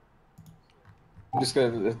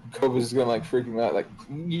 Koba's just gonna like freak him out. Like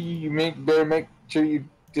you better make sure you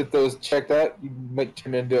get those checked out. You might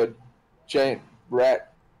turn into a giant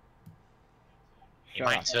rat. He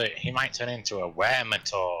might turn into a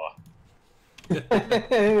weremator.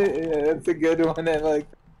 That's a good one. I like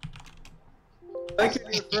your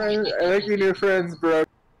new friends. I like your new friends, bro.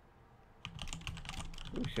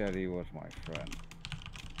 Who said he was my friend?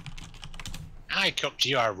 I cooked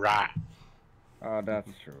you a rat. Oh, that's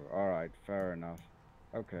true. Alright, fair enough.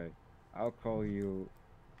 Okay, I'll call you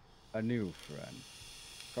a new friend.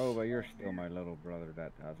 Koba, you're still my little brother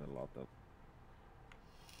that has a lot of...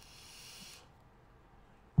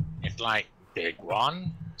 It's like big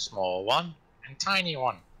one, small one, and tiny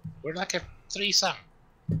one. We're like a threesome.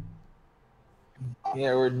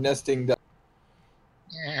 Yeah, we're nesting down.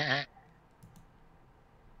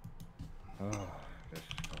 Oh, this is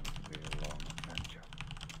going to be a long adventure.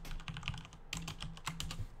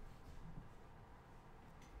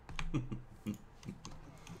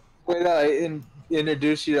 Wait, I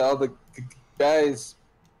introduce you to all the guys.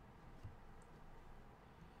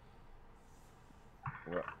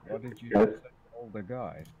 What did you say? All the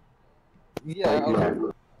guys? Yeah,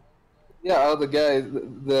 all the guys.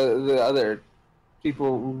 The other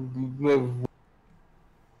people who live.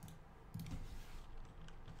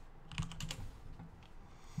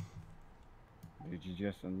 Did you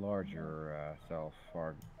just enlarge yourself,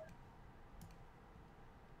 Farg?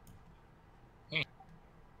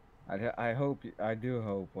 I do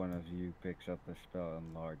hope one of you picks up the spell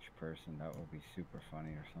enlarge person. That would be super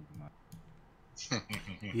funny or something like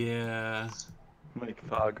that. Yeah. Make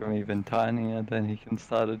Fargrim even tinier, then he can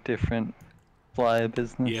start a different flyer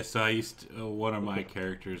business. Yes, so I used to, one of my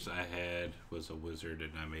characters I had was a wizard,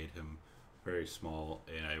 and I made him very small,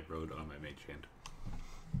 and I rode on my mage hand.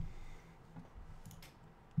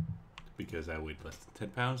 Because I weighed less than 10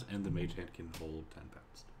 pounds, and the mage hand can hold 10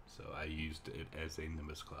 pounds. So I used it as a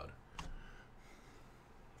Nimbus Cloud.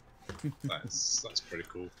 That's pretty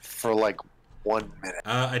cool. For like 1 minute.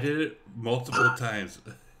 I did it multiple times,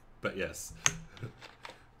 but yes.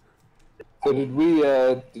 So did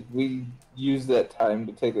we use that time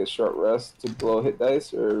to take a short rest to blow hit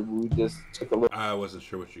dice, or we just took a look? I wasn't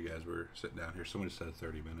sure what you guys were sitting down here. Someone said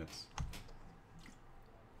 30 minutes.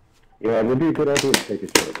 Yeah, it would be a good idea to take a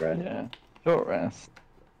short rest. Yeah, short rest.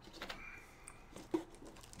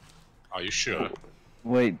 Are you sure?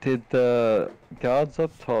 Wait, did the guards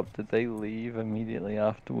up top, did they leave immediately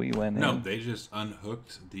after we went in? No, they just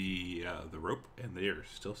unhooked the rope, and they are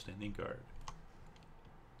still standing guard.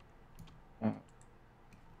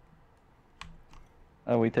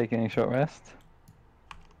 Are we taking a short rest?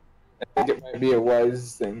 I think it might be a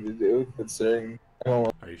wise thing to do, considering I don't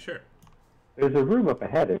want. Are you sure? There's a room up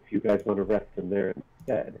ahead if you guys want to rest in there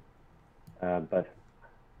instead. But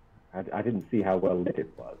I didn't see how well lit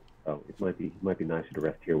it was, so it might be nicer to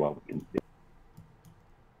rest here while we can see.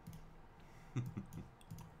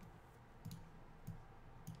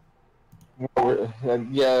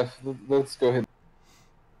 Yeah, let's go ahead.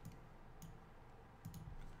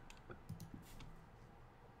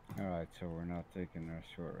 Alright, so we're not taking a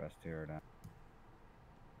short rest here then.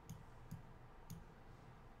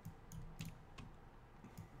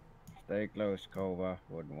 Stay close, Kova.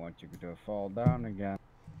 Wouldn't want you to fall down again.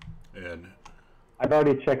 And I've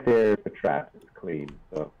already checked the area for traps. It's clean,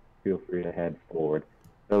 so feel free to head forward.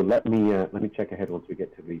 So let me check ahead once we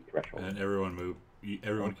get to the threshold. and everyone move.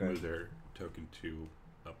 Everyone can Okay. move their token 2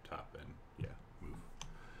 up top, and yeah,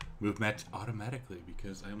 move match automatically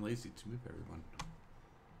because I'm lazy to move everyone.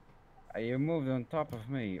 You moved on top of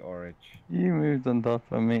me, Orich. You moved on top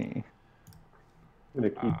of me. I'm gonna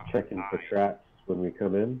keep checking for traps when we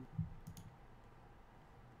come in.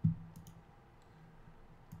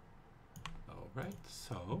 All right,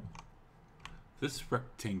 so this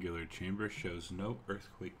rectangular chamber shows no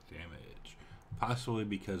earthquake damage, possibly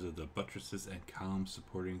because of the buttresses and columns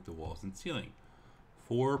supporting the walls and ceiling.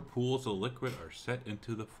 4 pools of liquid are set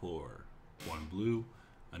into the floor. 1 blue,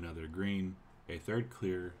 another green, a third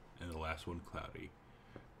clear, and the last one cloudy.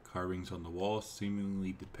 Carvings on the walls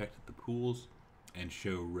seemingly depict the pools and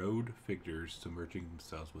show robed figures submerging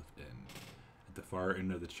themselves within. At the far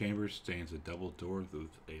end of the chamber stands a double door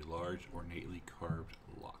with a large, ornately carved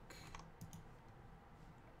lock.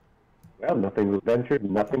 Well, nothing was ventured,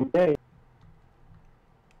 nothing gained.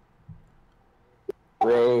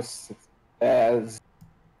 Gross as.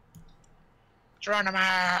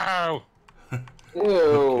 Geronimo! Ew.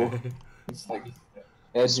 Okay. It's like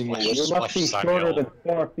edging a Splash. You little. must be Samuel. shorter than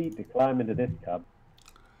 4 feet to climb into this cub.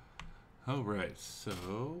 Alright,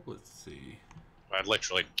 so let's see. I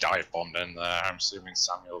literally dive bombed in there. I'm assuming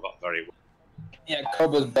Samuel got very. Yeah,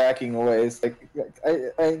 Koba's backing away. It's like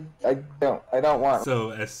I don't want.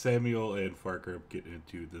 So as Samuel and Farker get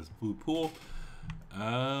into this blue pool,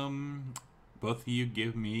 both of you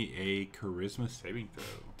give me a charisma saving throw.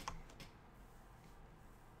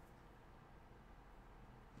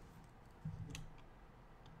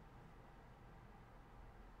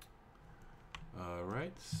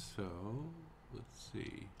 Alright, so let's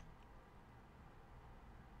see.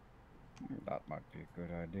 That might be a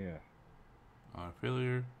good idea. On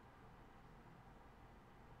failure.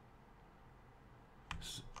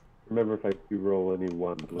 Remember, if I do roll any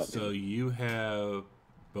one, let So me. you have,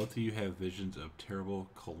 both of you have visions of terrible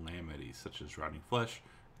calamities such as rotting flesh,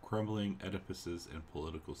 crumbling edifices, and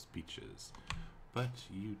political speeches. But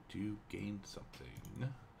you do gain something.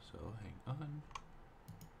 So hang on.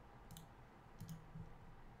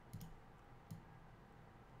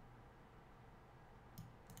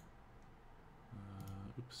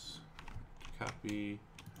 Oops. Copy.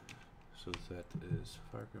 So that is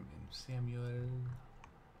Fargrim and Samuel.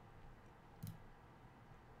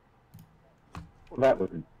 Well, that was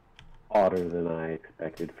odder than I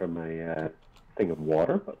expected from a thing of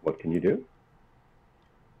water, but what can you do?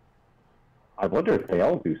 I wonder if they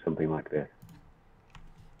all do something like this.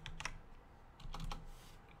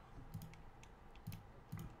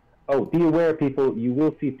 Oh, be aware, people, you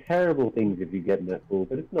will see terrible things if you get in that pool,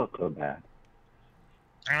 but it's not so bad.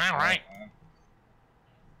 Alright.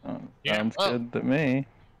 Yeah, Sounds well. good to me.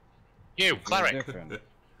 You, Feel cleric. different.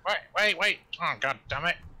 Wait. Oh, god damn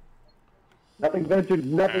it. Nothing ventured,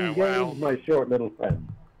 nothing well. gained, my short little friend.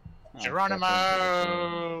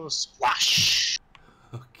 Geronimo! Splash!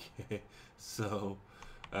 Okay, so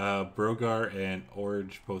Brogar and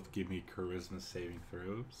Orange both give me charisma saving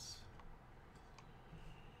throws.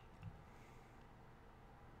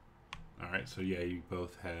 Alright, so yeah, you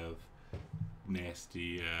both have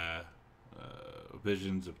nasty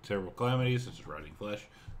visions of terrible calamities such as rotting flesh,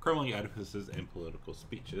 crumbling edifices, and political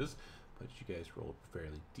speeches. But you guys rolled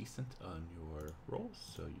fairly decent on your rolls,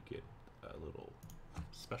 so you get a little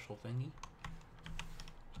special thingy.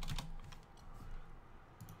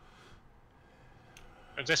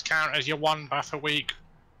 Does this count as your 1 bath a week?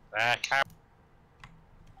 There, cow.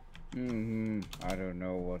 I don't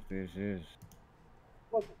know what this is.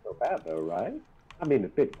 Wasn't so bad though, right? I mean, a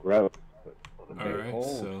bit gross, but on a bit Alright,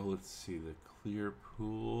 cold. so let's see the clear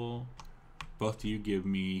pool. Both of you give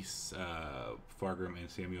me, Fargrim and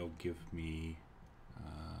Samuel give me,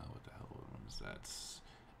 what the hell one is that?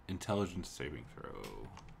 Intelligence saving throw.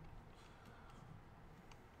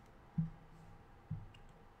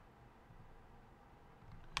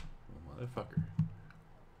 Oh, motherfucker.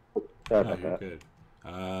 Sorry No, about you're that.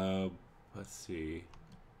 good. Let's see.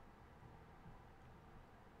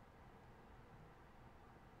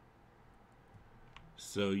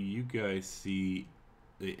 So you guys see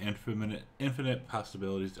the infinite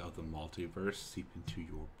possibilities of the multiverse seep into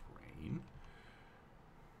your brain.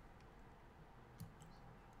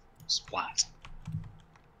 Splat.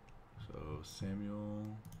 So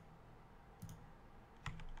Samuel.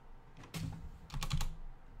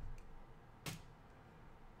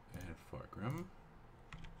 And Fargrim.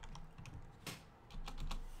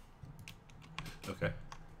 Okay.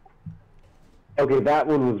 Okay, that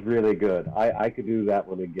one was really good. I could do that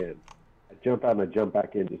one again. I jump out and I jump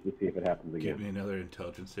back in just to see if it happens again. Give me another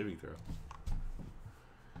intelligence saving throw.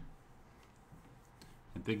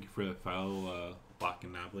 And thank you for the file, Lock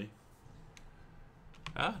and Knobley.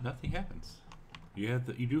 Ah, nothing happens. You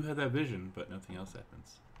do have that vision, but nothing else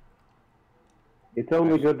happens. It's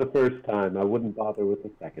only good the first time. I wouldn't bother with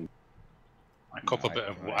the second. I cup a bit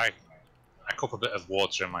of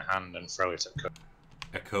water in my hand and throw it at Koba.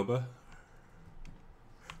 At Koba?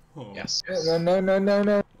 Oh. Yes.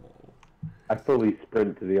 No. I fully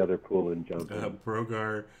sprint to the other pool and jump in.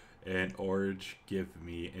 Brogar and Orange give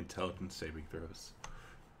me intelligence saving throws.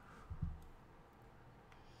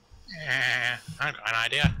 I've got an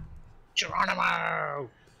idea. Geronimo!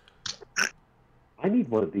 I need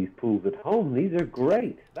one of these pools at home. These are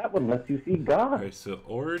great. That one lets you see God. Alright, so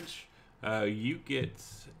Orange, you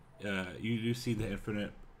do see the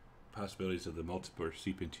infinite possibilities of the multiverse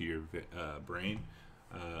seep into your brain.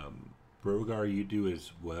 Brogar, you do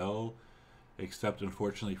as well, except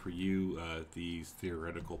unfortunately for you, these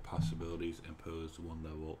theoretical possibilities impose one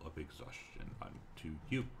level of exhaustion onto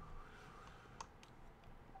you.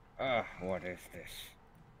 What is this?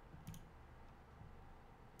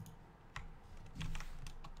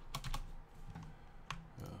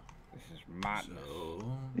 This is madness. So,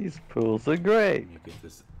 These pools are let great. me get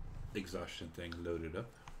this exhaustion thing loaded up.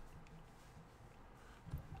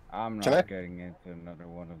 I'm Can I- not getting into another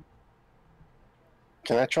one of.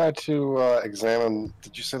 Can I try to examine?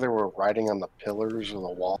 Did you say they were writing on the pillars or the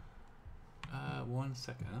wall? 1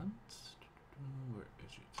 second. Where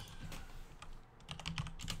is it?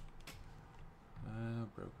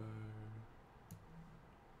 Broker.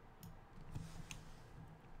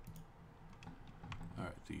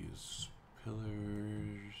 Alright, these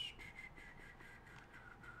pillars.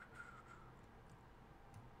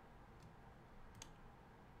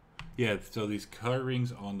 Yeah, so these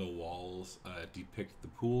carvings on the walls depict the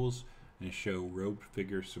pools and show robed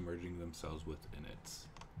figures submerging themselves within it.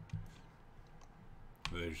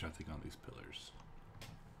 But there's nothing on these pillars.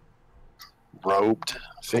 Robed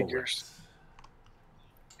figures.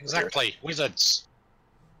 Exactly, wizards.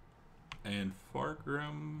 And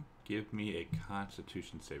Fargrim, give me a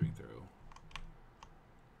Constitution saving throw.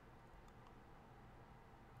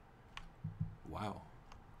 Wow.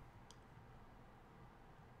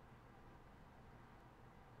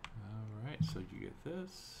 Alright, so you get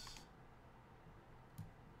this.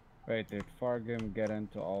 Wait, did Fargrim get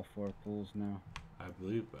into all 4 pools now? I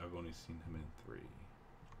believe I've only seen him in 3.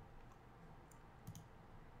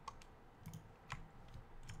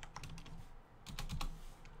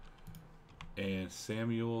 And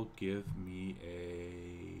Samuel, give me a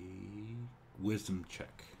wisdom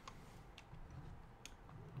check.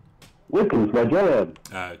 Wisdom's my job.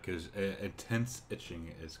 Because intense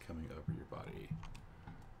itching is coming over your body.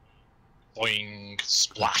 Boing,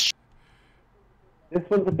 splash. This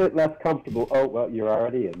one's a bit less comfortable. Oh, well, you're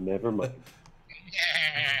already in. Never mind.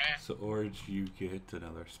 So, Orange, you get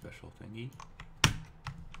another special thingy.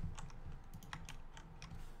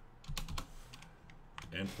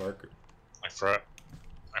 And Fargrim. I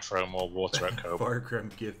throw more water at Koba. Fargrim,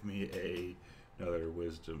 give me another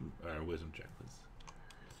wisdom check, please.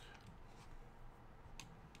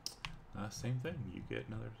 Same thing. You get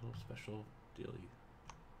another little special dealie.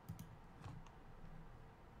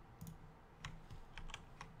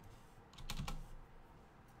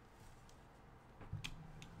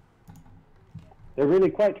 They're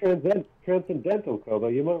really quite transcendental, Kobo.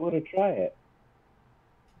 You might want to try it.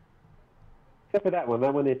 Except for that one.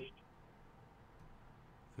 That one itched.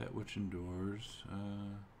 That which endures.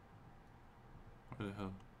 Where the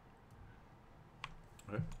hell?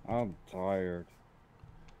 What? I'm tired.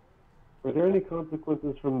 Were there any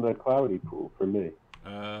consequences from the cloudy pool for me?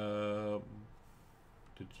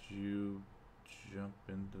 Did you jump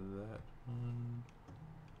into that one?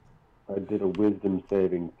 I did a wisdom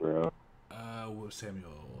saving throw.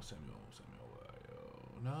 Samuel.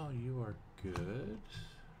 No, you are good.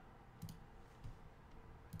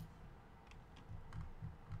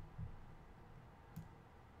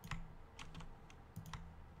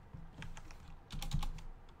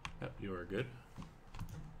 Yep, you are good.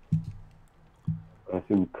 I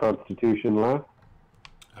assume Constitution last.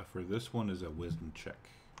 For this one is a wisdom check.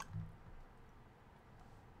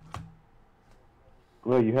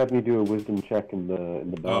 Well, you had me do a wisdom check in the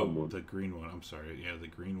bottom one. The green one. I'm sorry. Yeah, the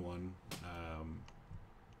green one.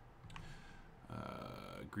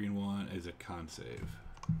 green one is a con save.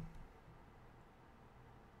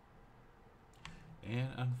 And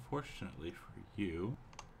unfortunately for you,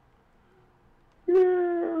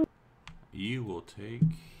 you will take,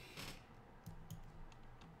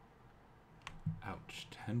 ouch,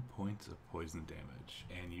 10 points of poison damage,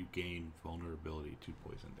 and you gain vulnerability to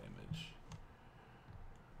poison damage.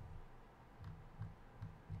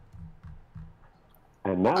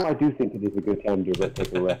 And now I do think it is a good time to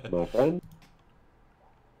take a rest, my friend.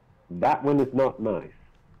 That one is not nice.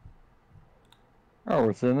 I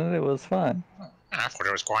was in it, it was fine. I thought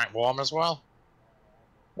it was quite warm as well.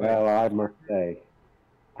 Well, I must say,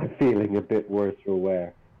 I'm feeling a bit worse for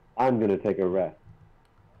wear. I'm going to take a rest.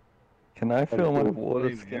 Can I fill my cool. water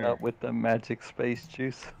Same skin here. up with the magic space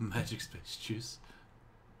juice? Magic space juice.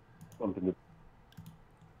 Something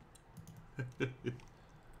to...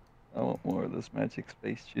 I want more of this magic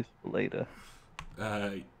space juice for later.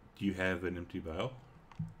 Do you have an empty vial?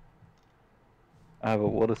 I have a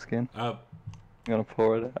water skin. I'm gonna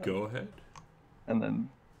pour it out Go ahead. and then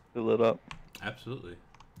fill it up. Absolutely.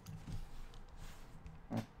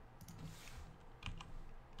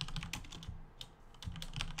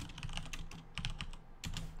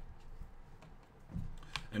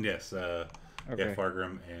 And yes, yeah, Okay.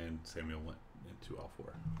 Fargrim and Samuel went into all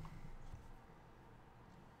four.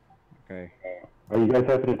 Okay. Are you guys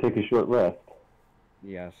happy to take a short rest?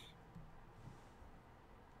 Yes.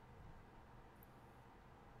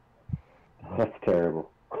 That's terrible.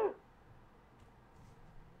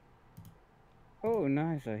 Oh,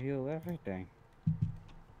 nice. I healed everything.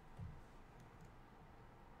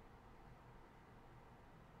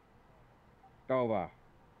 Gova,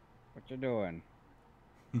 what you doing?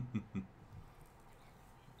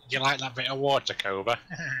 You like that bit of water, Cobra?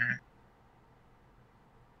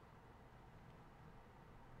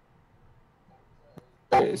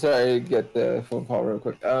 Sorry, get the phone call real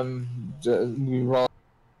quick. We roll.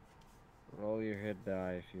 Roll your hit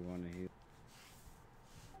die if you want to heal.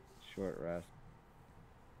 Short rest.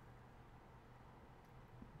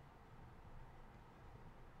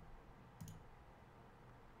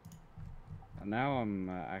 And now I'm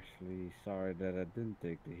actually sorry that I didn't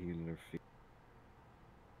take the healer fee.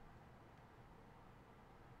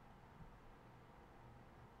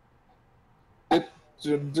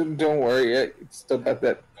 Don't worry, I still got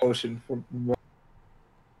that potion from.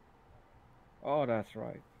 Oh, that's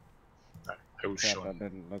right. Oh, Except sure. that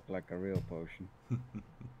didn't look like a real potion.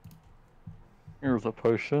 Here's a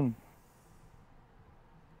potion.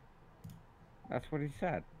 That's what he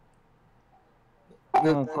said. Oh,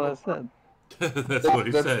 that's what I said. That's what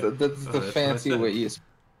he said. That's Oh, the that's what I fancy said. way you.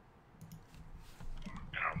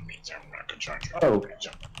 Oh,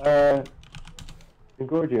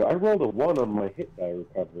 Gorgio, I rolled a 1 on my hit die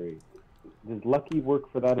recovery. Does lucky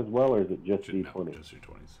work for that as well, or is it just No, D20? just your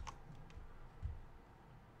 20s.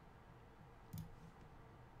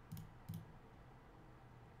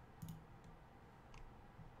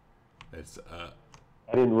 It's I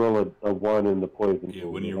didn't roll a 1 in the poison yeah,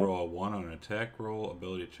 pool, when did you I? roll a 1 on an attack roll,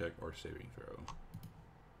 ability check, or saving throw.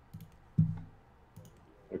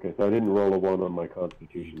 Okay, so I didn't roll a 1 on my You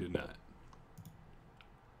constitution. did not.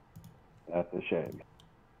 That's a shame.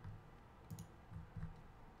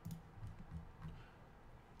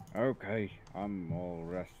 Okay, I'm all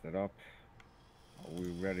rested up. Are we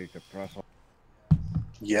ready to press on?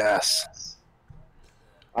 Yes.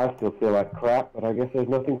 I still feel like crap, but I guess there's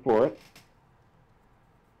nothing for it.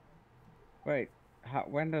 Wait,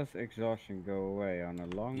 when does exhaustion go away? On a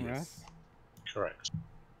long rest? Yes. Correct.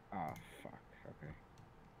 Ah, fuck. Okay.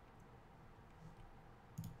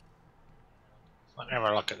 Let me have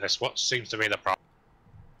a look at this. What seems to be the problem?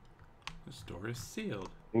 This door is sealed.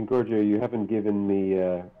 And Gorgio, you haven't given me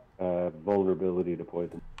vulnerability to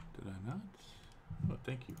poison. Did I not? Oh,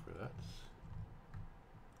 thank you for that.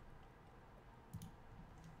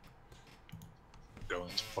 Going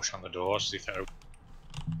to push on the door, see if it opens.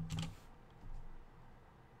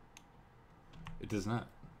 It does not.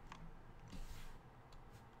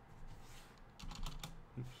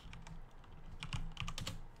 Oops.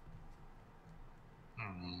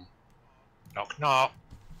 Knock, knock.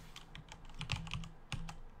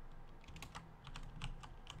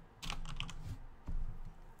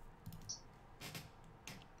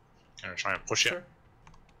 Can I try and push it?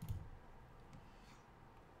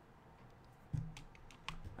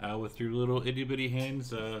 With your little itty bitty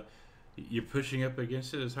hands, you're pushing up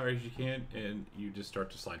against it as hard as you can, and you just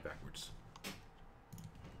start to slide backwards.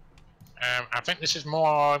 I think this is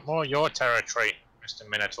more your territory, Mr.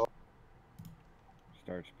 Minotaur.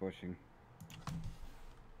 Starts pushing.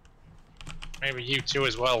 Maybe you too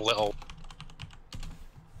as well, little.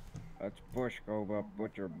 Let's push, Cobra.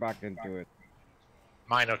 Put your back into it.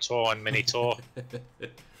 Minotaur and Minotaur.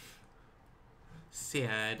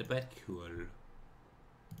 Sad but cool.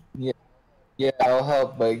 Yeah, I'll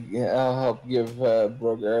help. I'll help give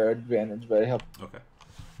Brogar advantage by help. Okay.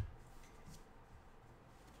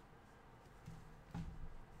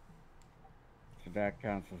 So that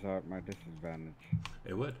cancels out my disadvantage.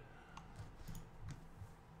 It would.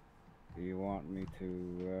 Do you want me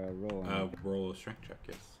to roll? Roll a strength check,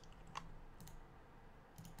 yes.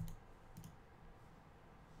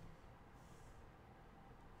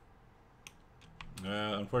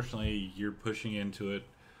 Unfortunately, you're pushing into it.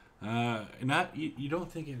 You don't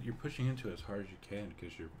think you're pushing into it as hard as you can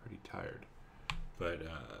because you're pretty tired, but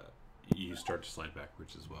you start to slide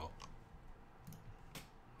backwards as well.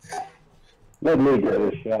 Let me give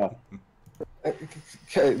it a shot.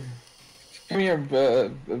 Come here,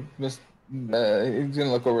 Miss. He's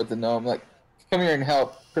gonna look over at the gnome. Like, come here and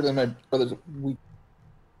help. Clearly, my brother's weak.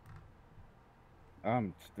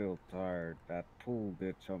 I'm still tired. That pool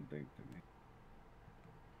did something to me.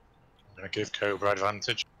 I'm gonna give Cobra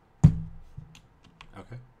advantage.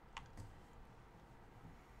 Okay.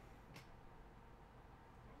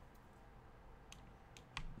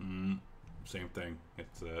 Same thing.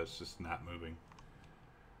 It's just not moving.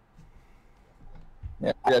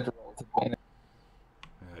 Yeah, you have to roll to find it.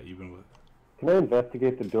 Even with. Can I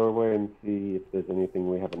investigate the doorway and see if there's anything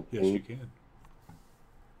we haven't Yes, seen? you can.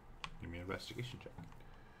 Give me an investigation check.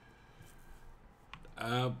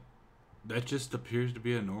 That just appears to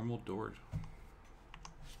be a normal door.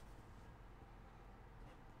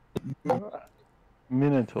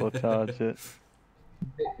 Minotaur charge it.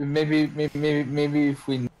 Maybe if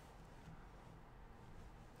we.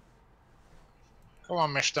 Come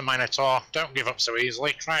on, Mr. Minotaur. Don't give up so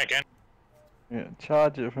easily. Try again. Yeah,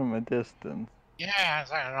 charge it from a distance. Yeah,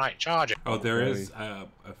 that's right. Charge it. Oh, there Okay. is. I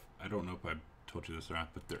don't know if I told you this or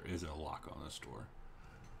not, but there is a lock on this door.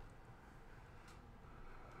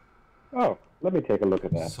 Oh, let me take a look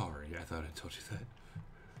at that. Sorry, I thought I told you that.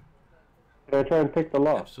 Can I try and pick the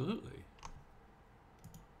lock? Absolutely.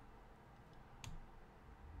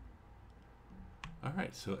 All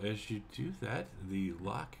right, so as you do that, the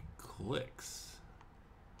lock clicks.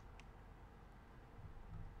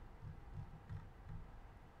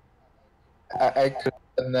 I could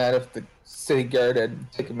have done that if the city guard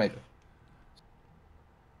had taken my.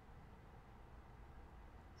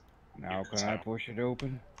 Now can I push it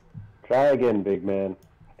open? Try again, big man.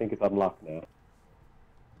 I think it's unlocked now.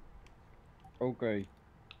 Okay.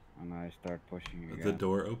 And I start pushing again. The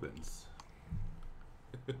door opens.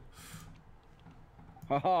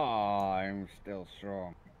 Haha, I'm still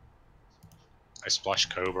strong. I splash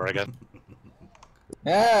Cobra again.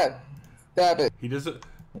 Ah, stop it! He doesn't.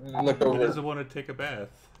 Look He over. doesn't want to take a bath.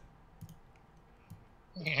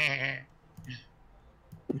 He's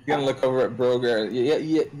gonna look over at Brogar.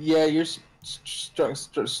 Yeah. You're strong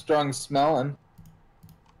smelling.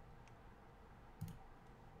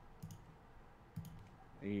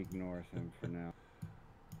 He ignores him for now.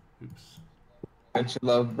 Oops. Don't you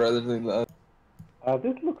love brotherly love?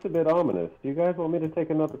 This looks a bit ominous. Do you guys want me to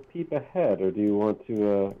take another peep ahead, or do you want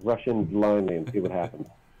to rush in blindly and see what happens?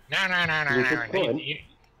 No. It's a good point.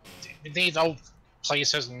 These old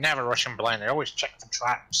places never rush them blind. They always check for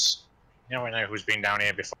traps. You never know who's been down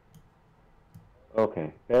here before.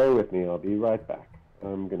 Okay, bear with me. I'll be right back.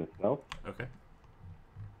 I'm gonna stealth. Okay.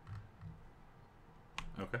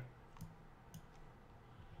 Okay.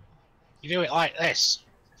 You do it like this.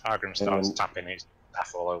 Fargrim starts And- tapping his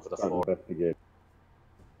staff all over the Start floor. investigate.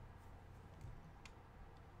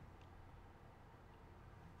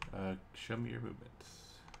 Show me your movements.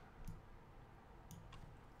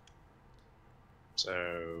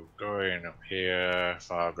 So going up here,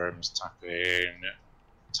 Fargrim's tapping,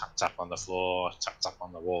 tap on the floor, tap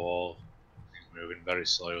on the wall. He's moving very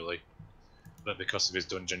slowly, but because of his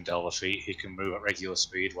dungeon delver feat, he can move at regular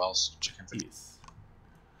speed whilst checking for. Yes.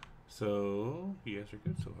 So you guys are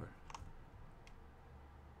good so far.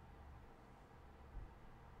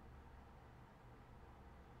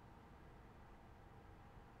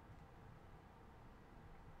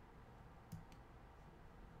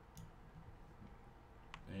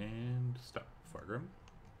 And stop, Fargrim.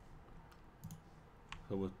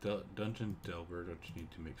 So with Dungeon Delver, don't you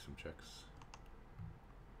need to make some checks?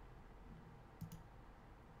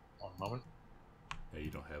 One moment. Yeah, you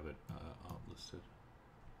don't have it listed.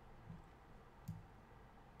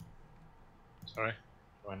 Sorry.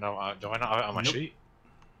 Do I not have it on my Nope. sheet?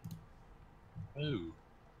 Ooh.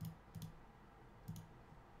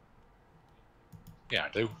 Yeah, I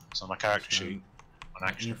do. It's on my character sheet. On In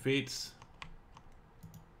action. your feats.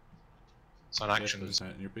 It's on Yes, actions. it's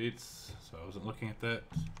not in your beats, so I wasn't looking at that.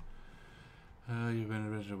 You've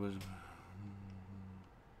been original wisdom.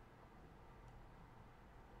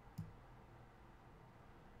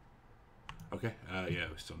 Okay, yeah,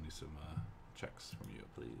 we still need some checks from you,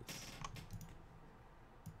 please.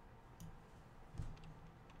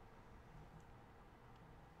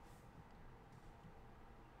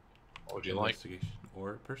 What would you like? Investigation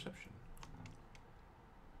or perception.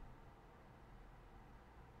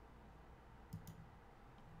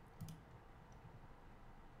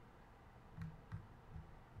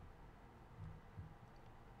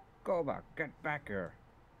 Go back, get back here.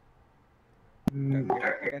 Mm.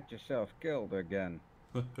 Get yourself killed again.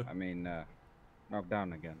 I mean, knocked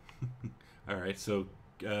down again. All right, so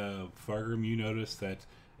Fargrim, you notice that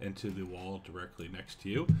into the wall directly next to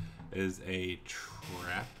you is a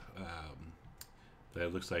trap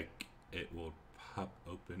that looks like it will pop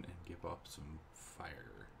open and give off some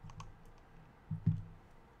fire.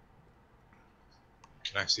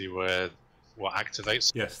 Can I see what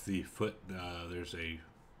activates? Yes, the foot, there's a,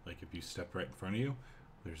 like if you step right in front of you,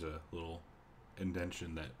 there's a little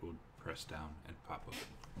indentation that would press down and pop open.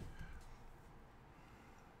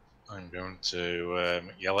 I'm going to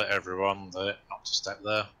yell at everyone that not to step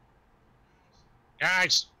there.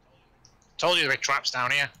 Guys, told you there were traps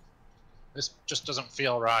down here. This just doesn't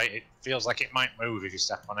feel right. It feels like it might move if you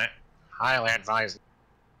step on it. Highly advised.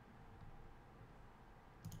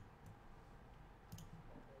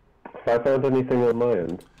 Have I found anything on my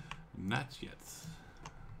end? Not yet.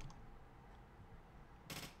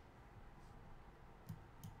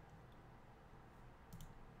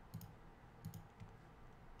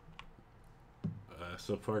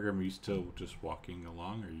 So Fargrim, are you still just walking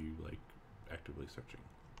along, or are you like actively searching?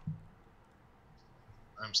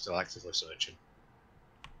 I'm still actively searching.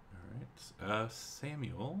 All right,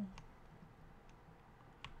 Samuel.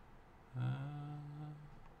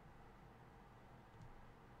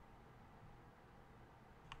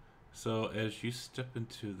 So as you step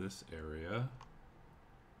into this area,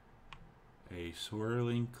 a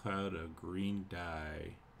swirling cloud of green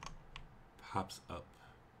dye pops up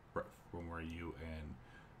from where you and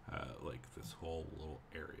like this whole little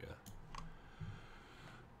area.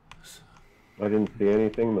 So, I didn't see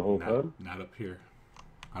anything the whole time. Not up here.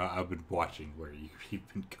 I've been watching where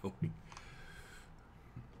you've been going.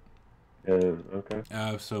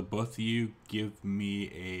 Okay. So both of you give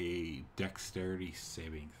me a dexterity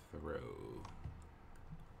saving throw.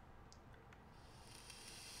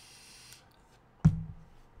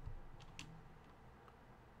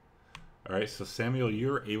 Alright, so Samuel,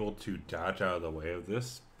 you're able to dodge out of the way of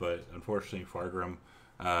this, but unfortunately, Fargrim,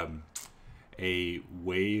 a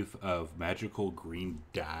wave of magical green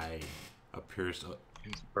dye appears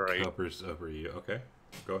covers over you. Okay,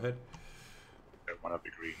 go ahead. I don't want to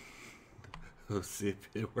be green. Let's see if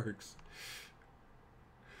it works.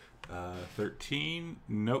 13.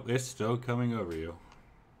 Nope, it's still coming over you.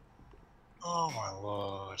 Oh my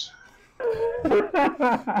lord.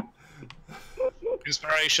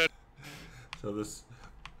 Inspiration. So this.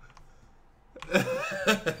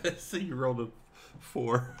 So you rolled a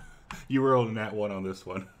 4. You rolled a nat 1 on this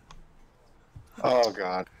one. Oh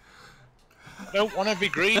god. I don't want to be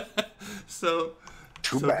green. So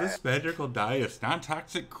Too bad. This magical dye is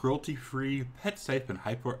non-toxic, cruelty-free, pet-safe, and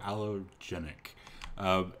hypoallergenic.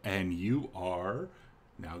 And you are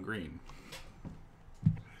now green.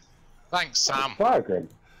 Thanks, Sam. Fargrim,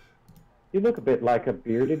 you look a bit like a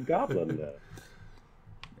bearded goblin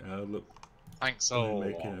now. Look, Thanks, let me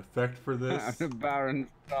make an effect for this. The Baron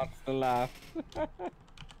starts to laugh.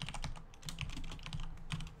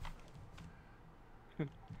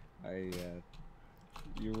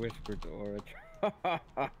 You whispered to Orich.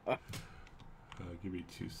 Give me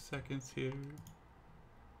 2 seconds here.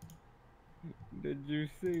 Did you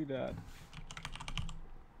see that?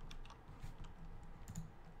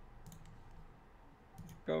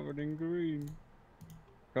 It's covered in green.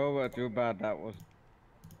 Oh, too bad that was.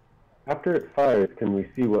 After it fires, can we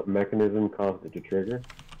see what mechanism caused it to trigger?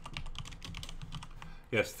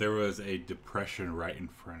 Yes, there was a depression right in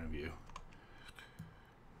front of you.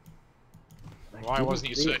 Why wasn't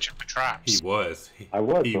he searching for traps? He was. I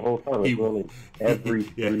was the whole time. I was rolling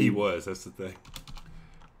every Yeah, three. he was. That's the thing.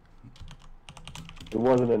 It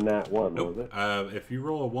wasn't a nat 1, Nope. was it? If you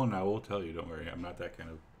roll a 1, I will tell you. Don't worry. I'm not that kind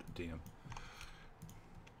of DM.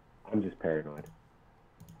 I'm just paranoid.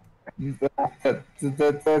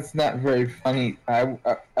 That's not very funny. I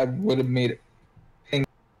would have made it pink.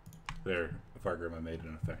 There, Fargrim, I made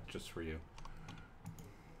an effect just for you.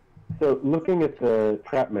 So, looking at the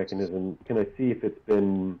trap mechanism, can I see if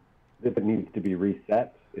it needs to be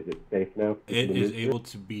reset? Is it safe now? It is able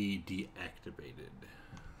to be deactivated.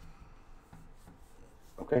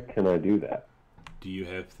 Okay, can I do that? Do you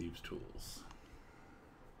have thieves' tools?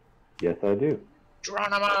 Yes, I do.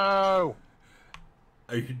 Geronimo!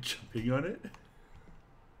 Are you jumping on it?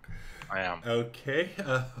 I am. Okay.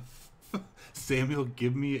 Samuel,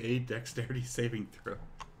 give me a dexterity saving throw.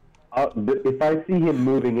 If I see him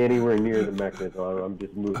moving anywhere near the mechanism, I'm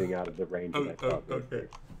just moving out of the range that I thought. Okay.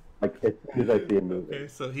 Like, as soon as I see him moving. Okay,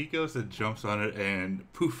 so he goes and jumps on it,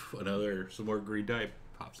 and poof, some more green dye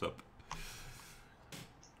pops up.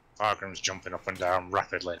 Fargrim's jumping up and down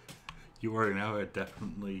rapidly. You are now a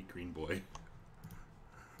definitely green boy.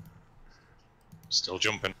 Still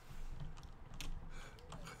jumping.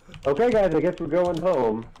 Okay, guys, I guess we're going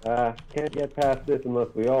home. Can't get past this unless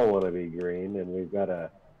we all want to be green, and we've got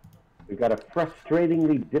a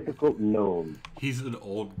frustratingly difficult gnome. He's an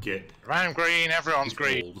old git. If I'm green, everyone's He's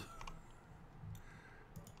green. old.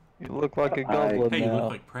 You look like a goblin Hey, you now.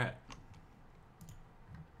 look like Pratt.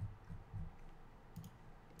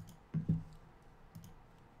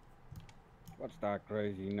 What's that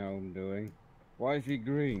crazy gnome doing? Why is he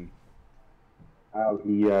green?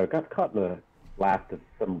 He got caught in a blast of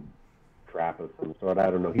some trap of some sort.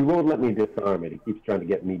 I don't know. He won't let me disarm it. He keeps trying to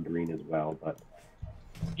get me green as well, but...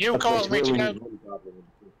 You caused me to go.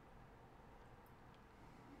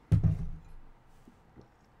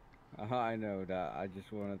 I know that. I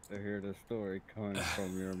just wanted to hear the story coming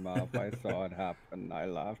from your mouth. I saw it happen. I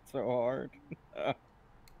laughed so hard.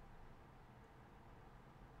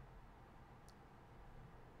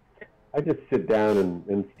 I just sit down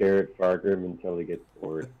and stare at Fargrim until he gets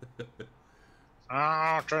bored.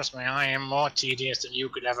 Oh, trust me, I am more tedious than you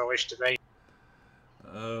could ever wish to be.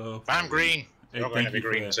 Oh, If I'm green, hey, you're going to be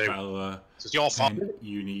green too. This is your fault. Pen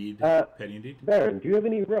you need. Uh, Pen you need. Baron, do you have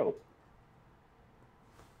any rope?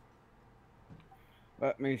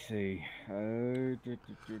 Let me see.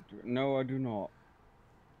 No, I do not.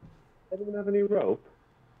 Anyone have any rope?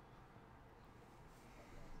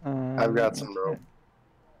 I've got some rope.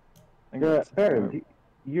 Baron,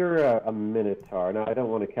 you're a Minotaur. Now, I don't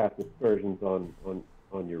want to cast aspersions on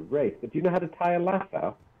your race, but do you know how to tie a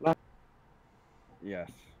lasso? Yes.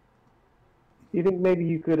 Do you think maybe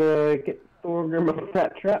you could get Thorgrim off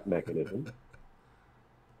that trap mechanism?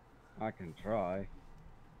 I can try.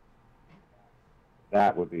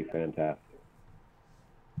 That would be fantastic.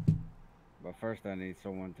 But first I need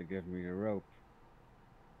someone to give me the rope.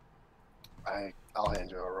 I'll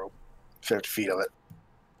hand you a rope. 50 feet of it.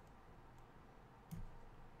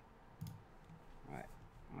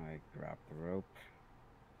 I grab the rope.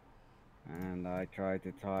 And I try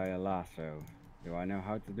to tie a lasso. Do I know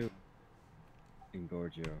how to do it? In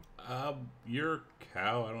Gorgio. You're a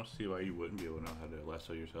cow. I don't see why you wouldn't be able to know how to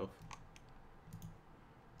lasso yourself.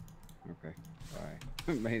 Okay,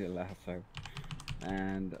 I made a lasso,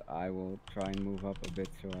 and I will try and move up a bit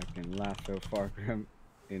so I can lasso Fargrim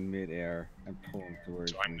in midair and pull him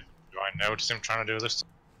towards me. Do I notice him trying to do this?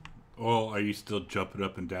 Oh, are you still jumping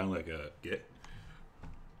up and down like a git?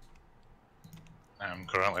 I'm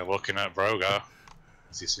currently looking at Brogar,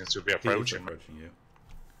 as he seems to be approaching. You.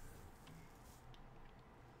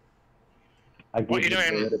 What are you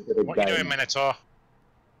doing? What are you doing, Minotaur?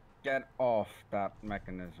 Get off that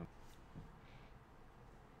mechanism.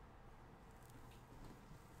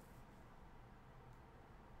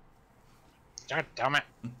 God damn it.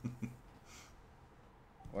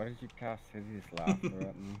 Why did you cast hideous laughter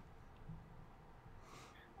at me?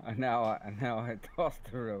 And now I tossed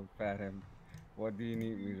the rope at him. What do you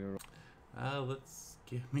need me to roll? Let's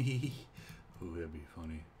give me... Ooh, that'd be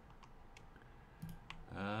funny.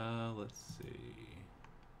 Let's see.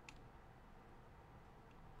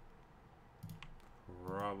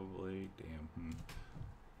 Probably... Damn.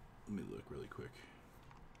 Let me look really quick.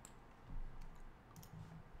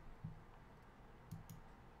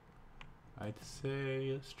 I'd say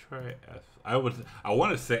let's try F. I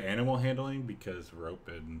want to say animal handling because rope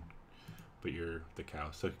but you're the cow.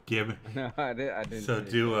 So give No, I didn't. So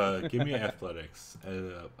give me athletics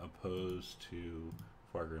as opposed to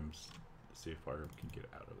Fargrim's. See if Fargrim can get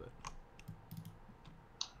out of it.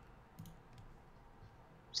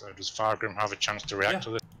 So does Fargrim have a chance to react to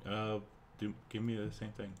this? Give me the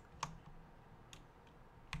same thing.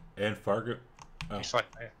 And Fargrim. Oh.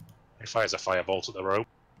 He fires a firebolt at the rope.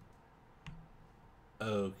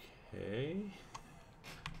 Okay.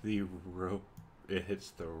 The rope. It hits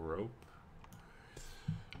the rope.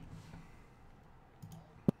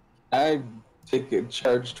 I take a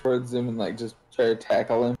charge towards him and like just try to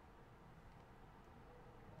tackle him.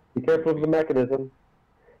 Be careful of the mechanism.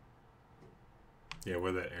 Yeah,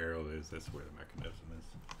 where that arrow is, that's where the mechanism is.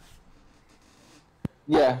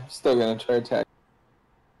 Yeah, still gonna try attack.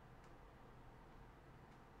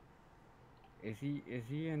 Is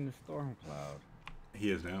he in the storm cloud?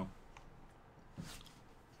 He is now.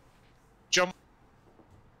 Jump.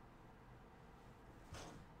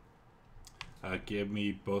 Give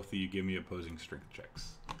me both of you. Give me opposing strength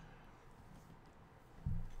checks.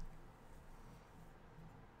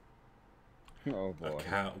 Oh A boy.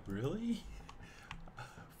 cow, really?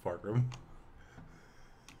 Fargrim.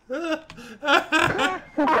 I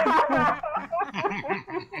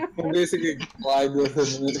basically glide with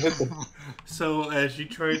him and hit the. So as you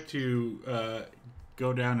try to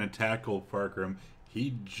go down and tackle Fargrim,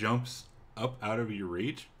 he jumps up out of your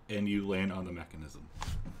reach, and you land on the mechanism.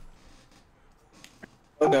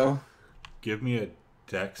 Oh no. Give me a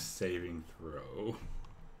dex saving throw.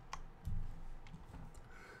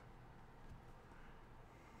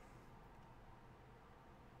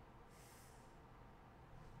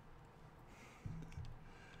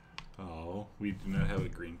 Oh, we do not have a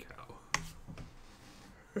green cow.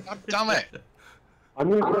 God damn it! I'm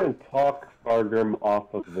going to try and talk Fargrim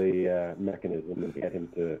off of the mechanism and get him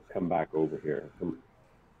to come back over here. I'm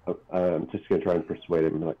just going to try and persuade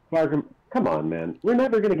him. Like, Fargrim, come on, man. We're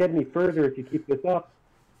never going to get any further if you keep this up.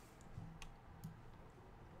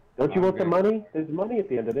 Don't you want the money? There's money at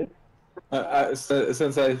the end of it.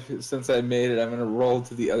 Since I made it, I'm gonna roll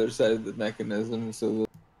to the other side of the mechanism. So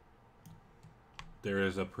There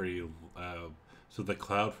is a pretty... so the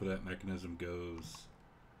cloud for that mechanism goes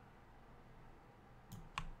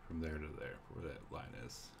from there to there, where that line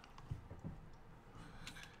is.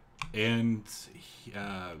 And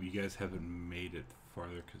you guys haven't made it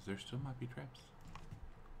farther because there still might be traps.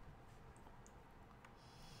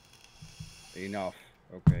 Enough.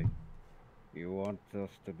 Okay. You want us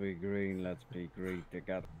to be green, let's be green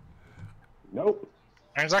together. Nope.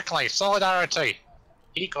 Exactly. Solidarity.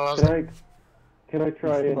 Equals. Can I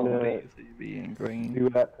try It's and not easy being green. do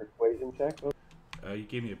that persuasion check? You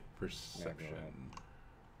gave me a perception.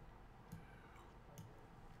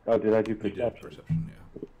 Oh, did I do You did perception? perception,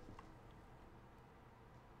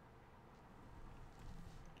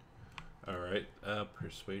 yeah. Alright,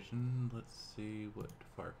 persuasion. Let's see what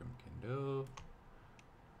Fargrim can do.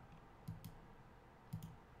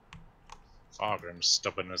 Fargrim's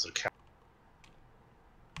stubborn as a cat.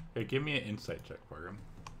 Hey, give me an insight check, Fargrim.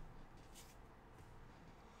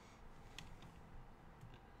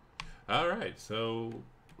 Alright, so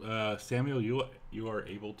Samuel, you are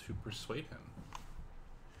able to persuade him.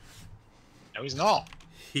 No, he's not.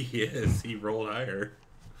 He is. He rolled higher.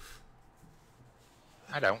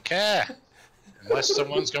 I don't care. Unless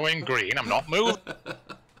someone's going green, I'm not moving.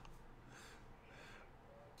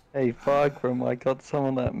 Hey, Fargrim, I got some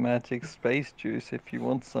of that magic space juice if you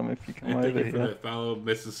want some, if you come Thank over you for here. that follow,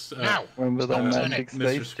 Mrs. Now, Remember that Stop magic Mr.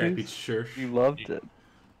 space Scrappy juice? Sure. You loved it.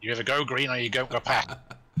 you either go green or you go pack.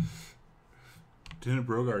 Didn't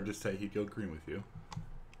Brogar just say he'd go green with you?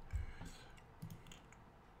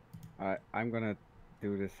 I'm gonna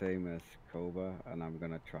do the same as Koba, and I'm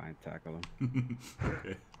gonna try and tackle him.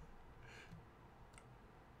 Okay.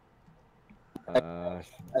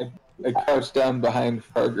 I crouch down behind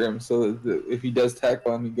Fargrim so that if he does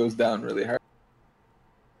tackle him, he goes down really hard.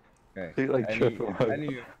 Okay. Be like any triple of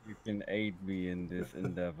you can aid me in this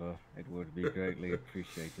endeavor, it would be greatly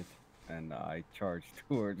appreciated. And I charge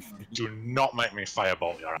towards the... Do not make me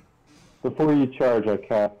firebolt your ass. Before you charge, I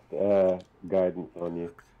cast guidance on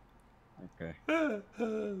you. Okay. Oh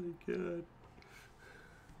my god.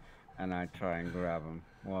 And I try and grab him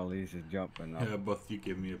while he's jumping up. Yeah, both you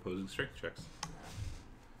give me opposing strength checks.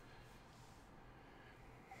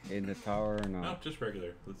 In the tower or not? No, just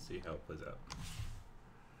regular. Let's see how it plays out.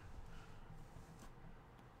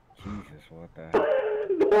 Jesus, what the heck?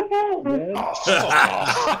 What the hell, man?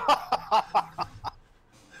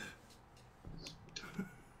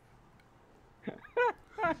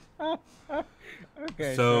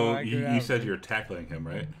 Okay, So I you grab said him. you're tackling him,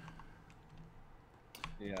 right?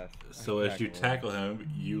 Yes. So I as you him. tackle him,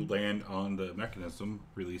 you land on the mechanism,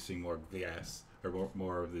 releasing more gas, or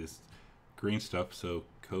more of this green stuff. So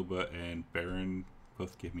Koba and Baron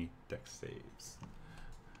both give me dex saves.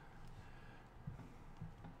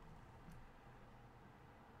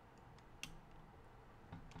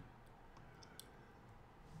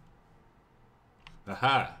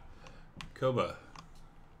 Aha! Koba.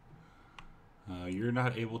 You're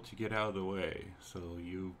not able to get out of the way, so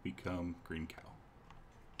you become green cow.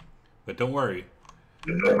 But don't worry.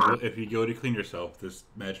 If you go to clean yourself, this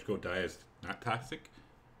magical dye is not toxic.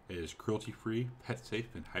 It is cruelty-free, pet-safe,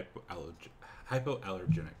 and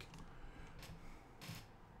hypoallergenic.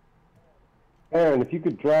 Aaron, if you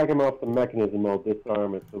could drag him off the mechanism, I'll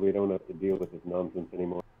disarm it so we don't have to deal with his nonsense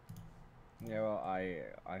anymore. Yeah, well,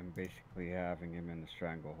 I'm basically having him in the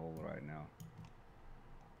stranglehold right now.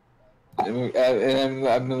 And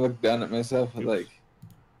I'm gonna look down at myself and, like,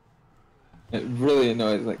 it really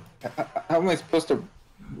annoys. Like, how am I supposed to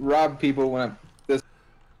rob people when I'm this?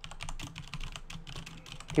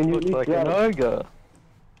 Can you at Looks least like an ogre.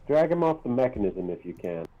 drag him off the mechanism if you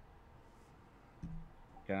can?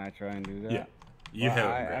 Can I try and do that? Yeah. You Well, have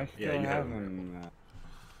him I grabbed. still Yeah, you have have him. him.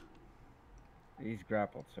 He's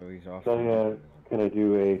grappled, so he's off. So, can I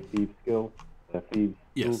do a thieves skill? A thieves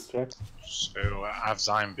Yes. check? So, as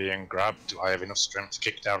I'm being grabbed, do I have enough strength to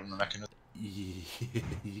kick down the mechanism? Yeah,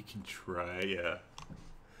 you can try, yeah.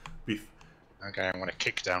 Okay, I'm going to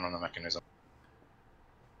kick down on the mechanism.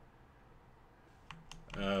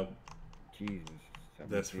 Jesus.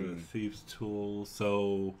 That's for the 17. thieves tool.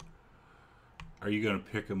 So, are you gonna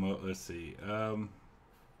pick him up? Let's see.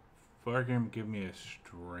 Fargrim, give me a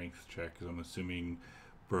strength check because I'm assuming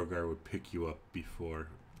Brogar would pick you up before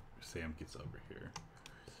Sam gets over here.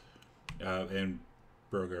 And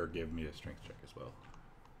Brogar, give me a strength check as well.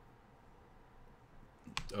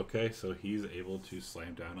 Okay, so he's able to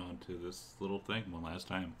slam down onto this little thing one last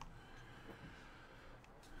time.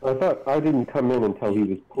 I thought I didn't come in until he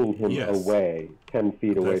was pulled him away, 10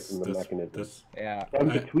 feet away from the mechanism. Yeah. I'm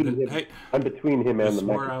between him and the That's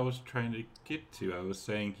where mechanism. I was trying to get to. I was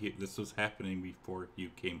saying this was happening before you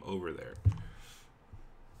came over there.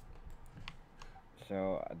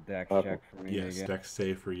 So, dex check for me Yes, again. dex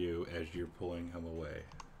save for you as you're pulling him away.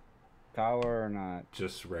 Tower or not?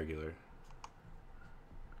 Just regular.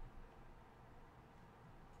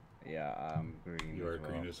 Yeah, I'm green. You are as well.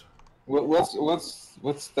 green as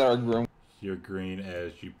What's the room? You're green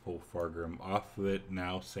as you pull Fargrim off of it.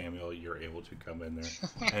 Now, Samuel, you're able to come in there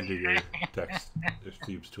and do your dex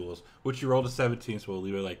thieves tools, which you rolled a 17, so we'll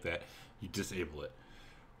leave it like that. You disable it.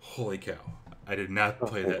 Holy cow! I did not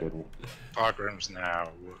play that. Fargrim's now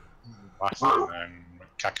laughing and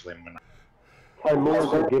cackling. Timor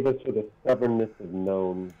will give us for the stubbornness of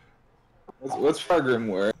known. What's Fargrim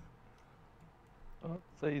wearing? Oh,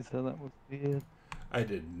 Caesar, that was weird. I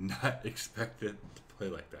did not expect it to play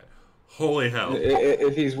like that. Holy hell!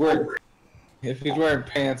 If he's wearing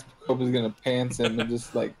pants, Copa's gonna pants him and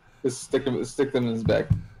just stick them in his back.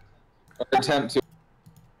 Or attempt to.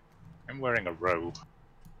 I'm wearing a robe.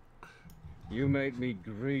 You made me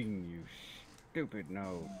green, you stupid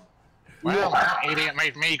nose. Well, that idiot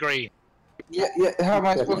made me green. Yeah. How am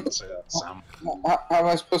I supposed to? Sam. How am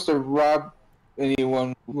I supposed to rob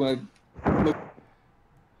anyone when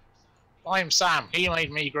I'm Sam. He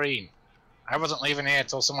made me green. I wasn't leaving here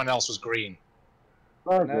till someone else was green.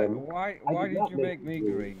 Now, Fargrim, why did did not you make make me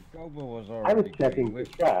you green? Gobo was I already was checking green.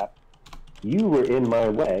 the trap. You were in my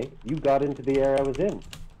way. You got into the air I was in.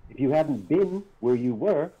 If you hadn't been where you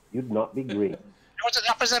were, you'd not be green. I was at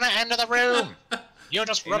the opposite end of the room. You're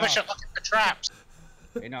just rubbish at looking for traps.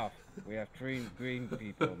 Enough. We have 3 green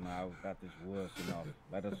people now. That is worse enough.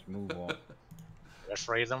 Let us move on. There's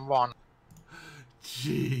 3 than 1.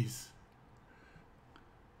 Jeez.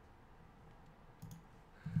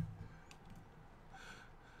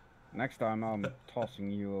 Next time I'm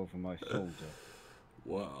tossing you over my soldier.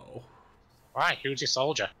 Wow. Why? Who's your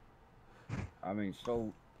soldier? I mean,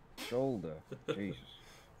 shoulder. Jesus.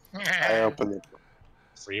 I opened it.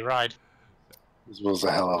 Free ride. This was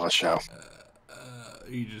a hell of a show. Are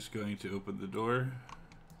you just going to open the door?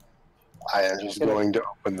 I am just going to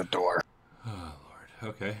open the door. Oh,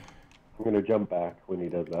 Lord. Okay. I'm going to jump back when he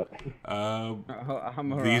does that. I'm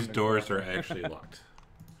around These the doors corner. are actually locked.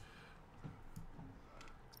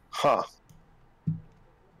 Huh. You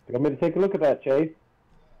want me to take a look at that, Chase?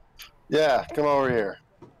 Yeah, come over here.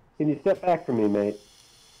 Can you step back from me, mate?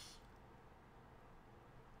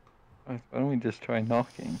 Why don't we just try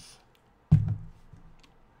knocking?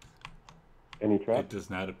 Any It trap?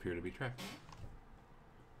 does not appear to be trapped.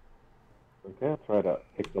 Okay, I'll try to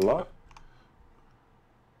pick the lock.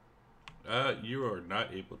 You are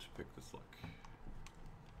not able to pick this lock.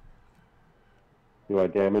 Do I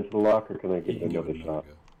damage the lock or can I You give it can give another it shot?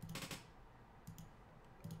 go.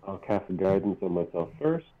 I'll cast a guidance on myself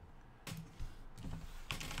first.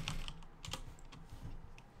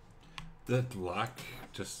 That lock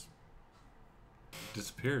just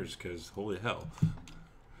disappears because holy hell.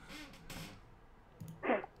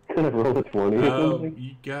 Can I roll a 20 or something?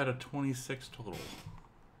 You got a 26 total.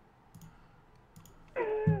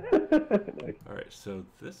 Nice. Alright, so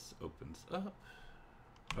this opens up.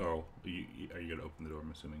 Oh, are you going to open the door,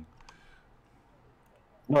 I'm assuming?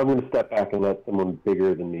 No, I'm going to step back and let someone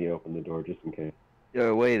bigger than me open the door just in case.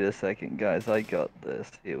 Yo, wait a second, guys. I got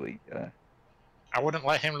this. Here we go. I wouldn't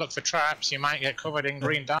let him look for traps. You might get covered in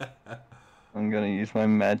green dye. I'm gonna use my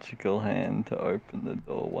magical hand to open the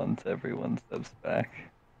door once everyone steps back.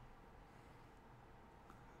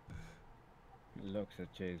 He looks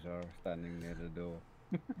at Chazar standing near the door.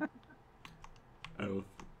 Oh,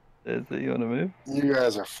 Izzy, you wanna move? You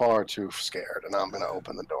guys are far too scared, and I'm going to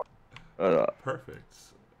open the door. perfect.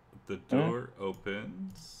 The door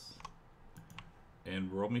opens,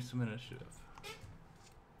 and roll me some initiative.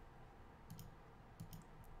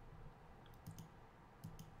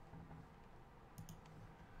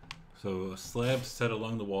 So, slabs set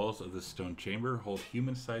along the walls of the stone chamber hold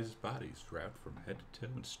human-sized bodies wrapped from head to toe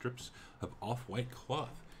in strips of off-white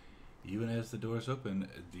cloth. Even as the doors open,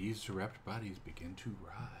 these wrapped bodies begin to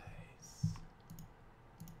rise.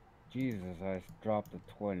 Jesus, I dropped a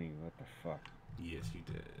 20. What the fuck? Yes, you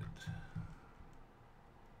did.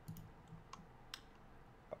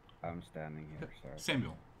 I'm standing here, sorry.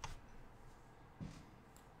 Samuel.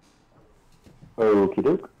 Okie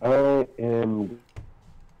doke. I am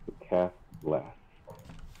cast last.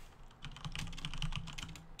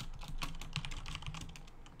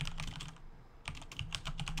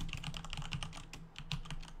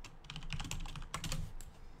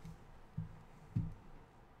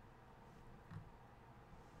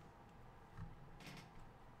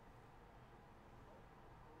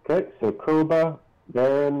 Okay, so Koba,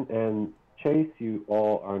 Baron, and Chase, you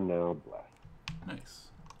all are now blessed. Nice.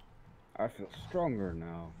 I feel stronger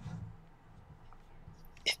now.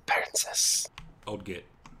 It burns us. Old Git.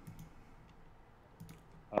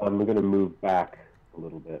 I'm going to move back a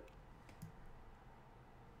little bit.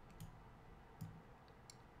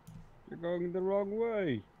 You're going the wrong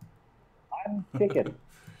way. I'm kicking.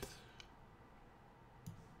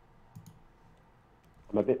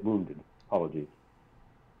 I'm a bit wounded. Apologies.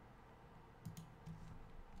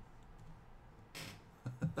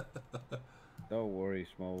 Don't worry,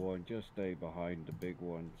 small one. Just stay behind the big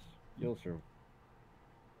ones. You'll survive.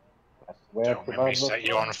 That's the way I Don't make me survived set you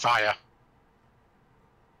before. on fire.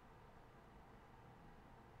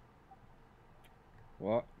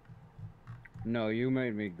 What? No, you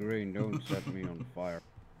made me green. Don't set me on fire.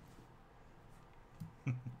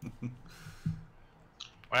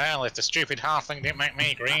 Well, if the stupid halfling didn't make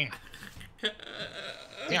me green.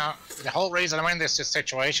 You know, the whole reason I'm in this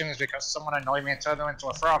situation is because someone annoyed me and turned them into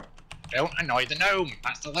a frog. Don't annoy the gnome.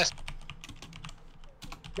 That's the lesson.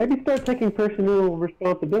 Maybe start taking personal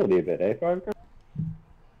responsibility a bit, eh, Farquhar?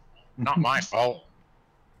 Not my fault.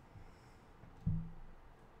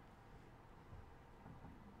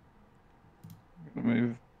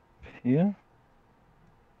 Move here.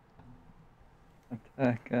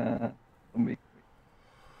 Attack zombie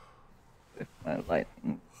with my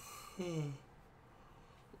lightning.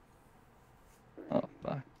 Oh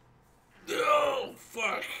fuck. Oh,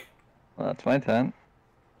 fuck. Well, that's my turn.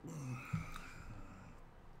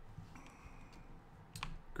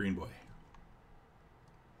 Green boy.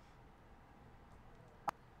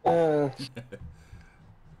 I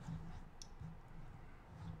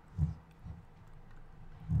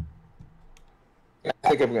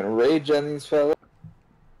think I'm gonna rage on these fellas.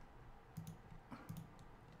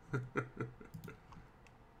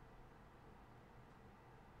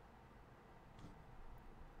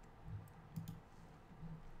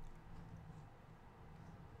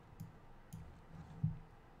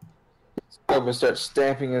 Cobra starts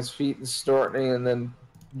stamping his feet and snorting, and then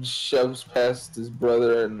shoves past his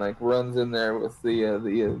brother and like runs in there with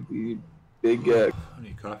the big. I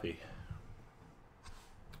need coffee.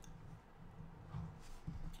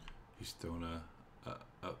 He's throwing a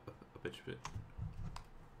bitch fit.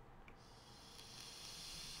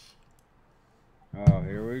 Oh,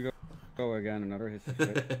 here we go. Go again. Another hit.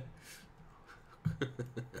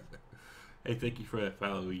 Hey, thank you for that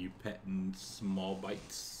follow, you petting small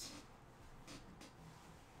bites.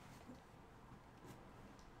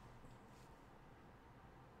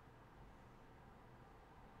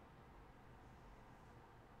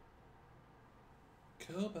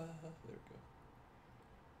 Koba. There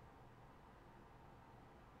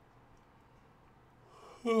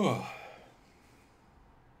we go.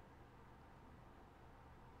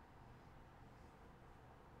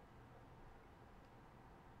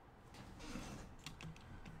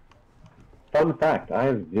 Fun fact, I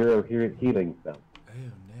have 0 healing spells. Oh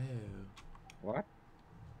no. What?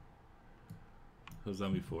 So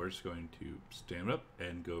Zombie 4 is going to stand up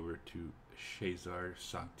and go over to Shazar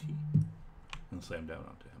Sancti and slam down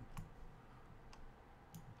onto him.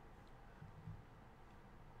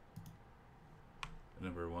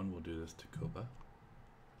 Number 1, we'll do this to Koba,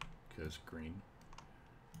 because green.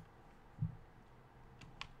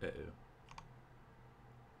 Uh-oh.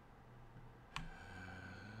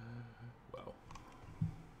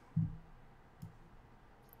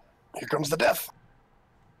 comes the death.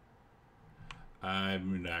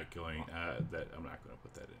 I'm not going. I'm not going to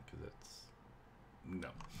put that in because that's no.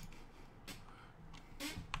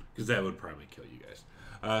 Because that would probably kill you guys.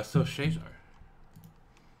 So Shazar.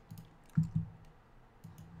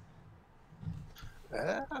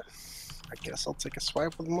 I guess I'll take a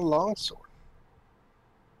swipe with my longsword.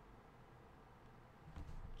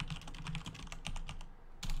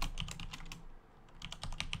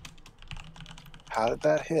 How did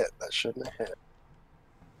that hit? That shouldn't have hit.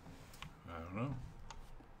 I don't know.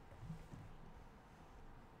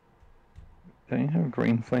 Don't you have a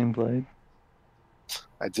green flame blade?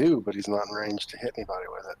 I do, but he's not in range to hit anybody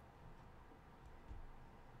with it.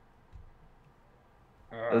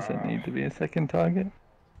 Does it need to be a second target?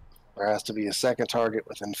 There has to be a second target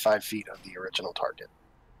within 5 feet of the original target.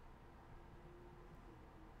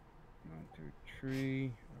 1, 2,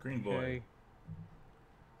 3. Green boy.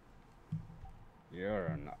 You're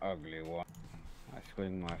an ugly one. I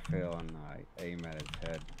swing my fill and I aim at its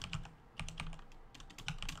head.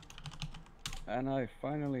 And I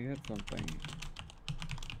finally hit something.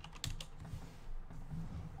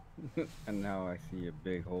 And now I see a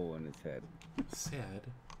big hole in its head. Sad.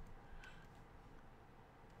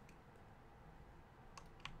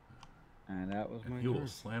 And that was my He will turn.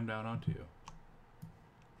 slam down onto you.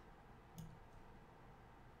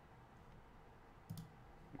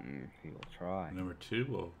 He will try. Number 2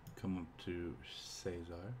 will come up to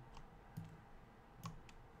Cesar.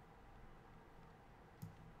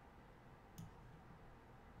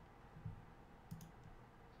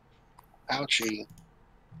 Ouchie.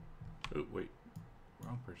 Oh, wait.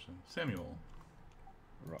 Wrong person. Samuel.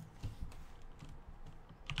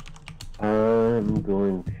 I'm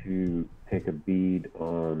going to take a bead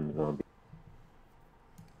on zombie.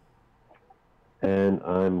 And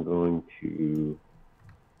I'm going to...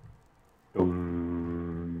 Do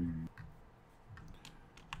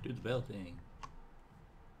the bell thing.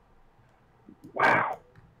 Wow.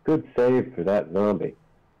 Good save for that zombie.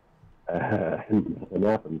 Nothing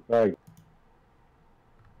happened. Sorry.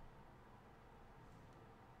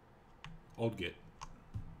 Old Git.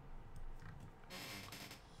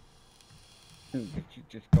 Did you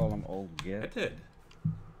just call him old I git? did.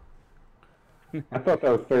 I thought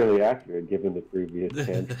that was fairly accurate given the previous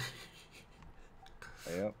 10.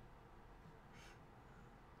 Yep.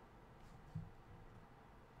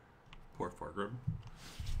 Poor Fargrim.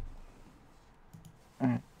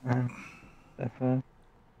 Alright, step up.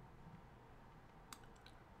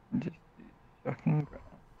 Just shocking ground.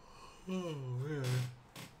 Oh, yeah.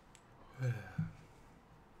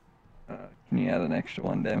 Can you add an extra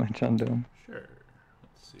 1 damage onto him? Sure.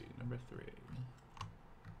 Let's see. Number 3.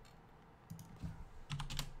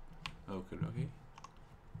 Okay, okay.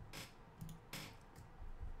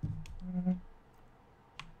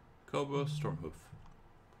 Kobo Stormhoof.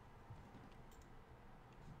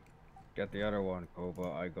 Get the other one,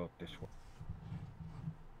 Koba. I got this one.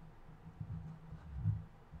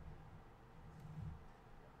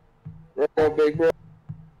 Roll, big bro.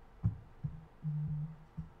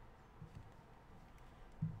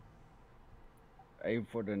 Aim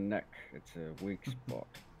for the neck. It's a weak spot.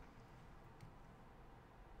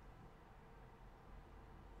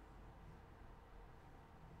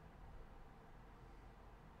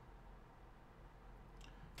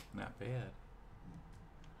 Not bad.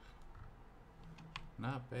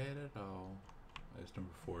 Not bad at all. That's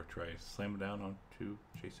number 4. Try slam it down onto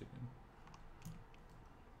Chase again.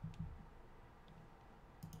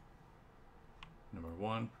 Number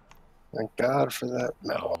 1. Thank God for that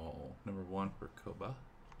medal. Oh, number 1 for Koba.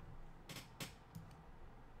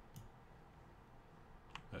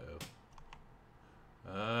 Uh-oh.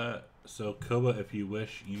 So Koba, if you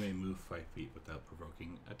wish, you may move 5 feet without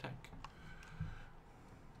provoking attack.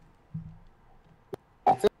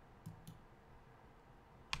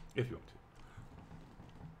 If you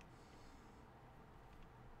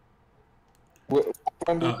want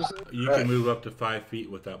to. You can move up to 5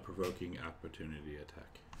 feet without provoking opportunity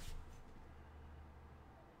attack.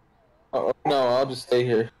 Oh, no, I'll just stay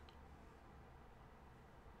here.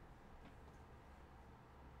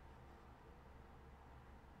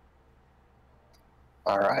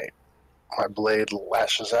 All right. My blade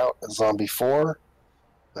lashes out at zombie 4.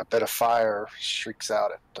 A bit of fire streaks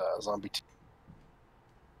out at zombie 2.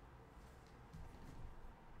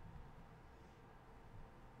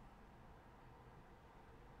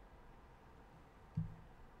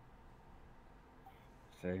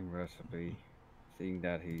 Same recipe. Seeing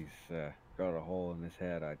that he's got a hole in his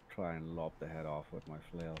head, I try and lop the head off with my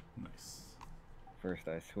flail. Nice. First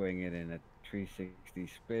I swing it in a 360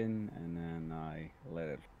 spin, and then I let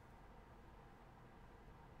it.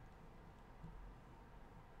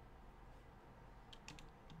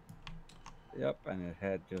 Yep, and his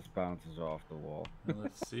head just bounces off the wall.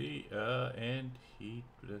 Let's see. And he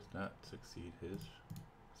does not succeed his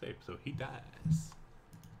save, so he dies.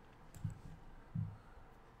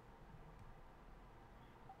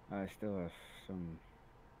 I still have some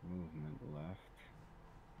movement left.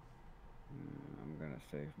 I'm gonna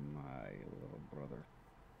save my little brother.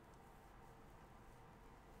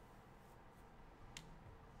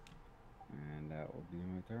 And that will be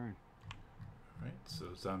my turn. Alright, so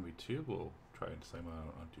Zombie 2 will try and slam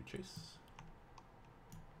out onto Chase.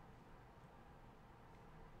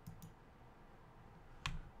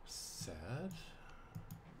 Sad.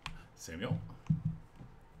 Samuel.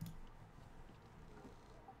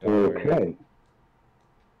 Okay.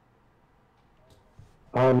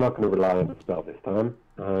 I'm not going to rely on the spell this time.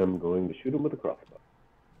 I'm going to shoot him with a crossbow.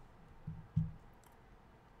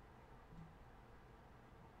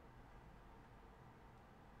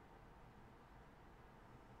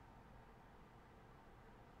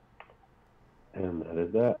 And that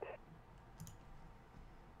is that.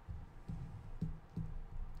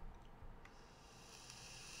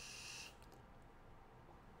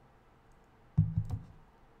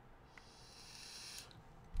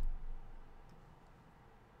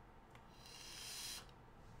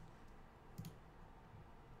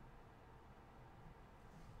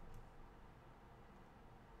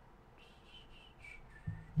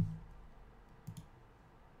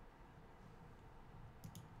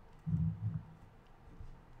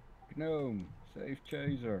 Gnome, save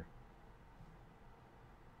Chaser.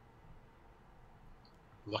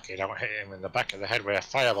 Lucky I don't hit him in the back of the head with a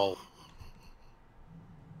fireball.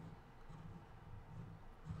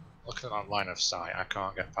 Looking at that line of sight, I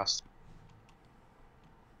can't get past.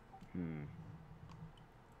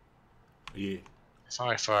 Yeah. If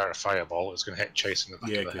I fire a fireball, it's going to hit Chase in the back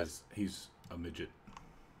Yeah, of the head. because he's a midget.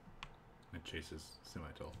 And Chase is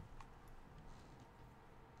semi-tall.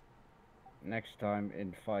 Next time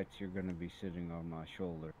in fights, you're gonna be sitting on my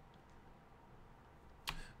shoulder.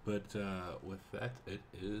 But with that, it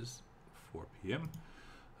is 4 p.m.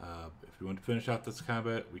 If we want to finish out this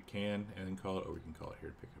combat, we can and then call it, or we can call it here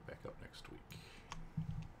and pick it back up next week.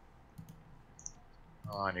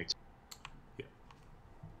 Oh, I need to.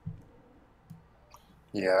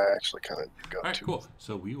 Yeah, I actually kind of got Alright, to. cool.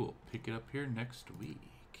 So we will pick it up here next week.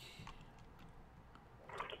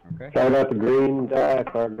 Okay. Shout out the green die,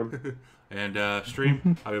 Carter. And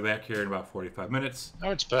stream, I'll be back here in about 45 minutes.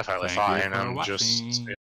 No, it's perfectly Thank you fine. for I'm just.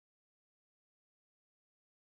 watching.